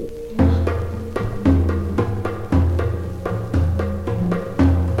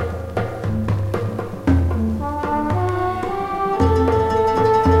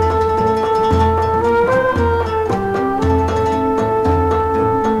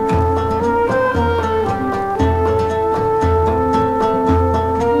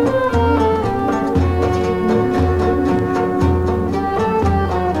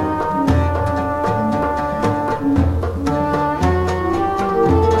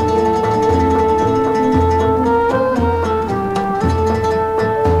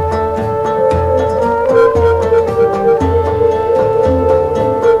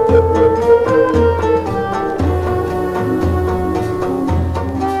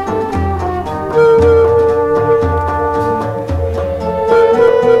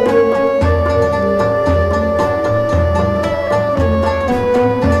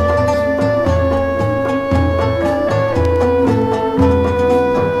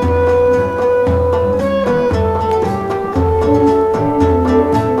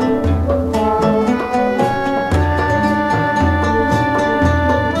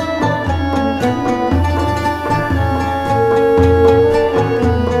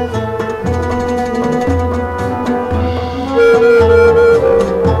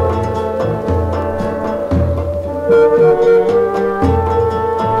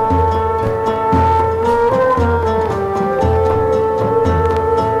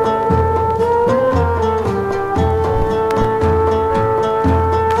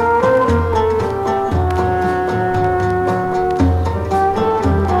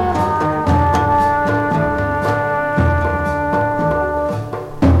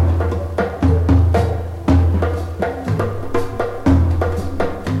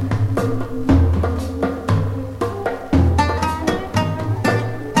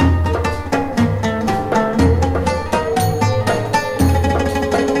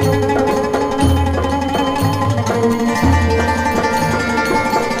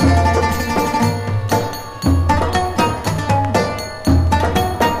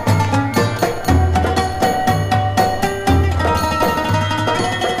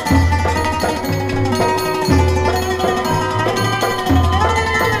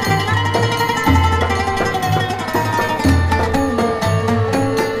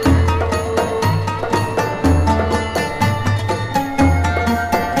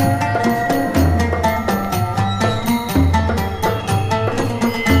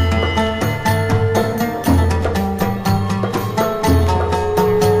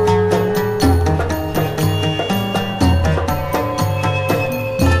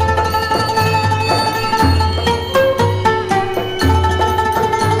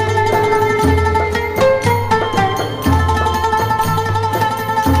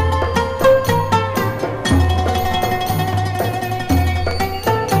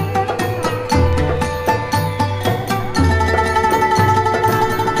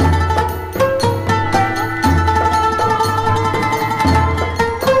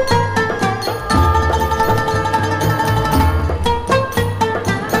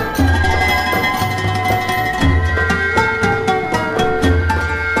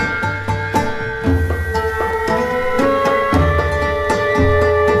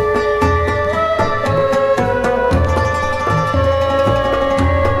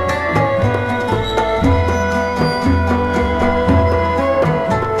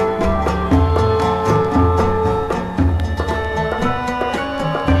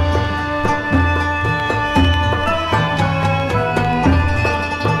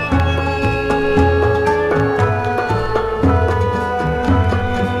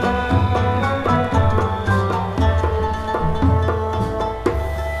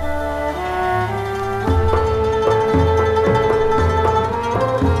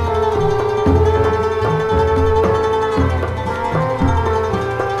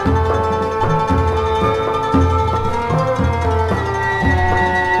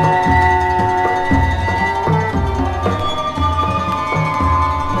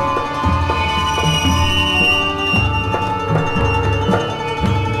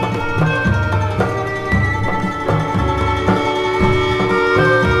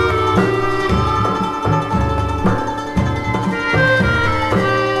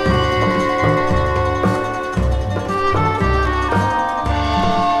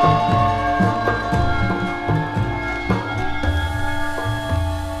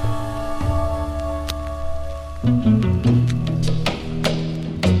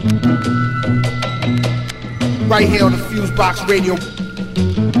 Right here on the FuseBox Radio.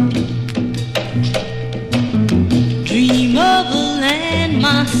 Dream of a land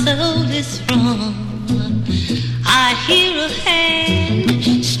my soul is from. I hear a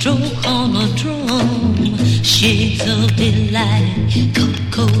hand stroke on a drum. Shades of delight,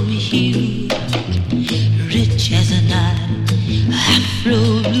 cocoa hue, rich as a night,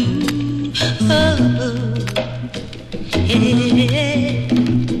 Afro blue. Oh, yeah.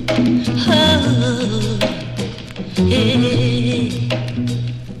 Oh, yeah.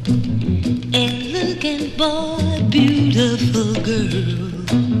 Elegant boy, beautiful girl,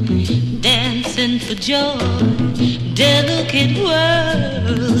 dancing for joy, delicate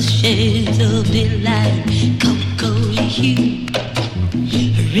world, shades of delight, cocoa hue,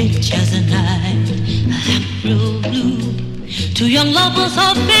 rich as a night, Afro blue. Two young lovers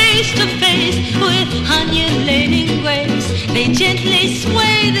are face to face with undulating grace. They gently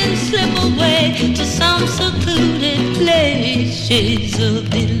sway then slip away to some secluded place. Shades of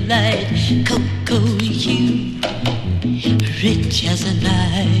delight, cocoa hue, rich as a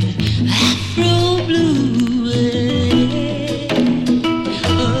night, Afro blue.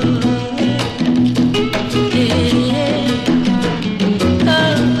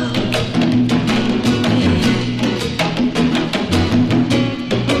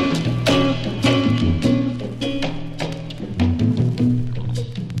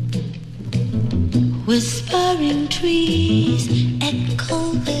 Whispering trees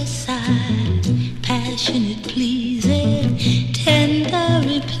echo their sighs, passionate pleasing, tender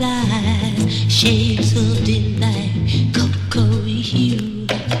replies, shades of delight, cocoa hue,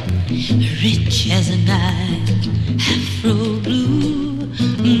 rich as a night, Afro blue.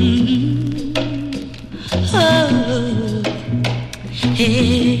 Oh,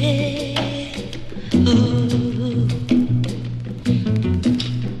 hey, oh.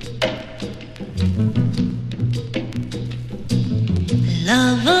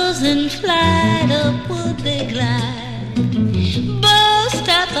 Lovers in flight, upward they glide, burst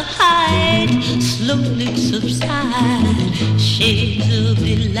at the height, slowly subside, shades of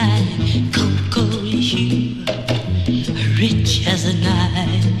delight, cocoa hue, rich as a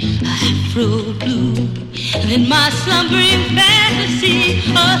night, Afro blue. Then my slumbering fantasy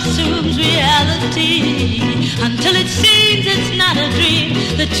assumes reality, until it seems it's not a dream,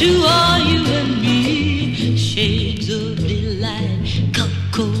 the two are you and me, shades of delight,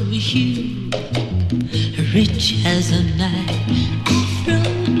 cocoa hue, rich as a night, Afro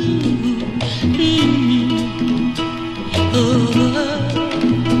blue. Oh,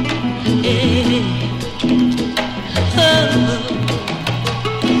 yeah. Oh,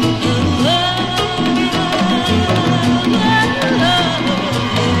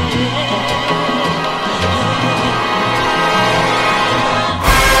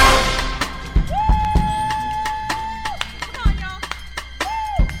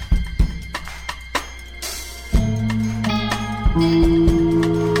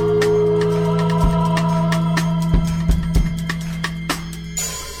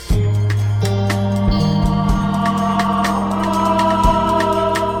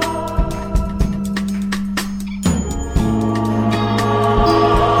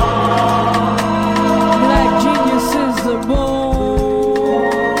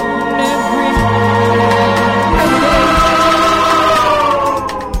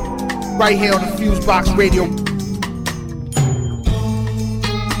 Right here on the FuseBox Radio.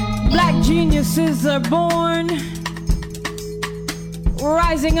 Black geniuses are born,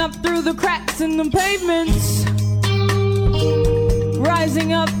 rising up through the cracks in the pavements,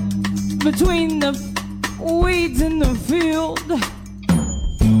 rising up between the weeds in the field.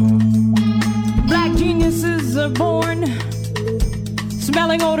 Black geniuses are born,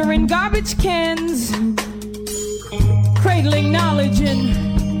 smelling odor in garbage cans, cradling knowledge and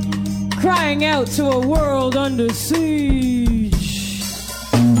crying out to a world under siege.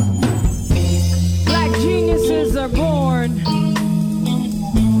 Black geniuses are born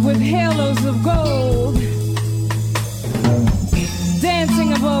with halos of gold,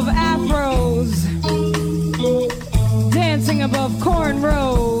 dancing above afros, dancing above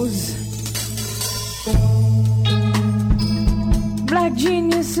cornrows. Black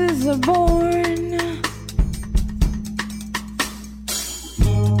geniuses are born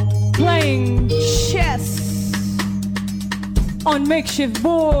playing chess on makeshift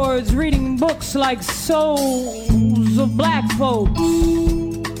boards, reading books like souls of black folks,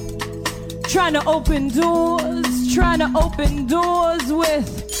 trying to open doors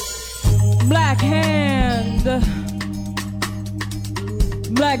with black hand.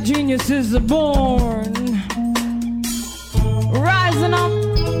 Black geniuses are born, rising up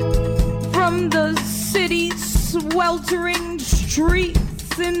from the city's sweltering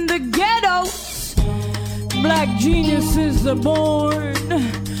streets in the ghettos, black geniuses are born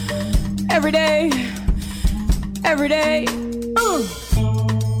every day, every day.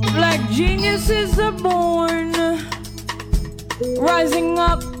 Black geniuses are born, rising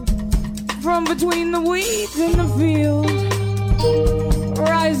up from between the weeds in the field,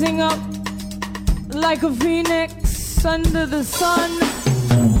 rising up like a phoenix under the sun.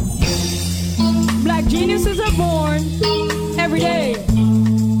 Black geniuses are born every day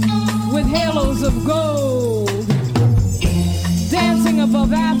with halos of gold, dancing above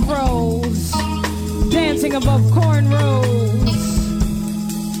afros, dancing above cornrows.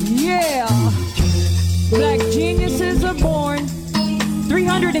 Yeah, black geniuses are born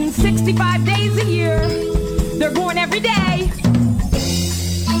 365 days a year. They're born every day.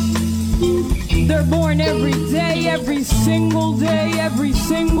 They're born every day, every single day, every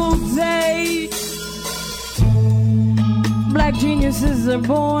single day. Black geniuses are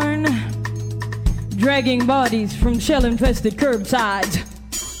born dragging bodies from shell-infested curbsides,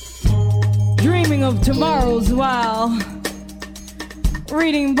 dreaming of tomorrows while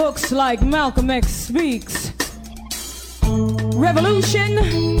reading books like Malcolm X Speaks. Revolution,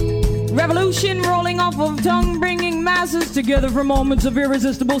 revolution rolling off of tongue, bringing masses together for moments of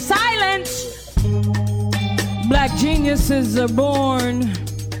irresistible silence. Black geniuses are born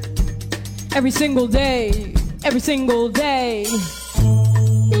every single day, every single day.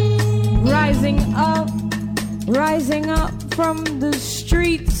 Rising up from the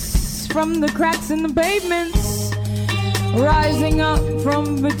streets, from the cracks in the pavements, rising up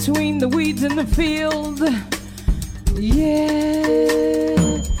from between the weeds in the field. Yeah,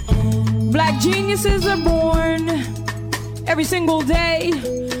 black geniuses are born every single day,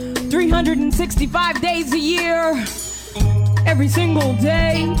 365 days a year. Every single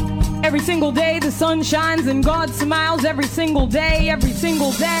day, every single day the sun shines and God smiles. Every single day, every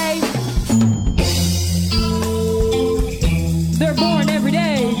single day. They're born every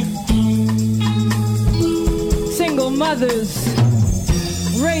day. Single mothers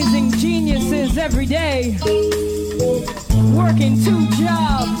raising geniuses every day, working 2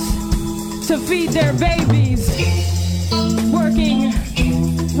 jobs to feed their babies, working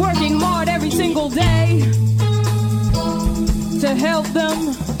hard every single day to help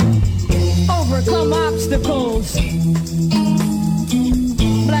them overcome obstacles.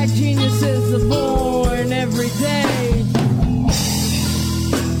 Black geniuses are born every day.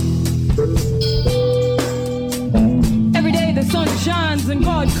 Every day the sun shines and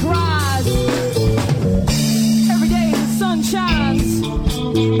God cries. Every day the sun shines.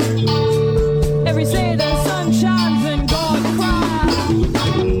 Every day the sun shines and God cries.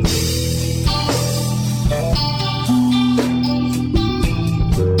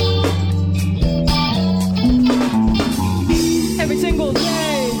 Every single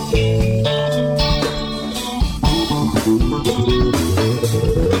day.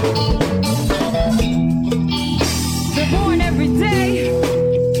 They're born every day.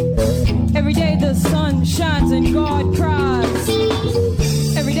 Every day the sun shines and God cries.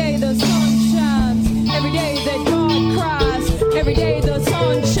 Every day the sun shines. Every day that God cries. Every day the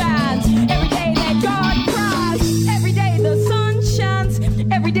sun shines. Every day that God cries. Every day the sun shines.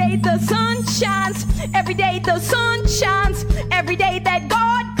 Every day the sun shines. Every day the sun shines. Every day that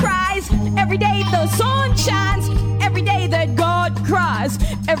God cries. Every day the sun shines. Every day that God cries.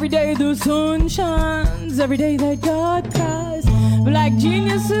 Every day the sun shines. Every day that God cries. Black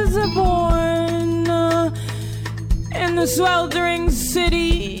geniuses are born in the sweltering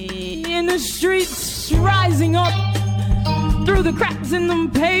city, in the streets, rising up through the cracks in the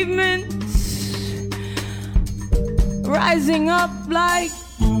pavements, rising up like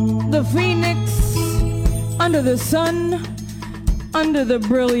the phoenix under the sun, under the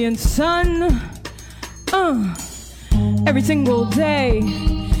brilliant sun. Every single day,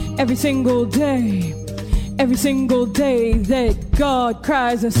 every single day, every single day that God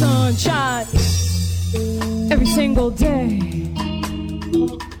cries, the sun shines. Every single day,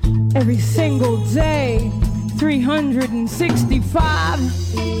 every single day,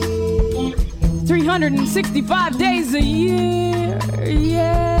 365 days a year,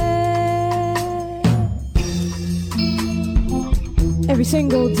 yeah. Every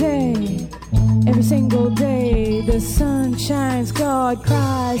single day, every single day, the sun shines, God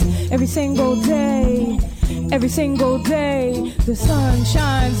cries. Every single day, every single day, the sun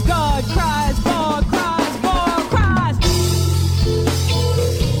shines, God cries, God cries, God cries.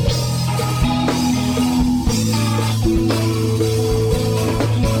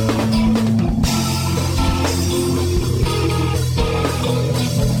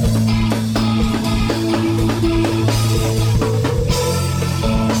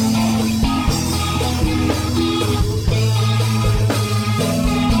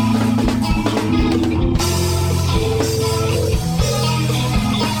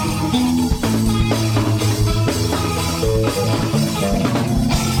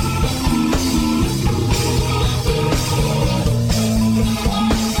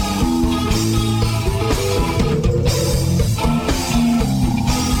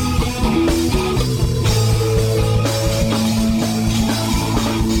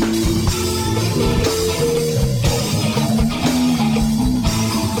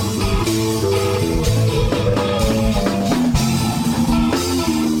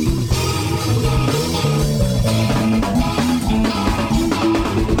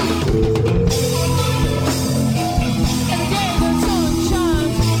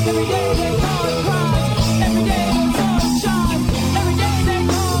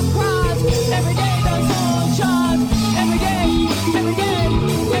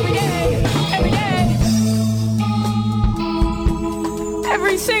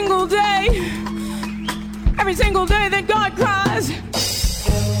 single day that God cries.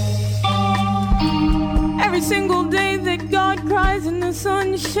 Every single day that God cries and the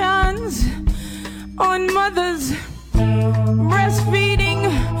sun shines on mothers breastfeeding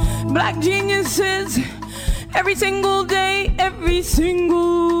black geniuses. Every single day, every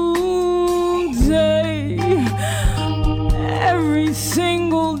single day, every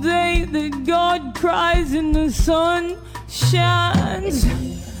single day that God cries and the sun shines.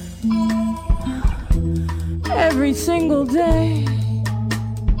 Every single day,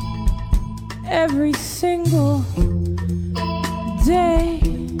 every single day.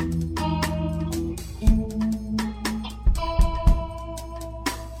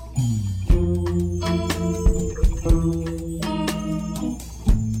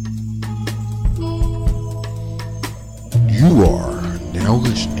 You are now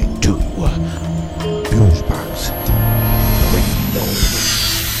listening to FuseBox Radio.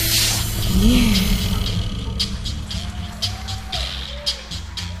 Yeah.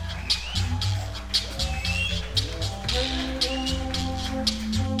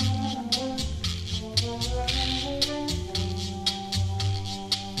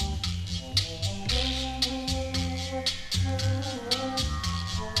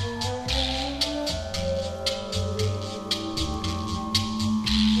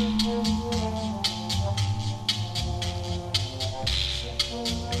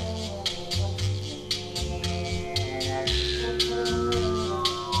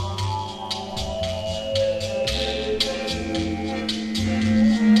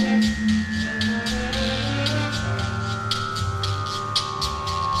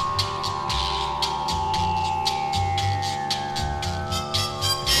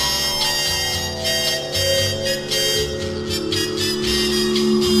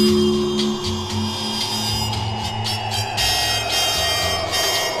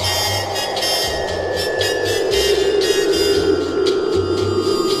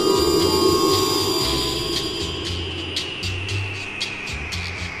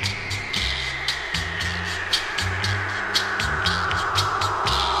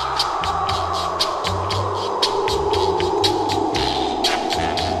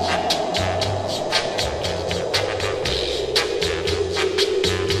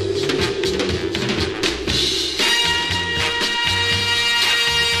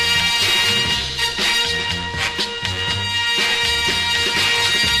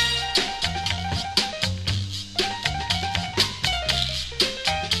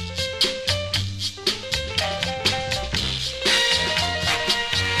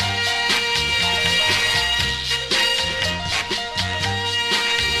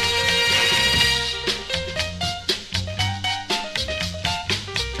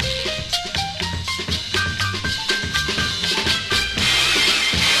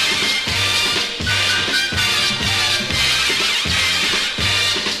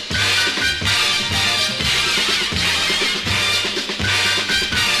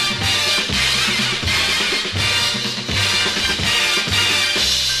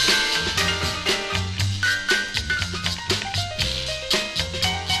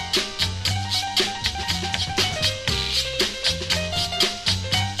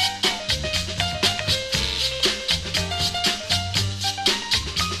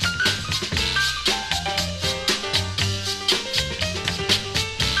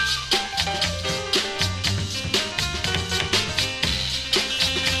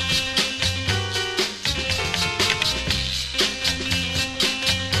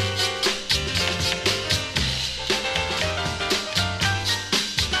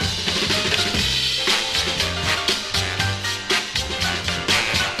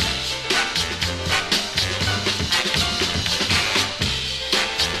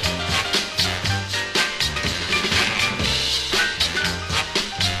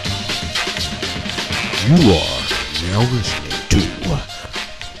 You are now listening to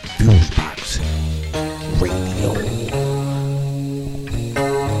FuseBox Radio.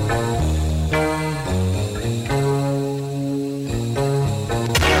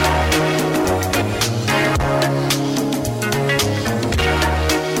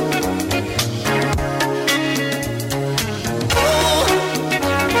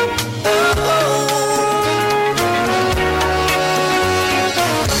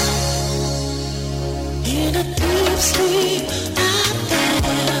 In a deep sleep,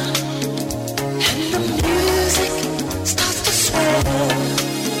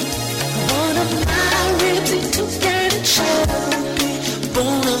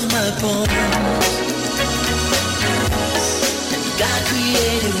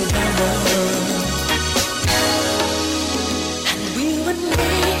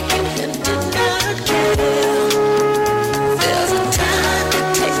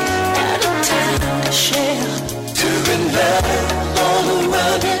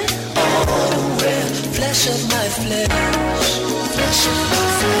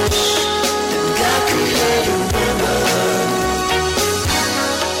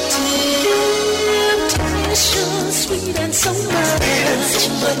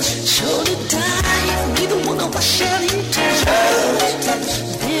 touch, sure to die. Neither one of us shall eat touch.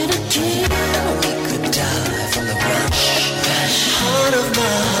 Then again, we could die from the rush. Heart of my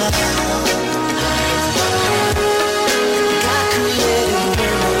heart.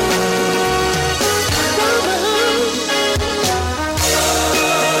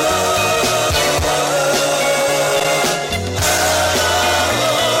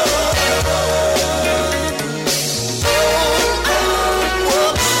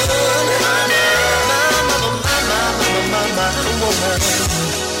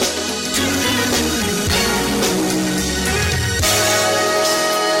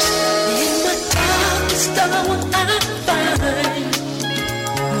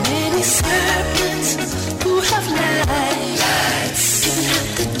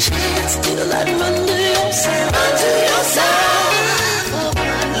 God created till I run to your side, run to your side. Oh,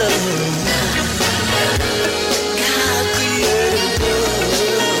 my love, God created love.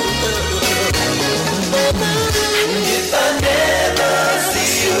 If I never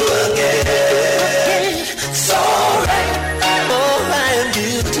see you again, it's alright. Oh, I am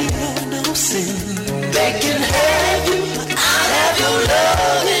guilty of no sin. They can have you, but I'll have your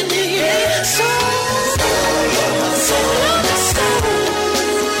love in the end. So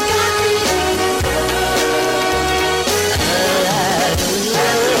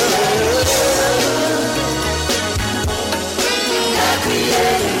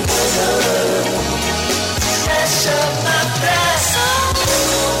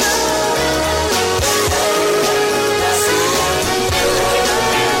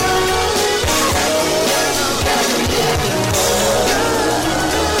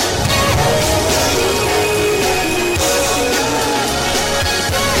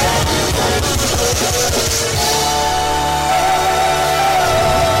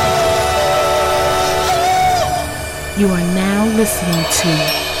You are now listening to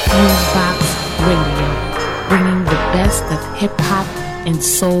FuseBox Radio, bringing the best of hip-hop and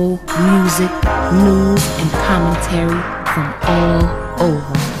soul music, news, and commentary from all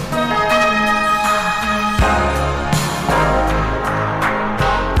over.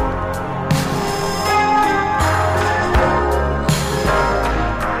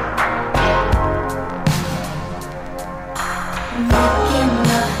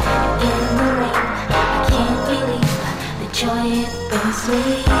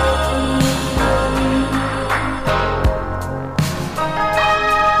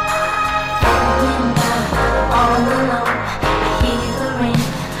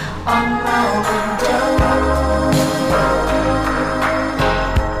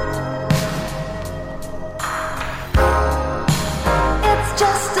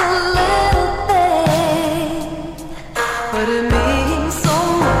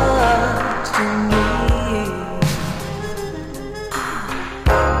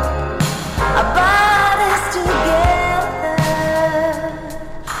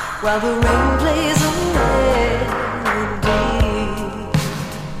 While the rain plays a melody,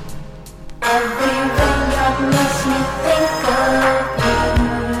 every raindrop makes me think of you.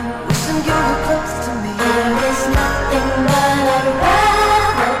 Wishing you were close to me. There is nothing that I'd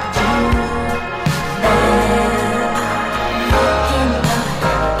rather do than looking up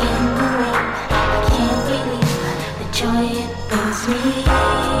in the rain. I can't believe the joy it brings me.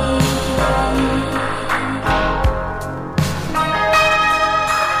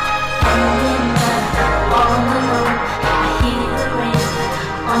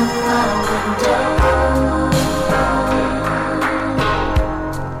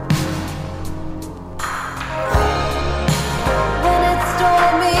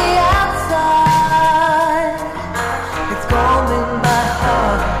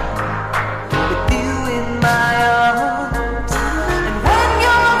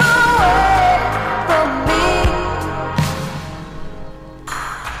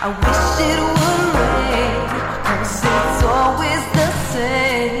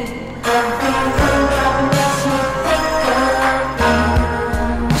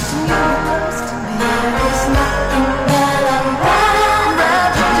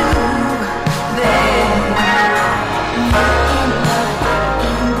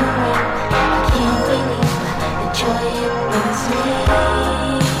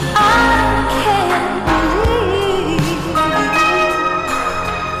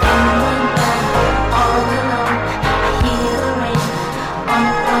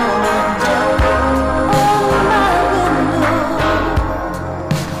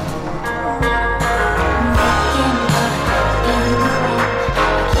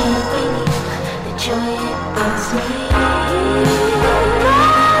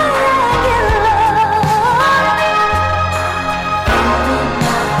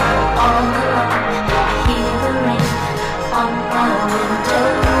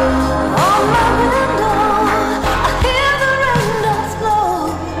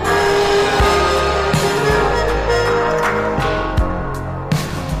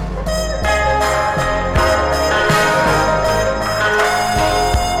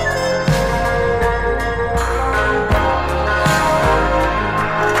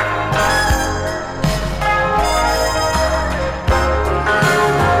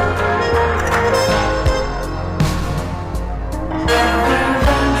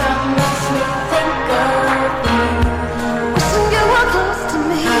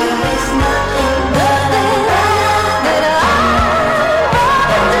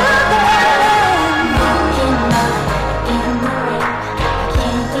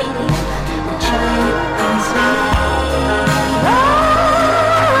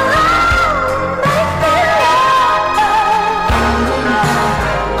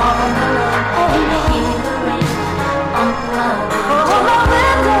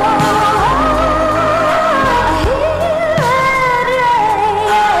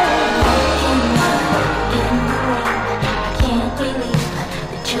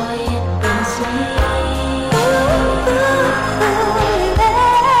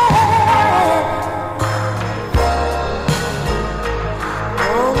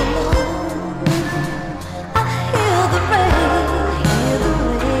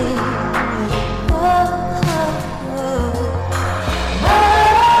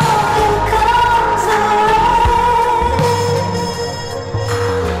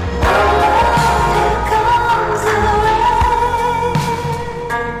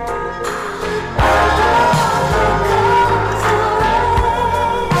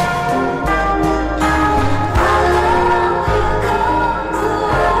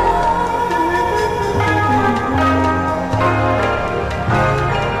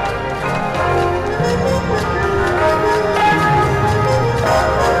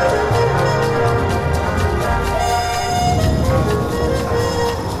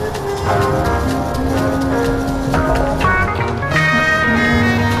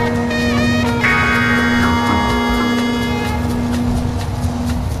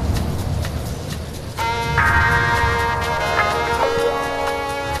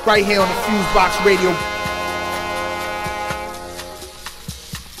 right here on the FuseBox Radio.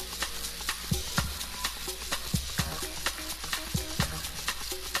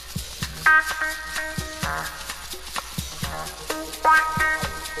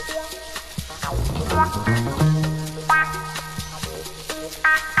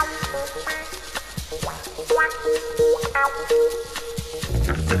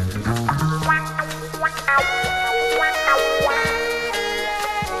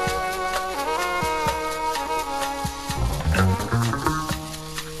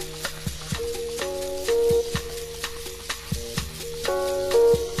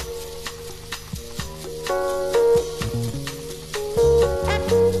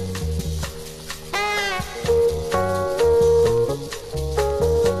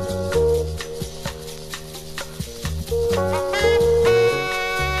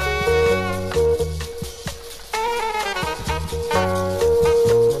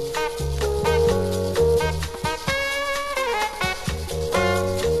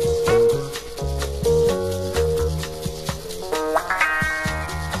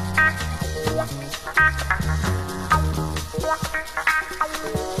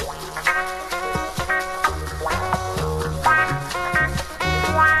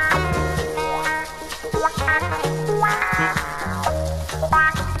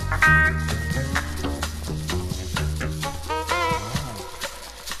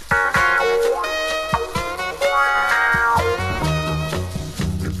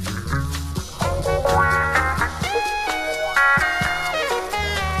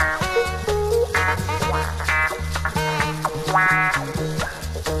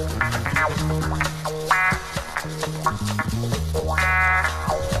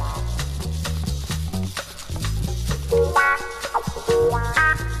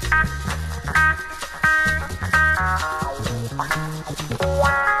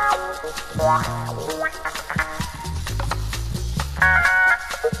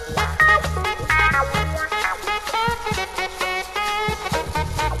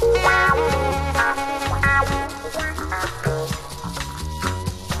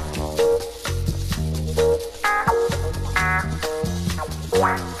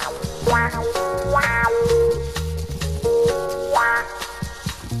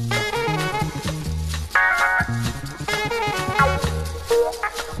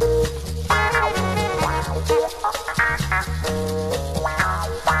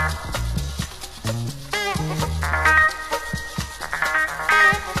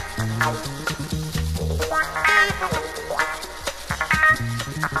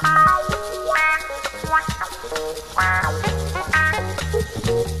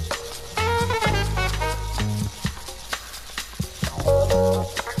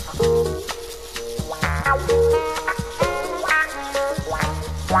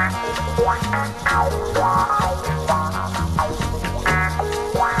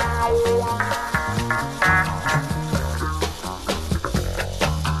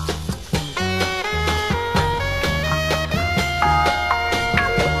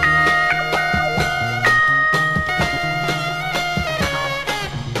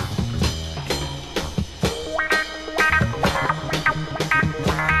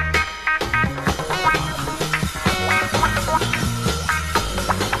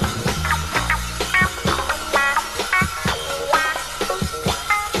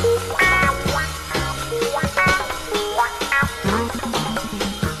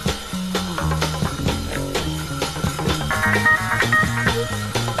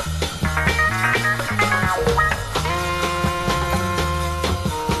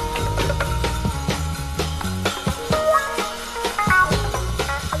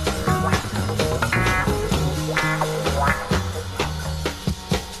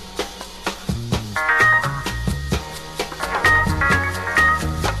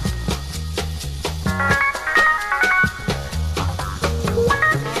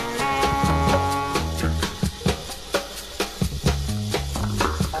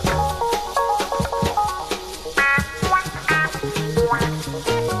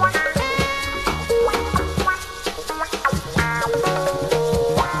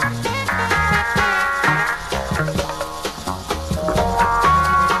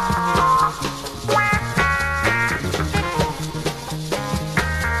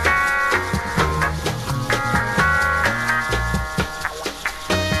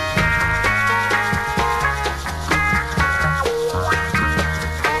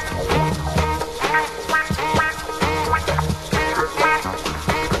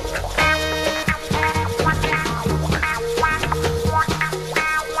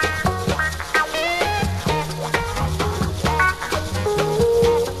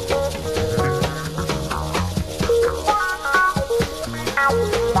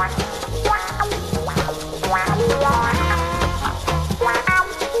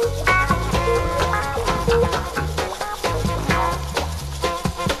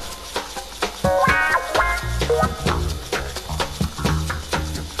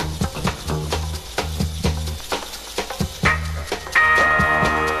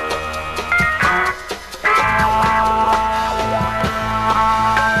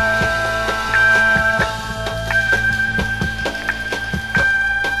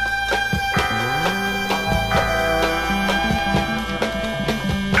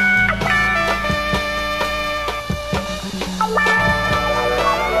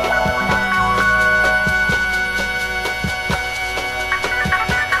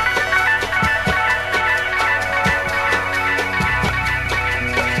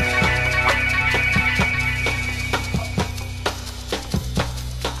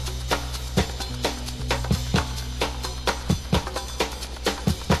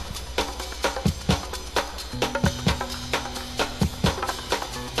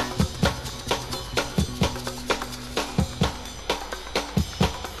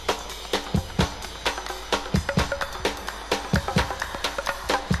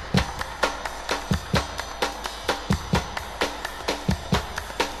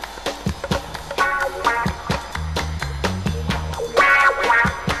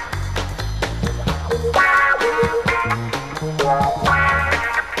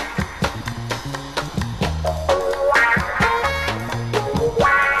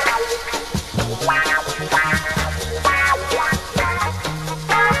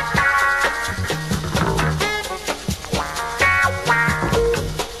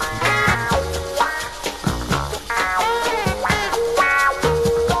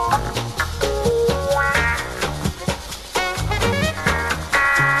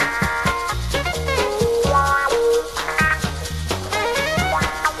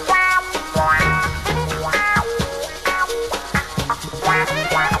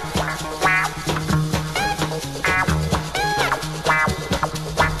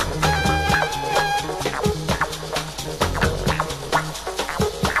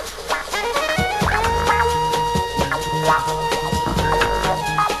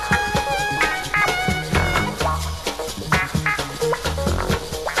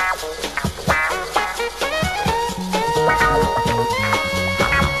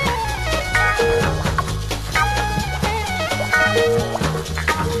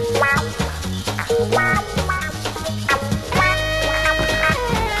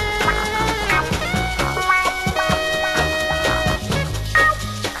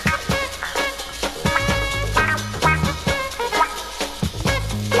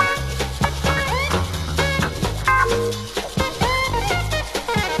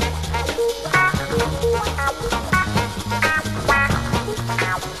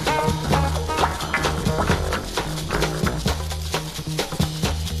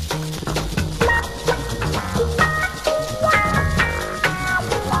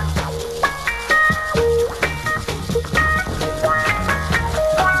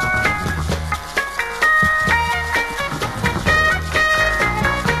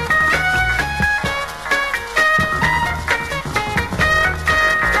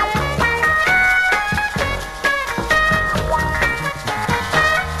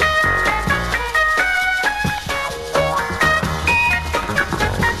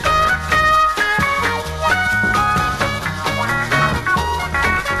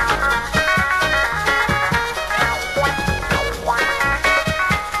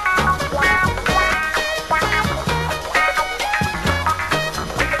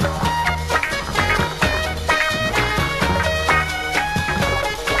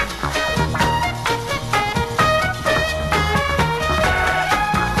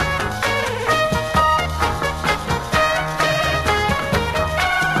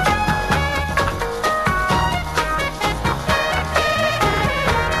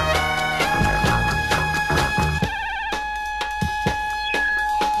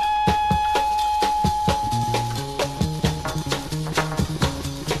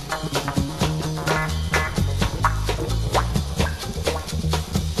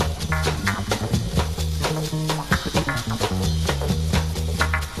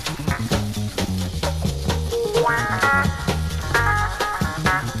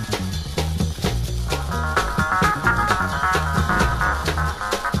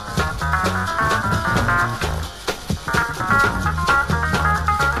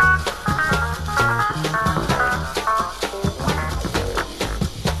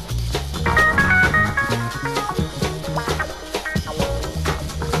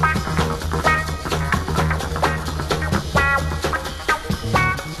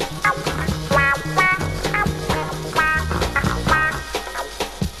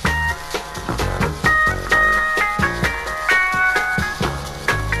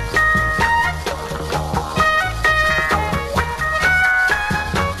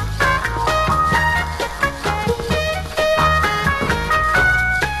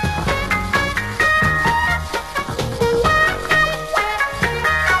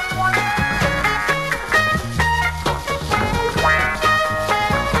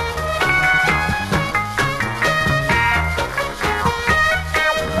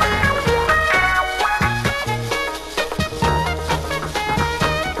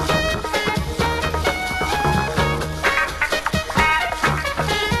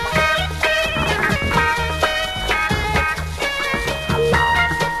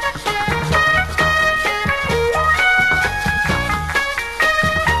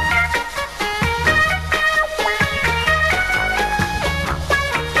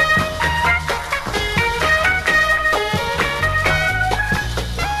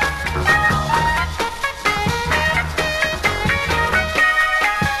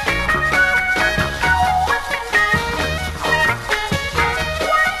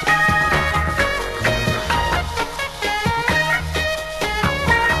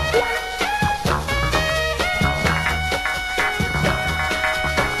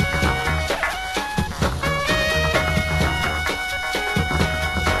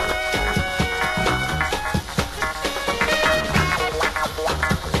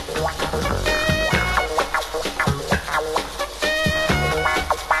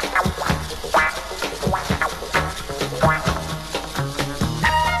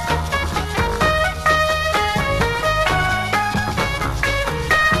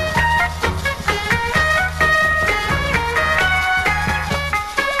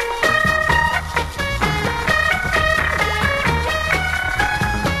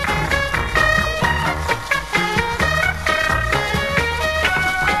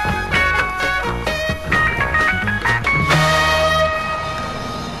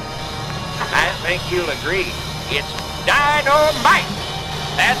 agree. It's dynamite.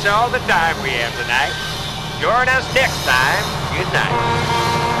 That's all the time we have tonight. Join us next time. Good night.